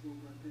just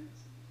won't let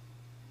past.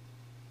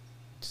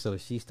 So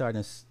she's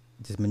starting to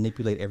just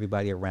manipulate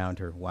everybody around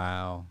her.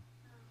 Wow.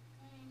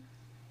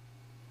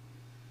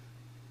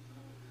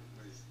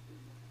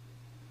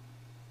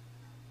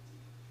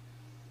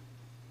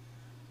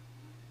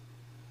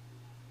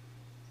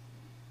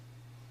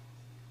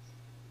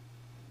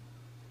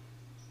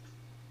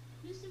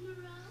 Mr.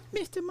 Monroe?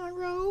 Mr.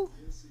 Monroe.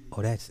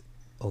 Oh, that's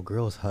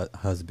girl's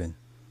husband.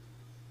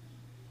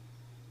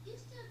 You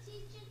still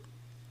teaching?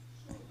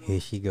 Here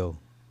she go.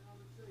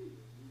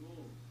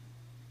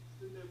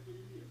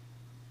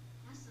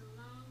 That's a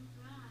long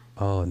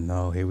Oh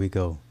no, here we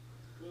go.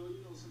 Well,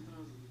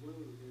 sometimes if the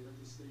weather's bad, I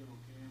just stay on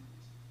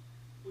campus.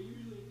 Well,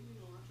 usually,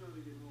 I try to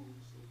get home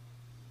so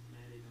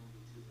Maddie don't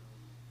get too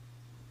lonely.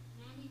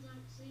 Maddie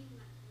don't seem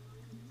like the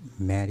lonely type.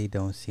 Maddie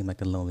don't seem like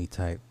the lonely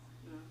type.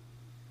 No,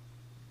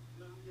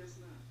 no, I guess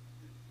not.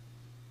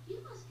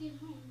 You must get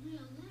home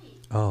real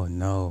late. Oh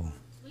no.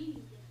 When you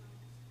get home.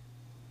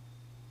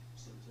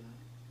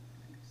 Sometimes.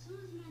 So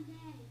is my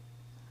daddy.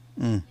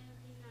 Mm.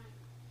 Every night.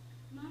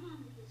 My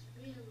mama gets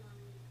real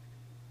lonely.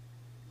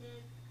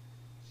 That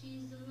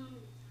she's the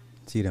lonely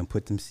type. She done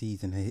put them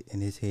seeds in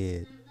his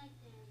head. Not like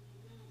daddy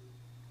and Maddie.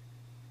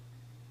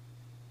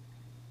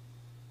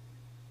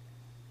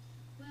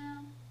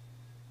 Well,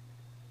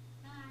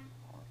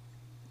 bye.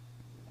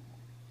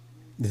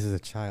 This is a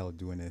child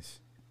doing this.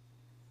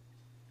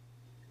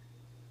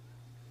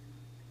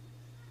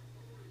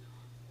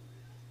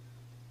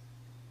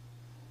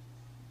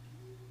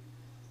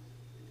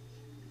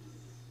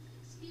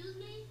 Excuse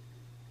me?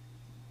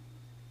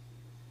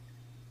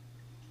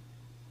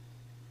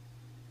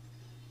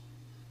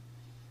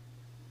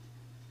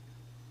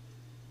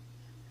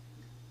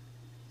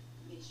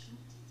 Mes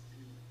chantez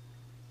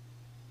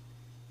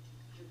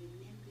I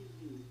remember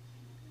you,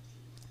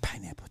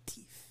 Pineapple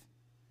teeth.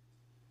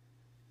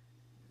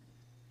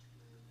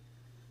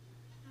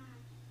 Hi.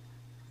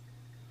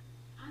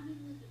 I've been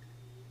looking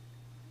for you.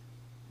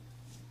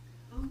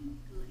 Only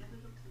people ever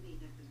look for me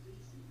that could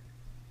reason.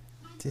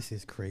 This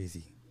is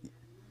crazy. $20.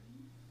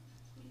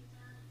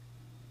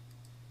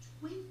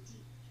 20.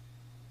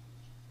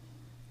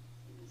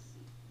 Let me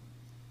see.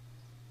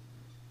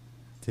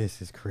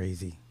 This is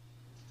crazy.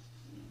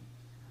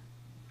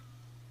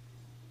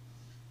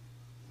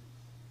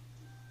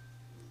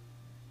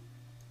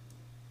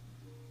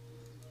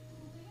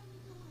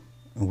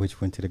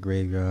 Which went to the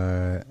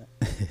graveyard.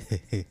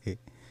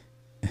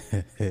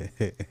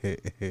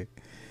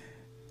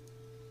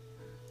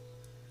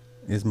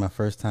 This is my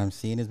first time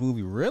seeing this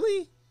movie.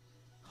 Really?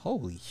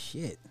 Holy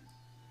shit.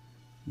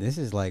 This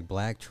is like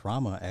black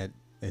trauma at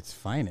its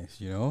finest,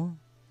 you know?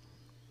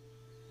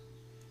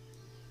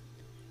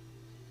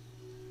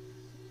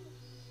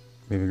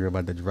 Baby girl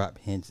about to drop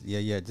hints.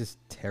 Yeah, just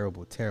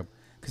terrible, terrible.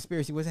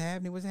 Conspiracy, what's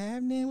happening? What's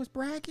happening? What's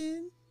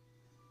bracking?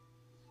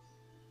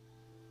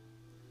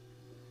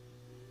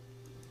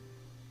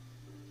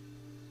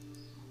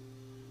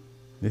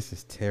 This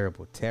is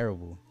terrible,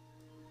 terrible.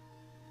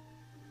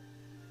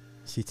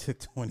 She took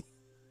 20.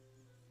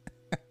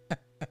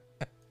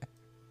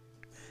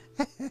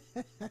 Are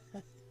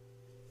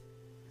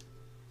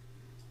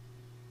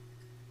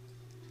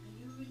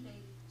you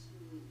related to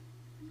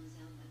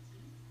Mademoiselle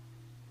Baptiste?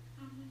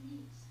 I'm her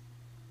niece.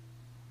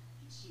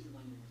 Is she the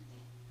one you want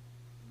dead?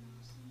 No,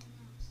 someone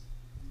else.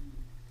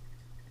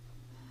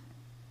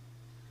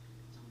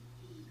 Don't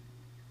be.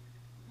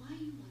 Why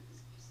you want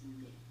this person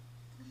dead?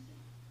 What's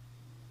that?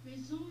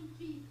 Raison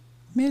Prix.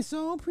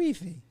 Maison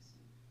Prefet.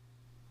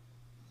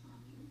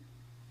 Harm you?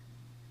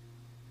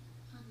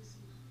 Others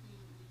in my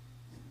family.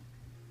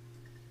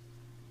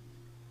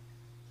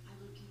 I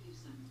will give you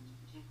something to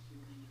protect you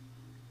and your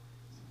family.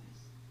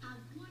 First, I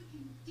want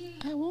him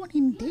dead. I want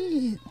him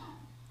dead.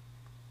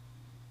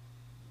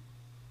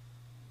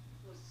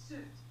 for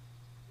certain,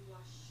 you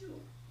are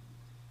sure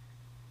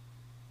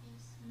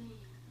Yes, ma'am.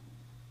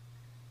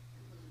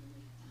 you will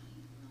avoid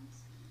dying along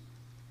this path.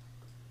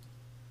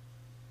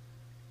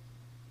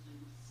 I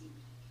will see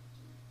what I can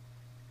do.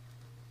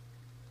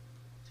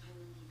 I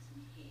will need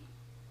some hair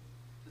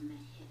from the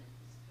head of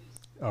this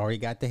person. Already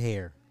got the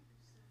hair.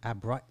 I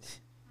brought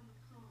I'm a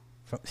call.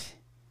 from I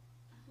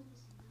hope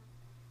it's enough.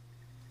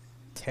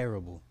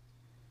 terrible.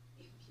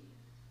 If you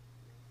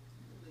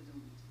we're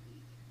going to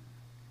leave.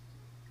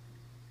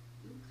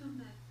 You'll come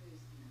back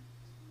Thursday night,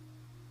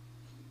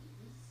 and we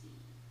will see.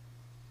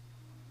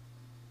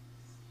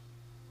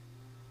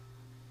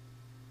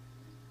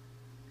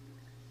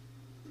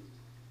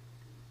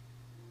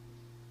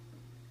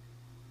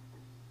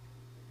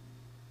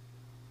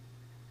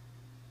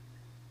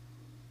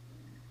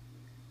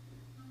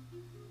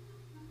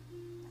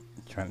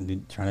 Trying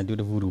to do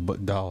the voodoo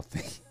doll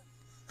thing.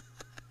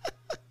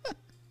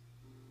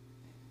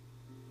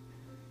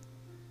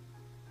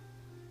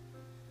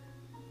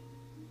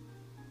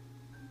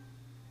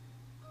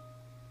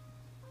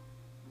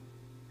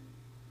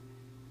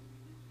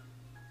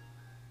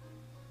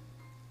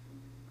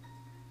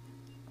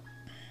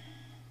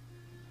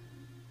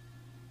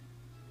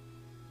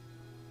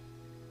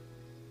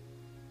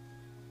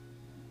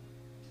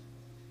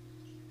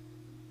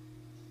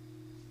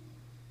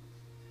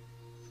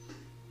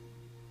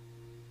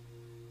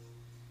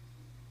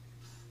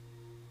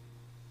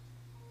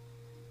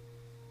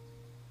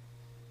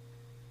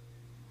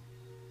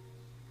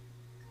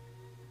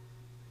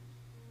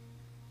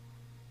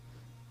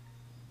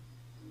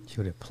 She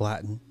was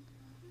plotting.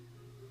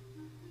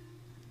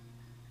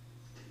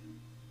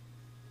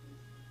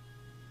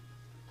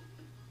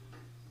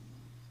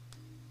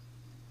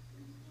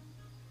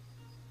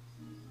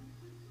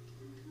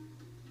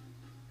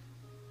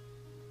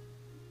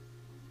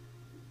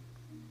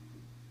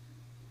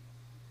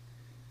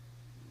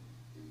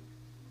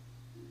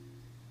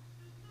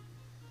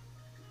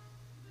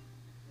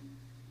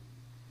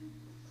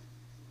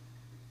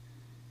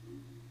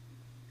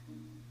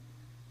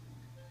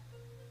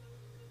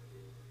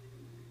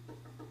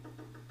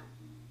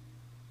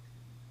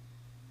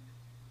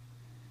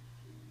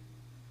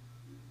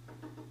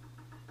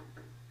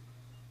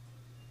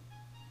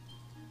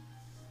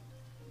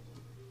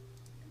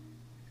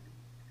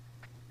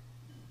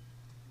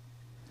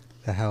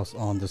 The house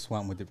on the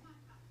swamp with the.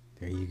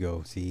 There you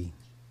go. See,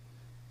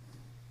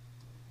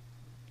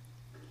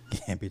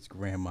 Gambit's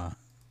grandma.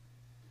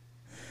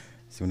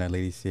 See when that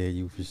lady said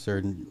you for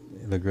certain.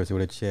 The girl said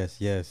with a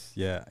chest. Yes.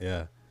 Yeah.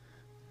 Yeah.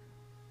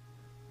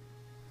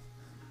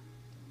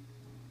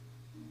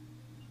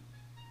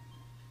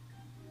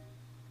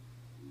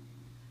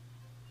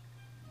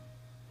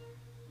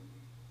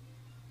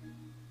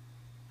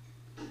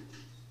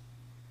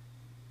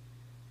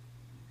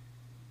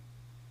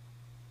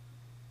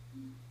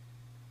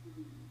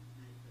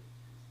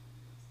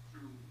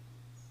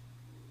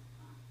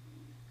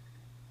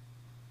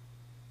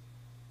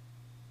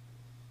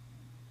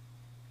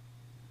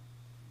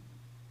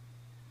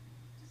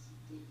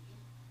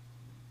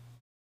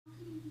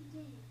 How can he be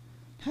dead?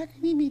 How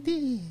can he be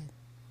dead?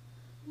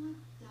 What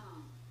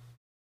doll?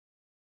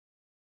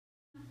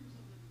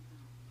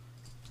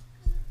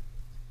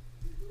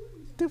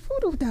 The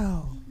voodoo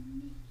doll.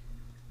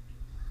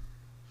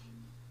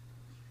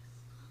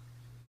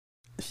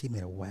 She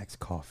made a wax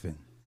coffin.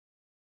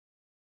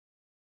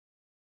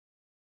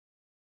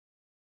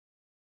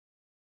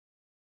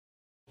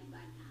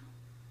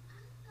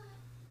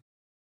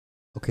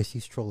 Okay,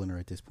 she's trolling her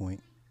at this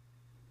point.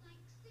 Like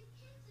stick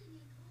kids in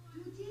it or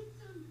You did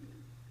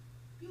something.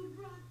 You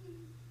brought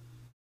these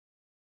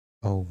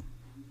Oh,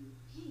 and you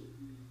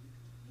paid me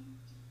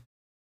empty.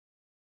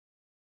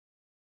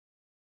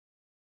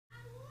 I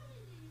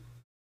wanted it.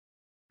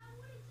 I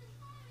wanted to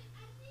have it.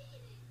 I need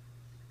it.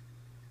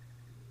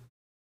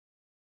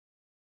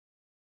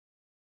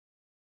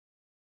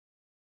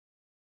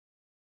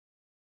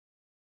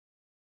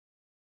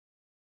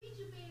 Did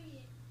you bury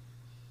it?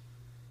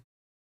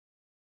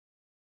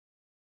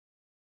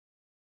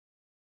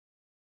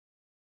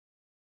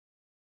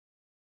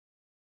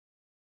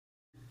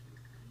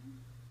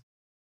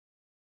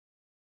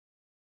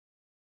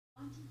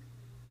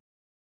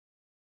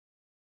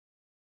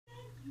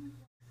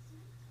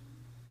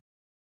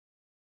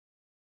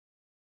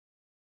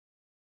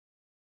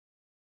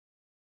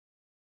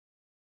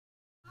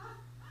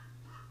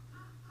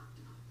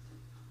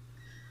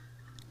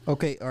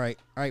 okay. All right.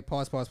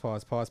 Pause. Pause.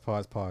 Pause. Pause.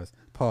 Pause. Pause.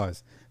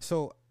 Pause.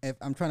 So, if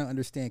I'm trying to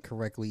understand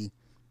correctly,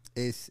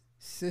 is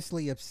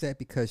Cicely upset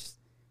because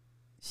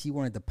she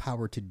wanted the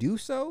power to do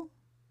so,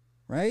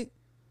 right?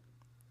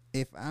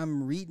 If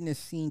I'm reading this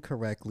scene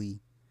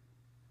correctly,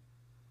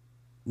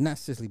 not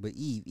Cicely, but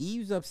Eve.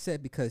 Eve's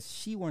upset because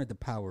she wanted the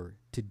power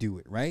to do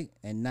it, right,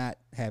 and not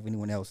have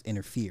anyone else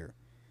interfere.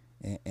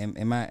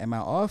 Am I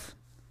off?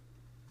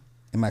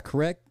 Am I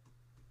correct?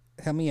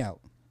 Help me out.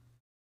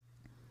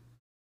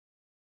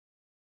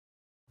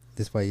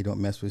 That's why you don't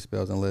mess with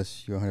spells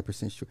unless you're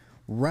 100% sure.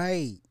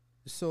 Right.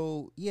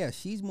 So yeah,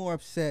 she's more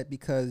upset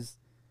because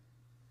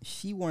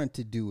she wanted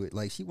to do it.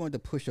 Like she wanted to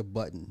push a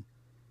button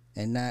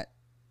and not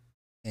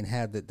and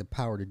have the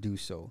power to do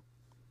so.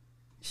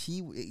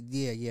 She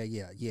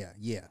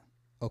yeah.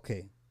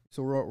 Okay.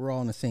 So we're all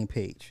on the same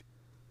page.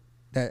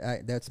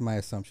 That's my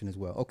assumption as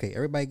well. Okay,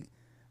 everybody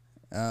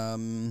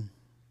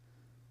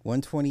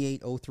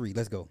 12803.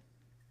 Let's go.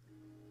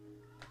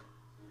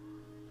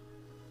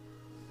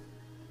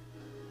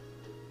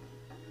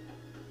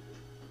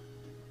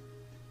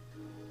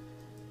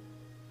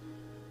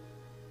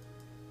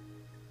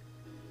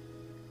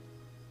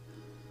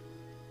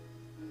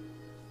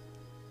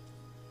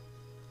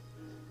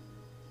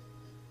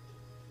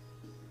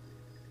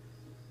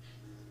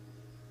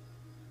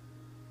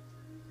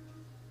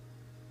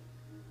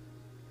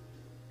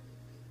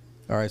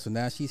 All right, so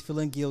now she's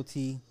feeling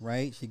guilty,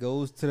 right? She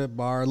goes to the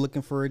bar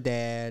looking for her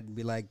dad,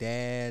 be like,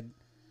 "Dad,"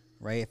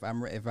 right? If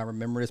I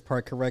remember this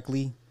part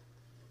correctly.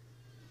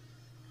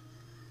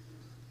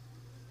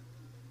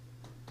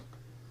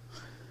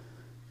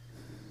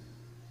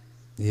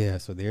 Yeah,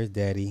 so there's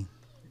Daddy,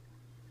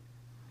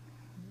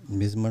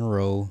 Ms.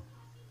 Monroe.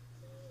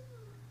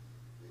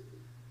 Daddy,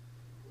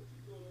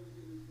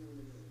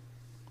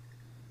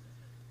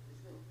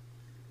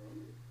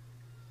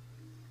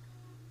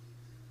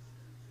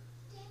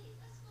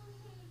 let's go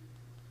home.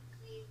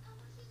 Please, I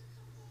want you to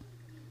come home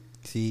with me.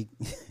 See,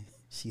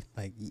 she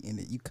like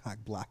you cock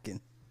blocking.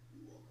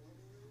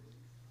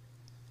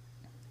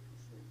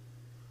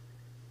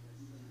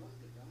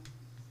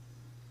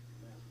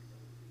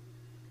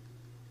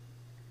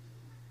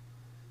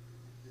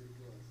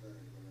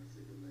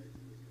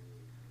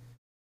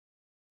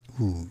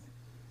 Ooh,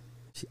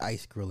 she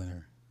ice grilling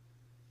her.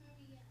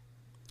 Hurry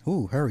up.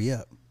 Ooh, hurry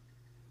up.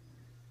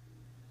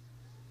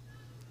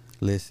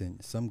 Listen,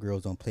 some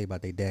girls don't play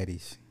about their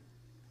daddies.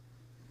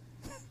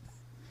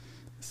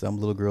 Some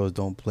little girls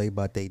don't play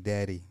about their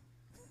daddy.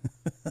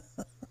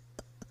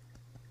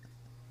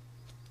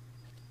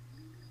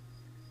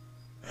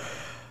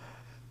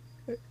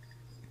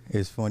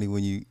 It's funny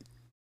when you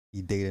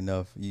date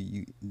enough,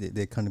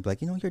 they're kind of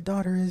like, your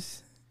daughter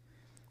is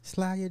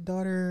Sly, your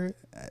daughter.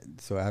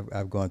 So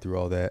I've gone through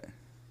all that.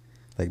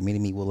 Like many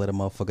me will let a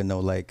motherfucker know,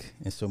 like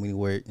in so many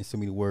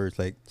words,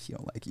 like she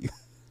don't like you.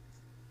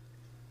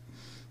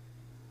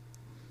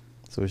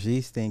 So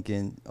she's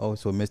thinking, oh,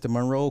 so Mr.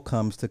 Monroe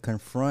comes to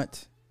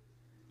confront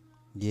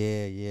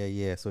Yeah, yeah,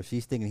 yeah. So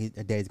she's thinking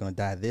her daddy's gonna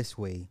die this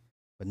way,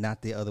 but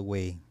not the other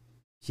way.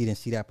 She didn't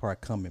see that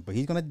part coming, but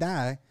he's gonna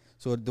die.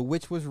 So the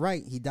witch was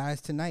right. He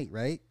dies tonight,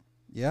 right?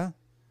 Yeah.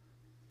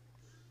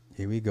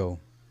 Here we go,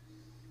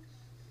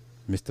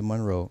 Mr.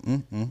 Monroe.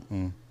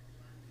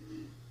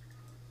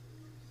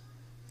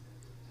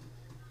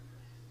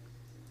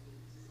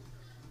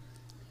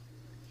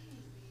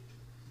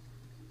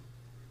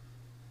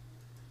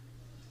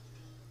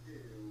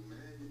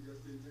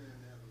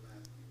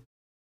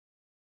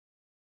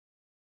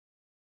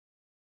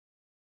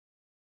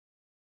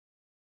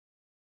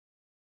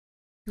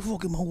 You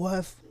fucking my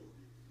wife.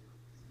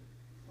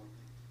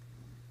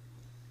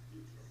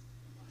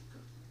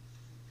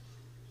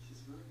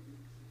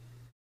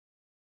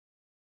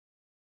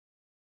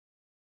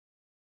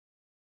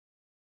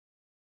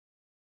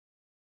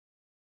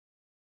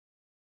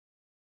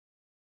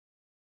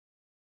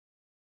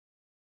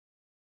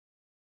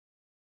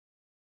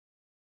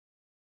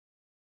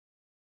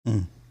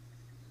 Mm.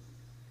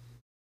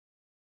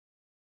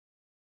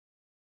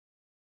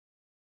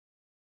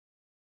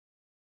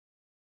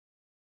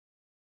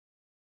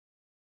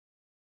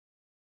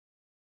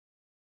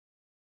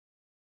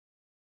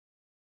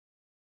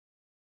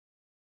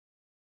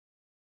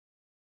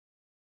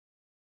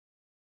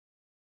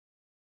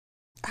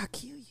 I'll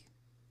kill you.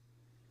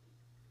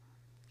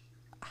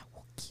 I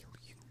will kill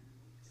you.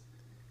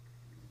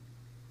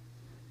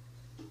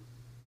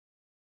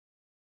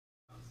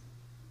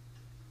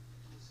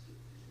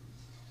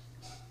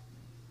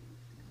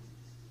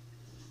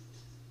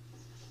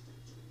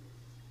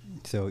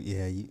 So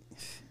yeah,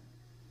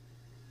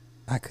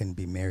 I couldn't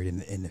be married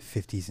in the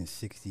 50s and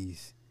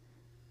 60s.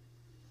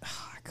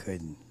 I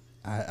couldn't.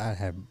 I'd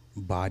have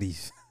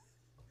bodies.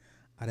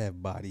 I'd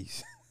have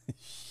bodies.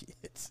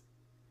 Shit.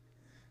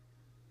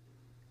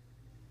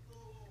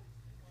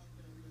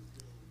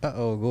 Uh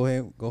oh. Go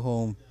ahead. Go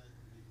home.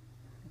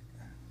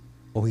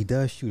 Oh, he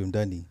does shoot him,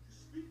 doesn't he?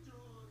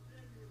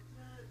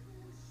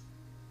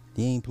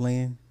 He ain't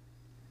playing.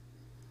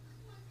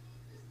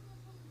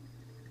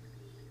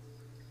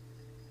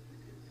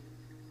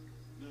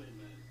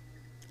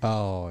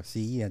 Oh,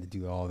 see, you had to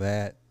do all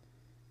that.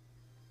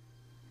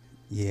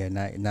 Yeah,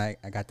 now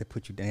I got to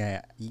put you down.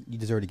 Yeah, you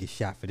deserve to get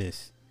shot for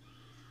this.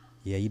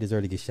 Yeah, you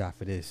deserve to get shot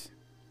for this.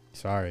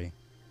 Sorry.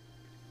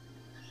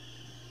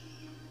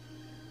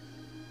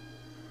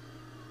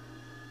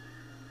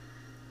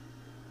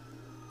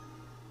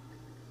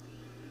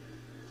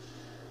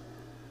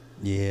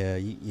 Yeah,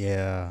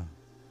 yeah.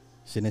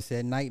 Shouldn't have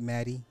said night,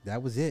 Maddie.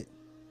 That was it.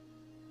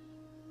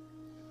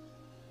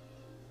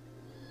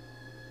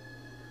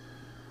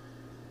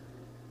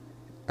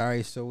 All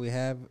right, so we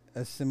have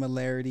a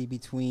similarity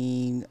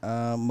between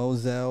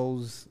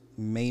Mozelle's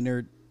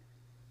Maynard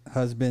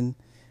husband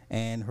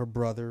and her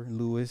brother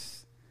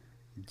Lewis.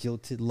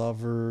 Jilted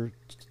lover,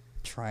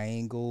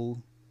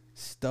 triangle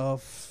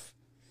stuff.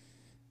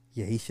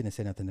 Yeah, he shouldn't have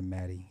said nothing to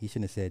Maddie. He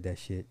shouldn't have said that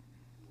shit.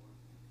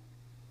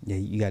 Yeah,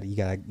 you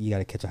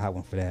gotta catch a hot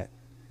one for that.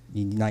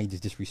 Now you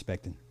just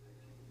disrespecting.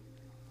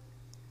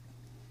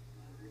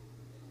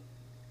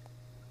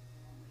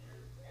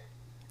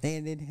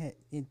 And it had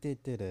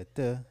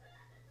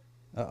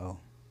uh oh.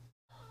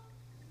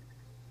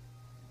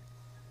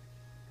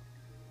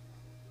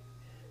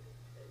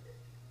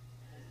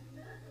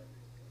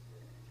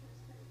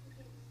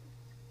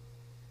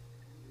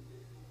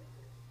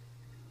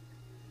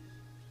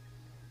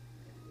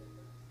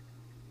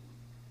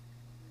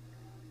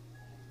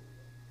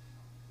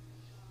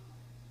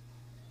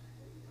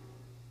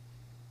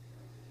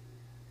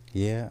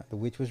 Yeah, the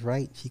witch was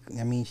right.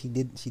 I mean, she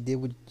did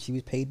what she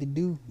was paid to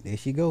do. There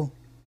she go.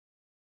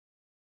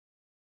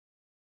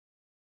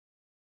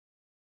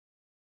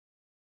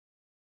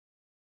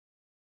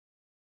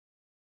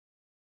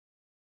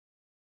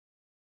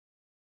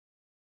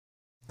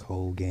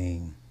 Cold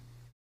game.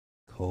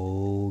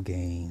 Cold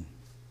game.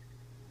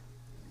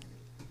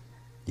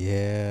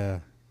 Yeah.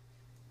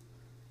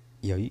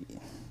 Yo,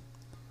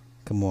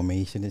 come on, man.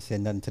 You shouldn't have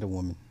said nothing to the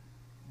woman.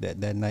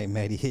 That night,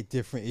 Maddie hit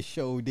different. It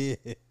sure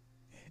did.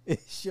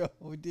 It sure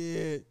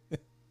did.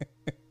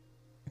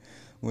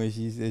 When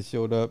she said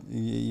showed up,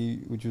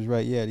 which was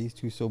right. Yeah, these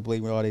two so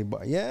blatant with all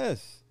they.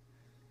 Yes.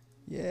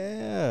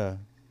 Yeah.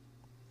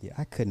 Yeah,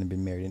 I couldn't have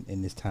been married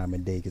in this time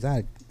and day because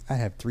I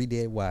have 3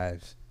 dead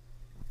wives,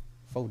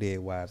 4 dead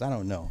wives. I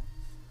don't know.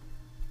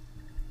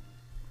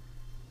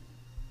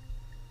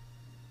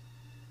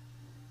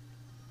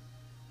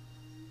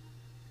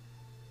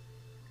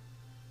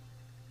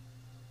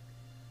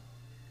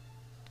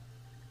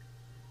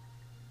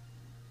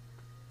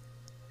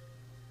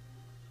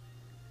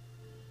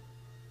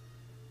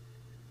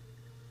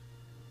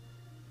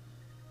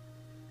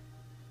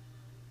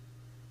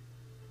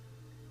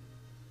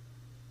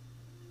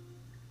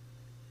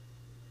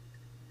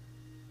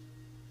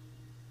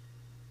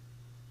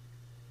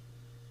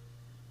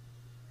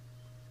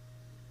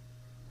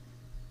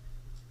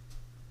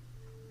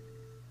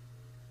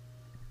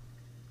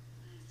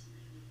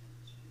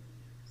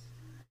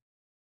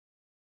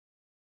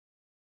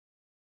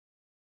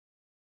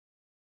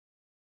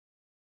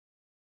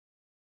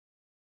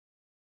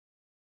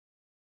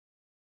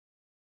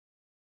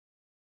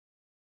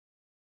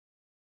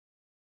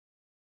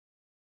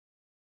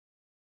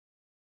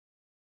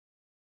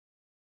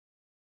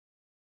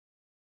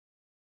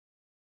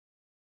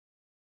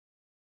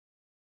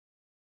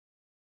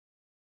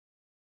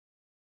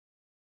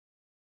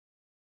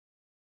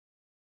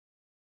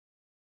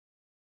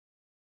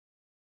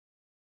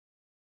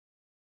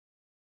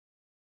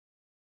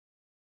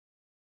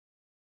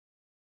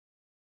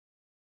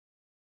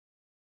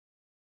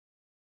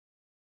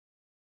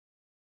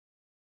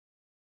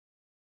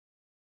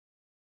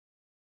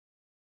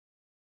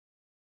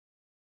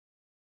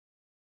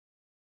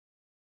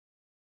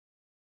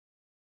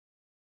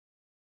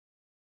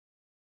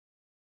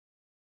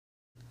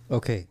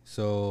 Okay,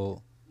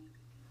 so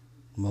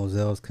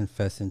Moselle's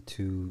confessing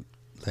to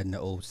letting the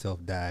old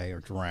self die or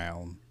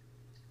drown.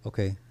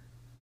 Okay.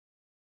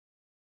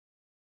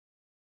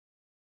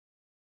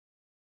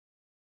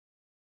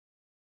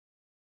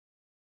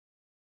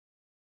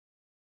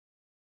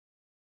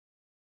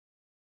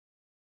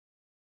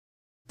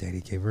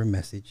 Daddy gave her a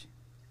message.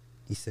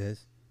 He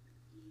says,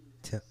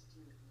 "Tell,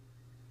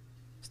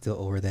 still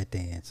over that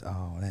dance."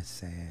 Oh, that's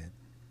sad.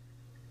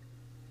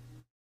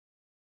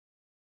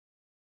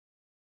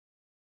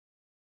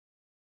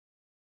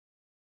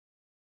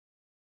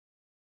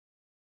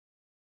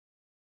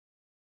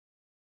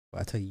 But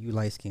I tell you, you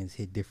light skins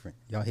hit different.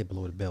 Y'all hit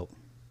below the belt.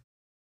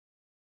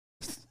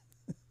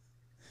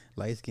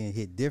 Light skin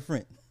hit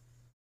different.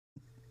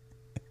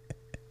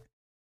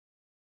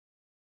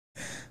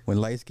 When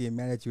light skin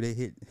mad at you, they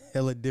hit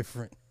hella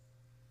different.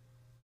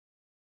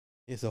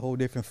 It's a whole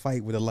different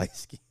fight with a light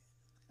skin.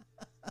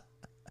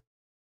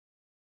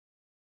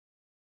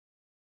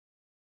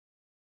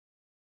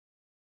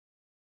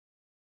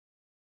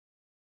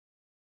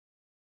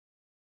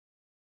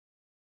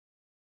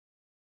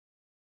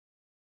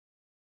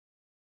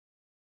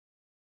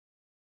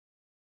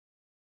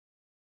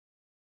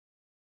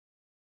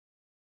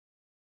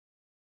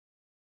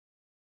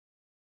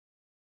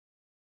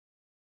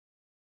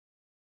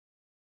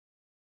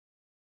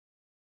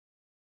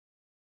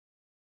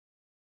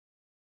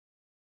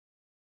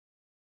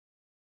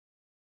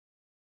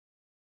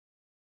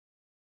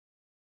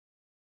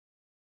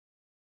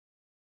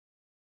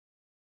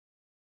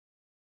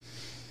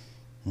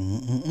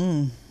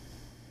 Mm-mm-mm.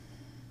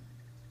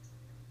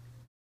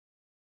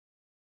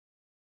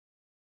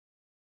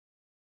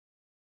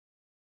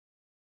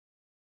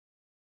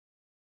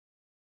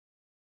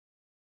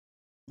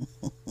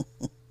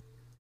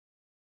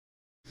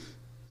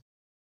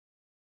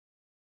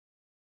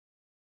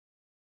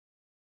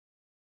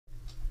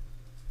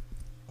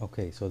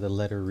 Okay, so the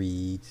letter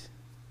reads.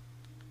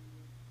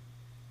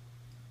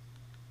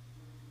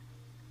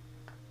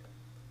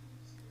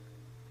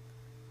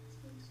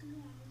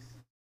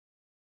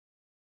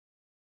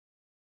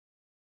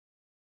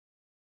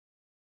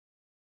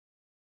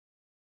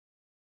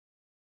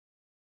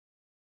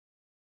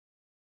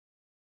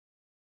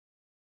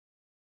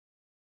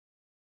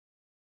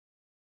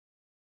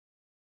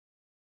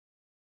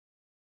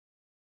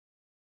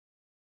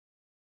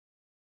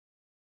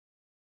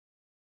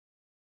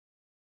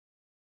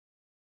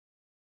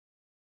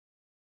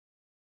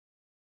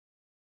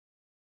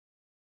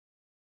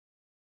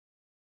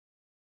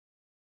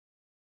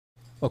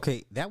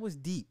 Okay, that was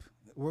deep.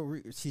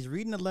 She's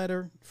reading a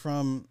letter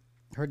from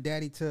her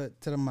daddy to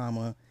the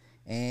mama,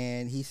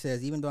 and he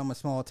says, even though I'm a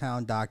small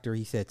town doctor,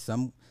 he said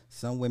some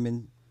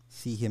women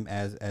see him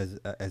as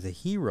a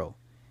hero,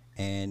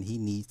 and he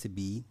needs to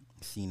be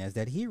seen as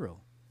that hero.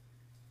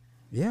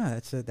 Yeah,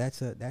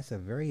 that's a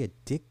very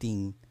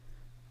addicting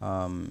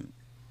um,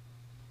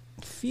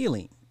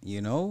 feeling.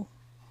 You know,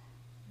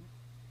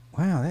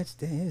 wow, that's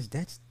this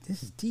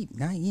is deep.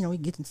 Now you know he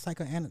gets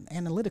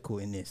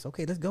psychoanalytical in this.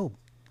 Okay, let's go.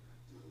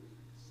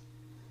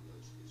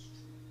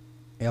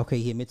 Okay,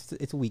 he admits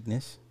it's a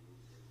weakness.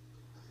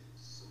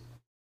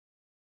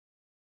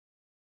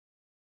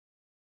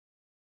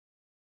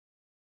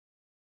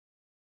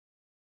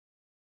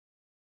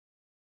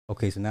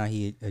 Okay, so now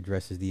he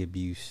addresses the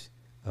abuse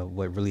of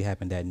what really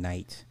happened that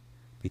night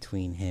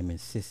between him and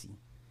Sissy.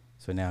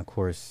 So now, of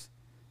course,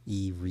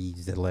 Eve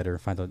reads the letter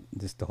and finds out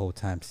this the whole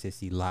time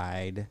Sissy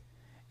lied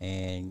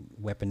and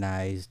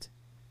weaponized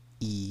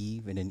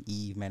Eve, and then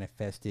Eve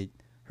manifested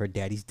her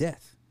daddy's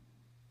death.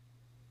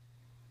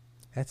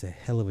 That's a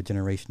hell of a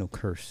generational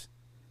curse.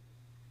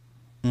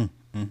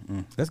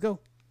 Let's go.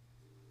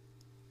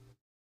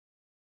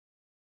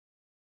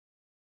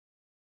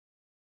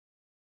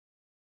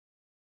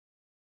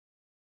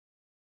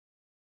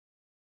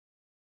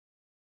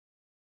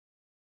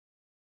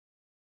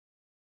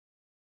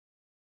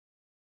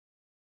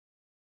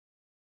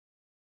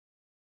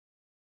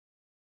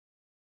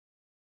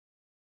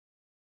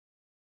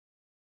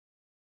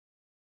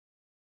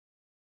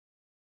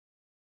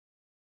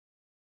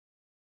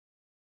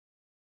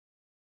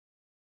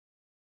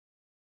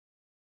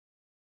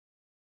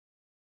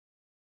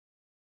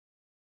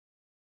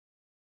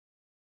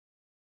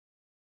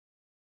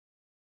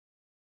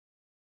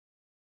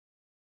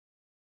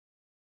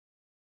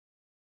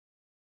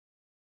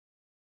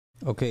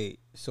 Okay,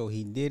 so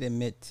he did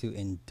admit to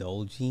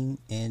indulging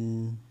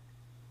in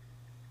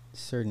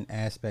certain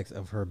aspects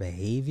of her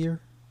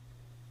behavior,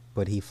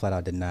 but he flat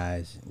out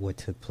denies what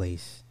took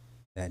place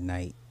that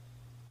night.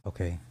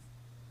 Okay.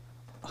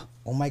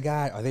 Oh my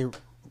God, are they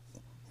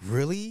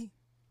really?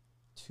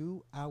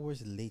 2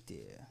 hours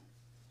later.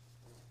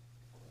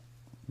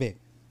 Babe,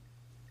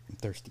 I'm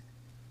thirsty.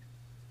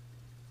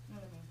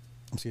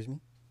 Excuse me?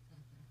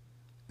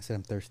 I said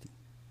I'm thirsty.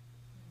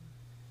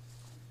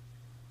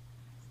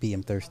 B,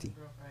 I'm thirsty.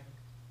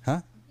 Huh?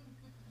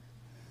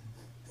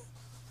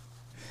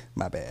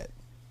 My bad.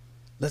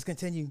 Let's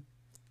continue.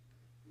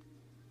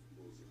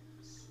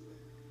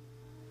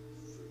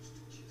 First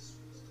kiss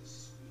was the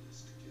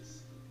sweetest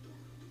kiss the dawn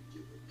could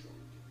give a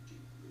drunken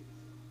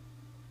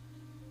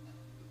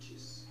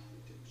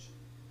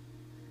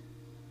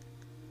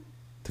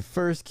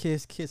First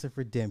kiss, kiss of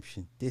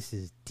redemption. This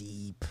is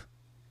deep.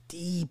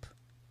 Deep.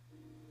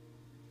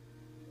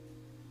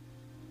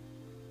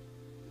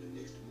 The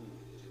next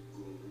moment it had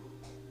gone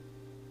wrong.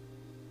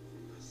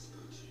 From my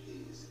Scotch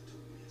haze, it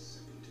took me a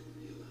second to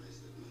realize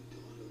that my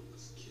daughter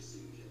was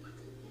kissing me like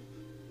a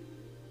woman.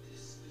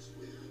 This is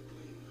where I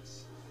blame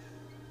myself.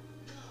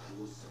 I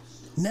was so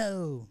stupid.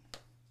 No.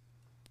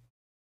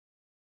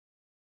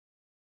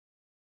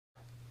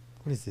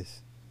 What is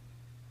this?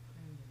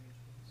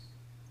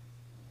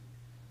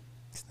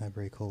 It's not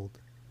very cold.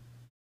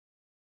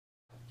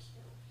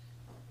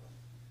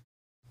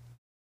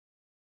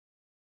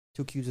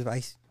 2 cubes of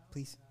ice,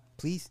 please.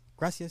 Please.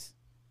 Gracias.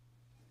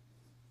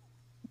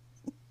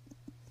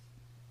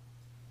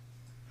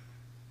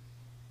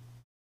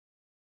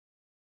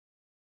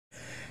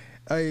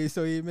 Okay,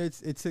 so he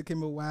admits it took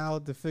him a while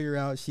to figure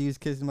out she was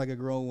kissing like a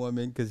grown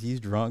woman because he's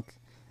drunk.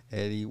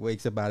 And he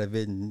wakes up out of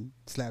it and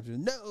slaps her.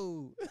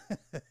 No! She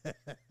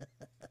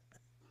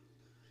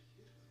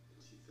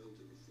fell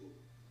to the floor.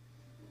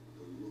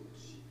 The look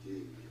she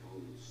gave me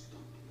almost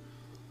stopped my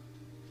heart.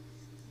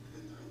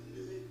 And I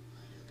knew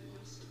I had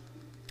lost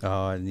her.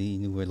 Oh, and he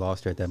knew we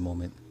lost her at that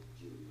moment.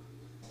 Give my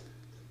life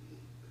back that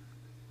moment.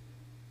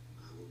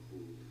 I would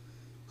hold her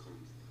and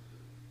comfort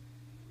her.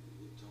 We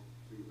would talk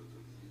through her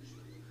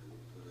confusion and I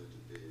would put her to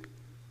bed.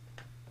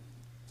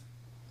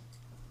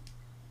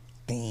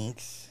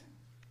 Thanks.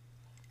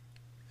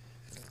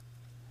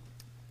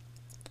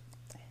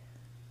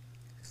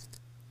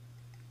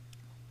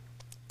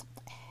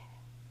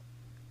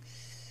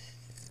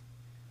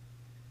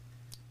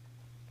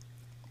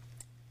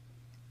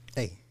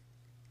 Hey,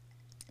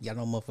 y'all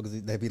know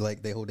motherfuckers that be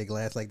like, they hold their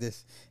glass like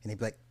this, and they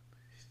be like,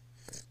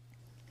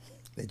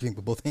 they drink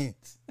with both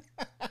hands.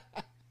 All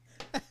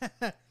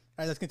right,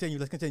 let's continue.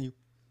 Let's continue.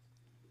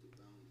 The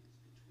boundaries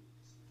between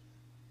us.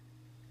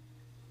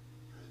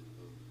 I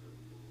love her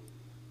more than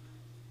my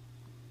life.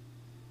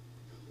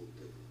 I hope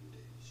that one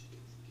day she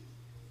can forgive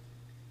me.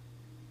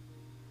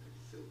 I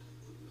felt I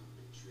could not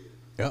betray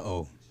her.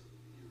 Uh-oh.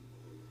 You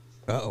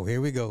always Uh-oh,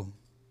 here we go.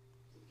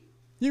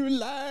 You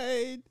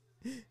lied.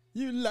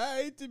 You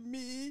lied to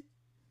me.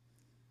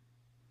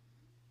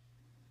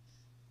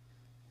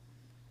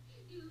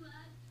 You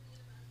lied to me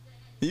about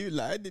Daddy. You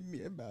lied to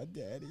me about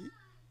Daddy.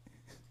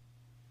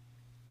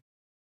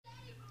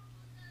 Daddy wrote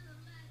Mozella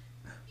a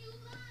letter. You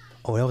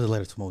lied. Oh, that was a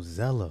letter to Mozella. I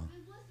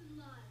wasn't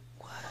lying.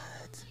 What?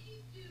 What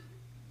you do?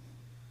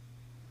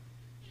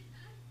 And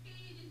I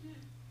hated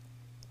him.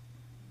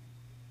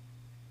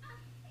 I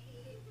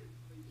hated him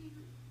for you.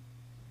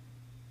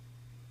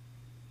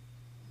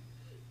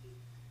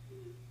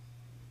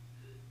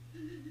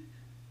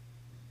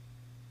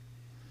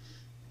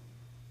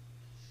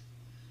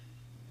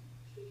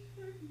 He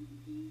hurt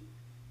me.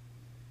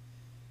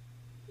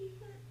 He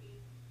hurt me.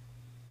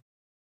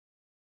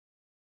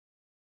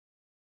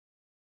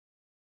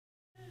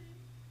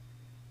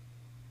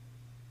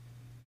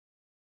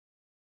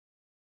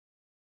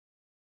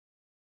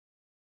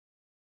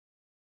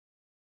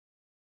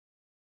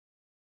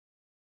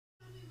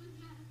 Tell me what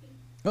happened,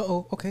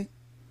 Uh-oh, okay.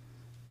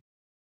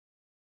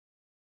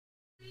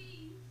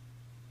 please.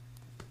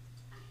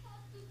 I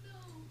have to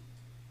know.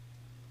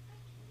 I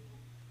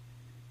can't.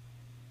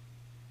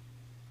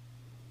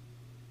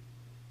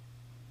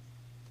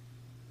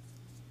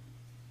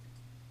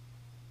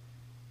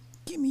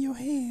 Give me your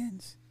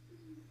hands.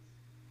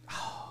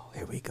 Oh,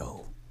 here we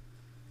go.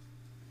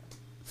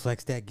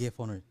 Flex that gif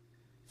on her.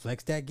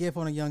 Flex that gif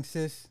on her, young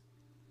sis.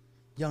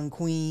 Young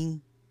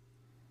queen.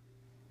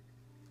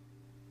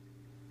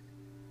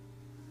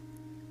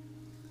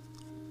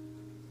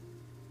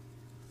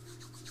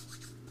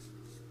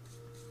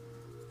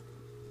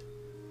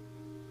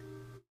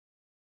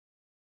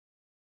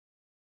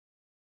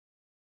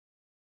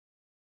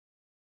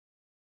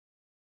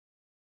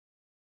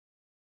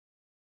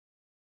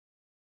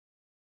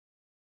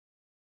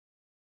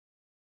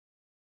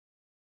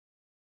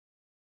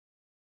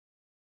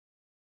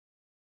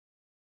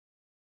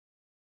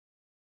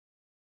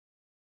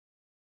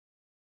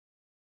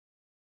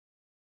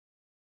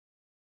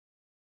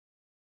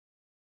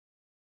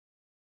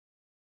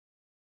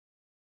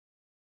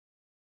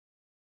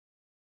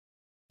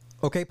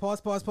 Okay,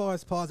 pause.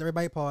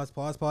 Everybody pause.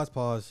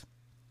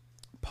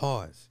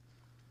 Pause.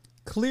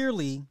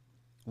 Clearly,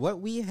 what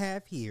we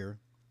have here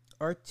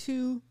are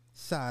two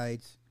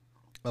sides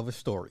of a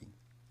story.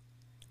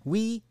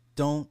 We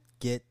don't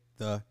get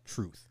the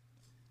truth.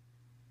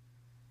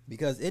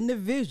 Because in the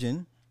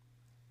vision,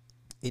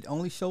 it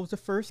only shows the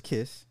first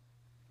kiss.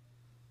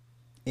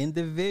 In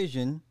the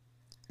vision,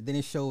 then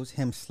it shows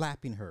him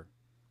slapping her.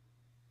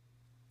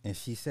 And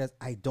she says,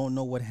 I don't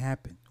know what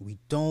happened. We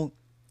don't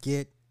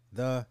get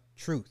the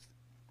truth.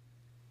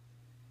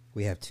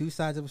 We have two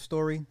sides of a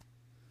story.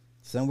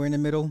 Somewhere in the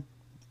middle,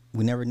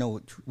 we never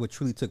know what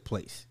truly took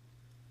place.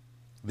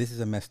 This is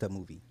a messed up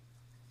movie.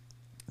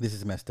 This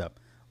is messed up.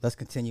 Let's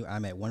continue.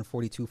 I'm at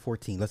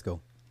 142.14. Let's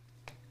go.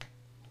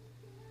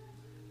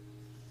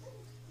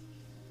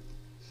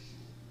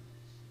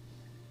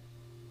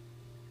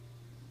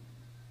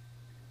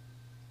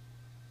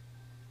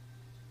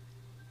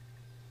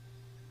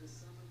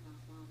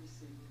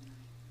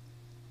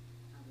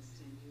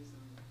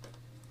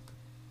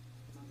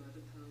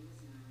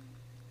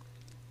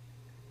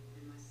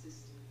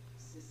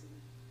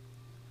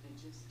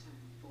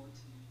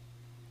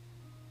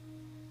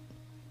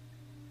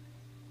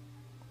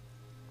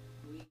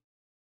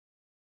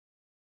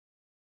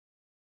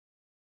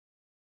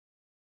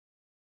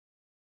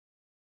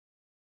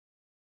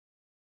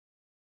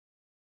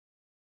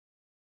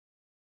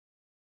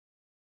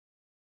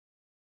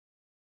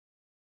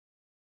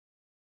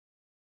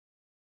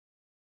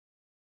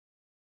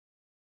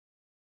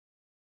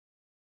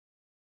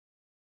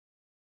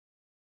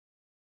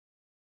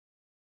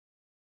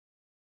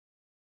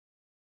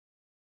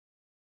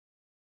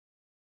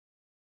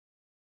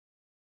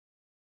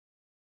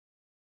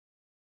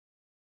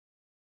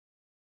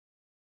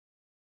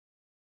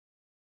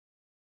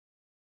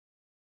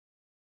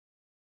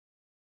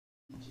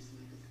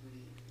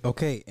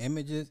 Okay,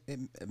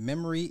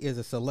 memory is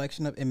a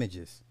selection of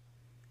images.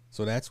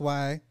 So that's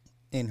why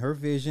in her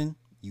vision,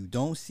 you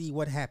don't see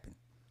what happened.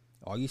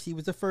 All you see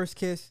was the first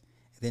kiss,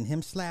 then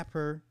him slap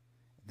her.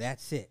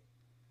 That's it.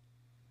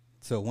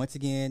 So once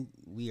again,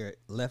 we are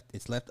left.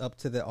 It's left up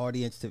to the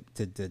audience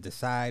to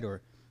decide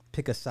or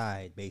pick a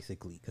side,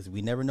 basically, because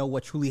we never know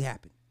what truly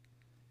happened.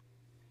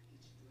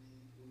 Each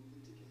blade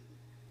woven together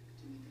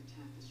to make a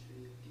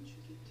tapestry of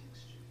intricate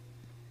texture.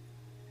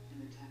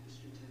 And the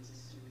tapestry tells a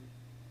story.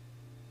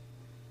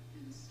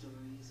 And the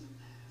story is a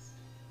past.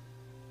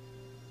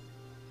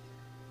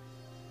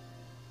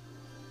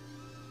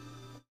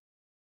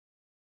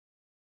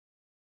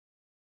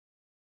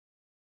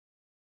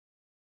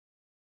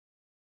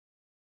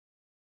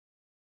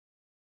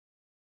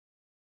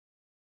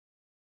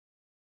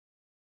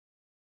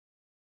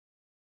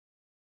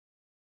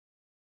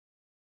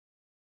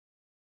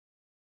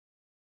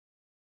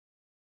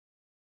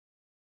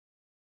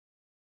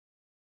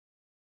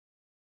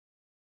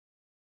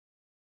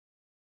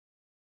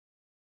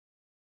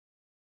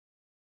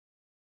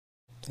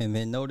 And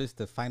then notice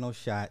the final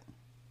shot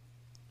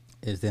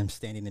is them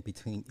standing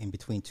in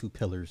between two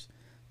pillars,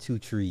 two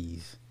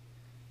trees.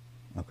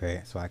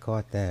 Okay, so I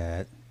caught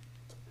that.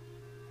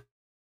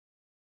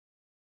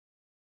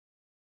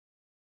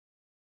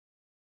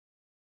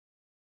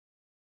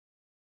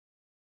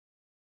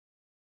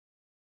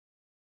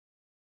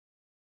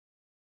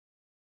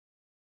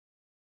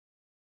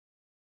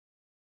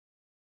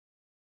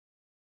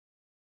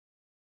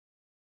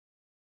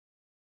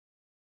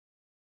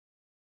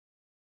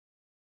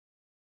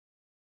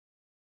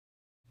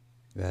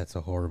 That's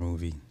a horror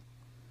movie.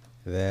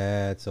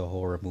 That's a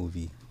horror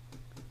movie.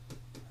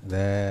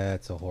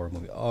 That's a horror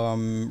movie.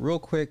 Real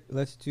quick,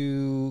 let's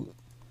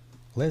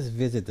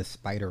visit the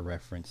spider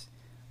reference.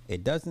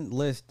 It doesn't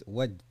list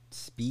what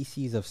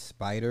species of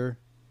spider,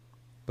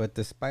 but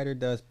the spider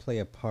does play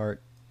a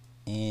part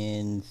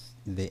in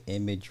the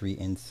imagery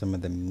and some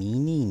of the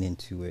meaning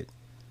into it.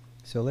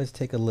 So let's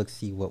take a look,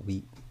 see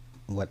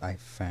what I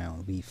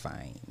found. We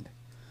find.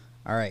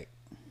 All right.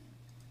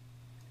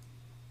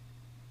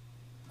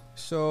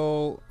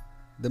 So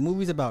the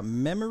movie's about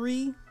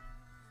memory.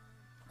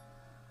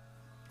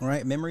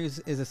 Right, memory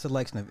is a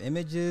selection of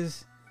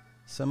images,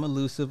 some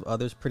elusive,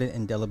 others printed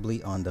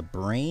indelibly on the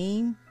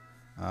brain.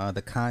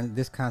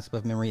 This concept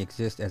of memory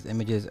exists as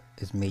images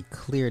is made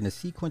clear in the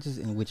sequences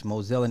in which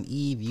Moselle and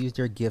Eve use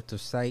their gift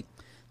of sight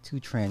to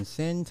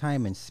transcend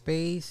time and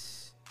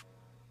space.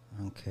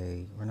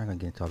 Okay, we're not gonna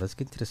get into all. Let's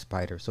get into the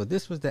spider. So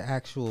this was the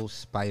actual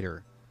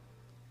spider.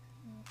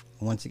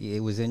 Once again, it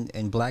was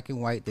in black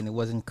and white. Then it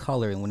was in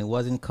color, and when it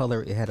was in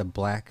color, it had a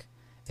black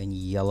and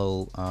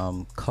yellow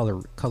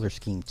color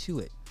scheme to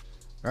it.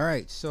 All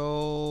right,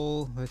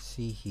 so let's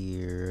see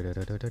here.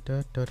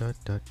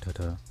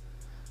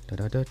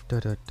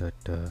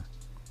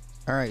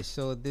 All right,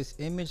 so this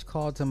image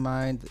called to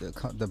mind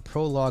the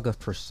prologue of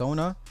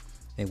Persona,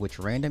 in which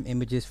random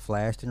images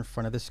flashed in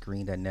front of the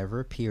screen that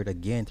never appeared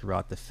again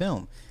throughout the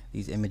film.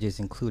 These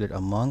images included,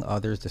 among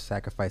others, the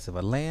sacrifice of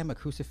a lamb, a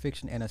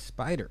crucifixion, and a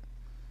spider.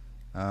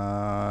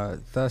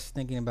 Thus,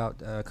 thinking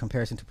about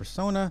comparison to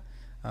Persona,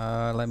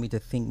 led me to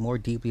think more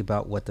deeply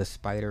about what the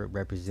spider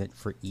represent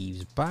for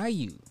Eve's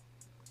Bayou.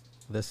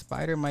 The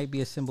spider might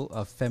be a symbol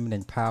of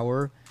feminine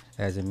power,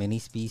 as in many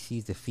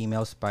species, the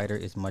female spider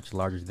is much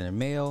larger than a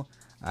male.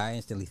 I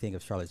instantly think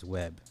of Charlotte's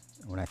Web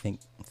when I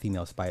think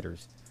female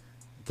spiders.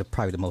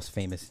 Probably the most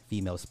famous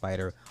female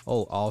spider.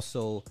 Oh,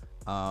 also,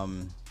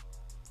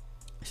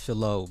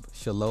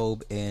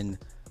 Shelob in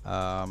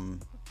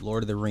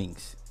Lord of the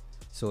Rings.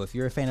 So if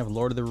you're a fan of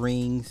Lord of the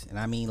Rings, and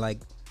I mean like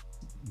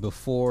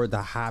before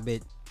The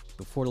Hobbit,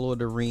 before the Lord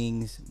of the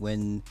Rings,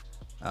 when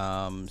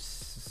not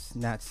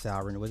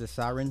Sauron, was it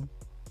Sauron?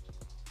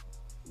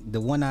 The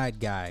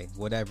one-eyed guy,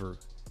 whatever.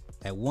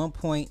 At one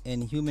point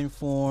in human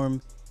form,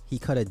 he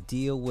cut a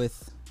deal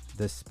with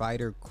the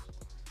spider,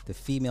 the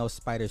female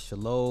spider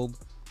Shelob,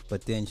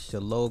 but then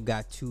Shelob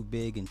got too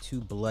big and too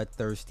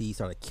bloodthirsty,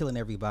 started killing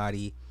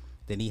everybody.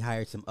 Then he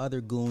hired some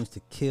other goons to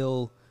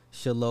kill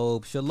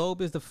Shelob. Shelob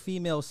is the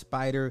female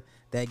spider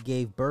that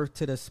gave birth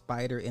to the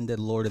spider in the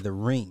Lord of the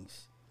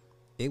Rings.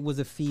 It was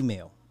a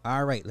female.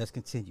 All right, let's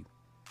continue.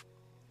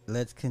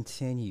 In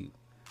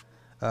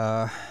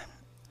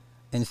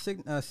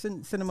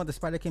cinema, the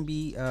spider can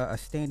be a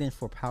stand-in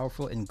for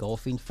powerful,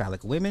 engulfing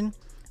phallic women.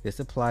 This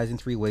applies in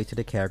three ways to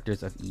the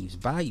characters of Eve's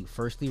Bayou.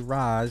 Firstly,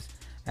 Roz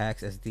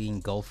acts as the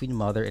engulfing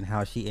mother in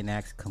how she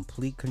enacts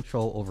complete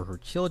control over her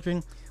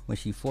children when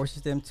she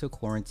forces them to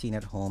quarantine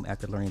at home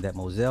after learning that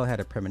Moselle had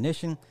a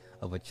premonition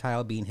of a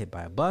child being hit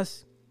by a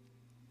bus.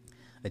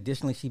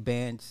 Additionally, she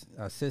bans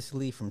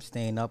Cicely from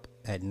staying up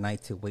at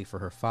night to wait for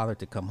her father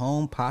to come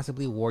home,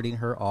 possibly warding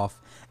her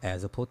off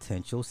as a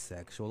potential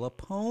sexual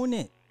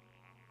opponent.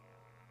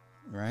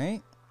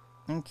 Right?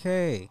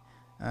 Okay.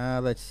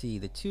 Let's see.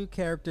 The two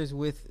characters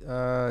with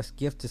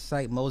gift to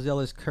sight.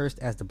 Moselle is cursed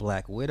as the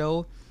Black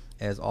Widow,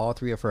 as all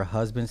three of her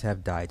husbands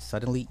have died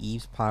suddenly.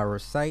 Eve's power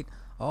of sight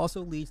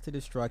also leads to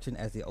destruction,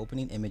 as the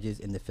opening images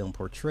in the film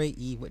portray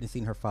Eve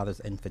witnessing her father's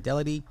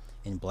infidelity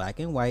in black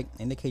and white,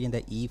 indicating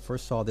that Eve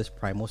foresaw this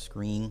primal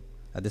scene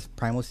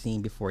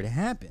before it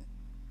happened.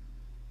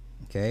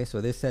 Okay,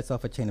 so this sets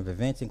off a chain of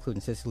events,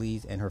 including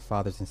Cicely's and her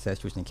father's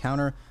incestuous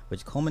encounter,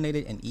 which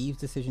culminated in Eve's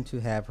decision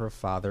to have her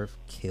father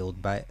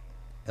killed by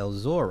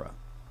Elzora.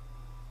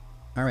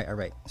 All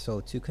right. So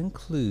to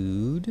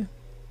conclude,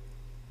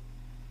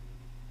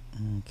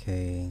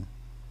 okay,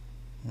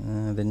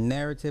 the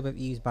narrative of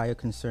Eve's Bayou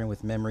concern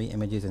with memory,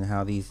 images, and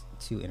how these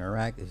two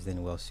interact is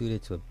then well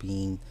suited to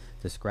being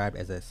described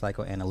as a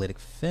psychoanalytic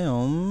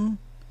film.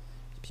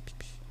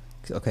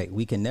 Okay,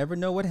 we can never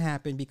know what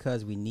happened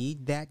because we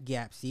need that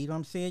gap. See what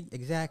I'm saying?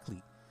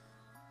 Exactly.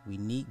 We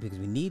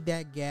need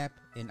that gap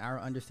in our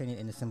understanding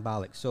in the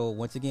symbolic. So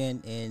once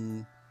again,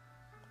 in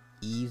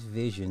Eve's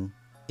vision,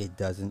 it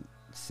doesn't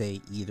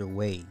say either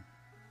way.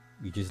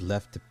 You're just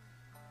left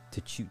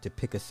to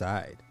pick a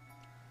side.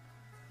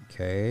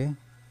 Okay.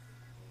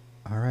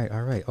 All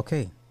right.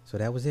 Okay. So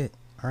that was it.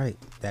 All right.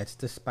 That's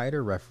the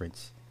spider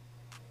reference.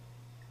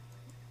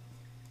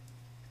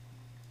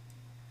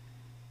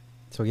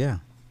 So yeah.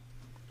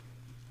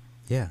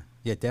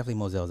 Definitely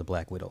Mozelle's a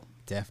Black Widow.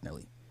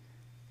 Definitely.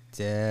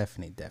 So,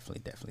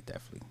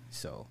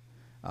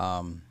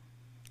 all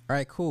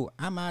right, cool.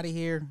 I'm out of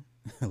here.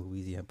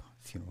 Louisiana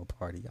funeral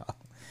party, y'all.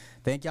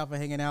 Thank y'all for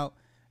hanging out.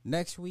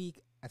 Next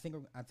week, I think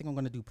I'm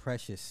gonna do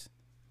Precious.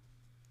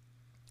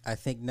 I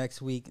think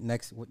next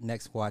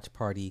watch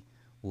party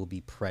will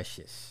be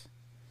Precious,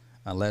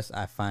 unless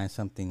I find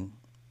something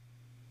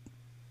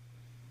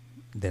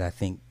that I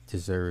think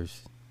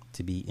deserves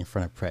to be in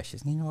front of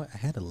Precious. You know what? I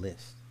had a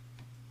list.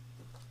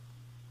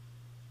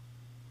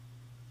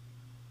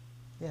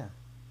 Yeah.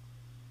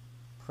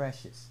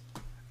 Precious.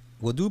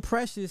 We'll do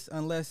Precious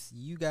unless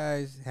you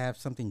guys have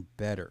something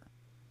better.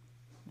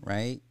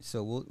 Right?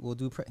 So we'll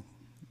do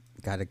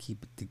gotta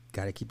keep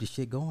the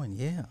shit going.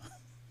 Yeah.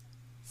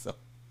 So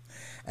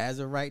as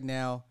of right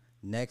now,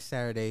 next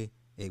Saturday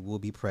it will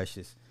be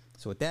Precious.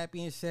 So with that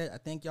being said, I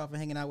thank y'all for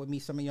hanging out with me.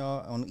 Some of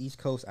y'all on the East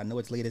Coast, I know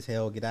it's late as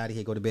hell. Get out of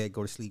here, go to bed,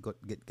 go to sleep,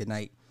 good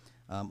night.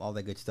 All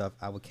that good stuff.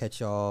 I will catch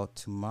y'all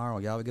tomorrow.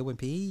 Y'all have a good one.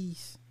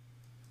 Peace.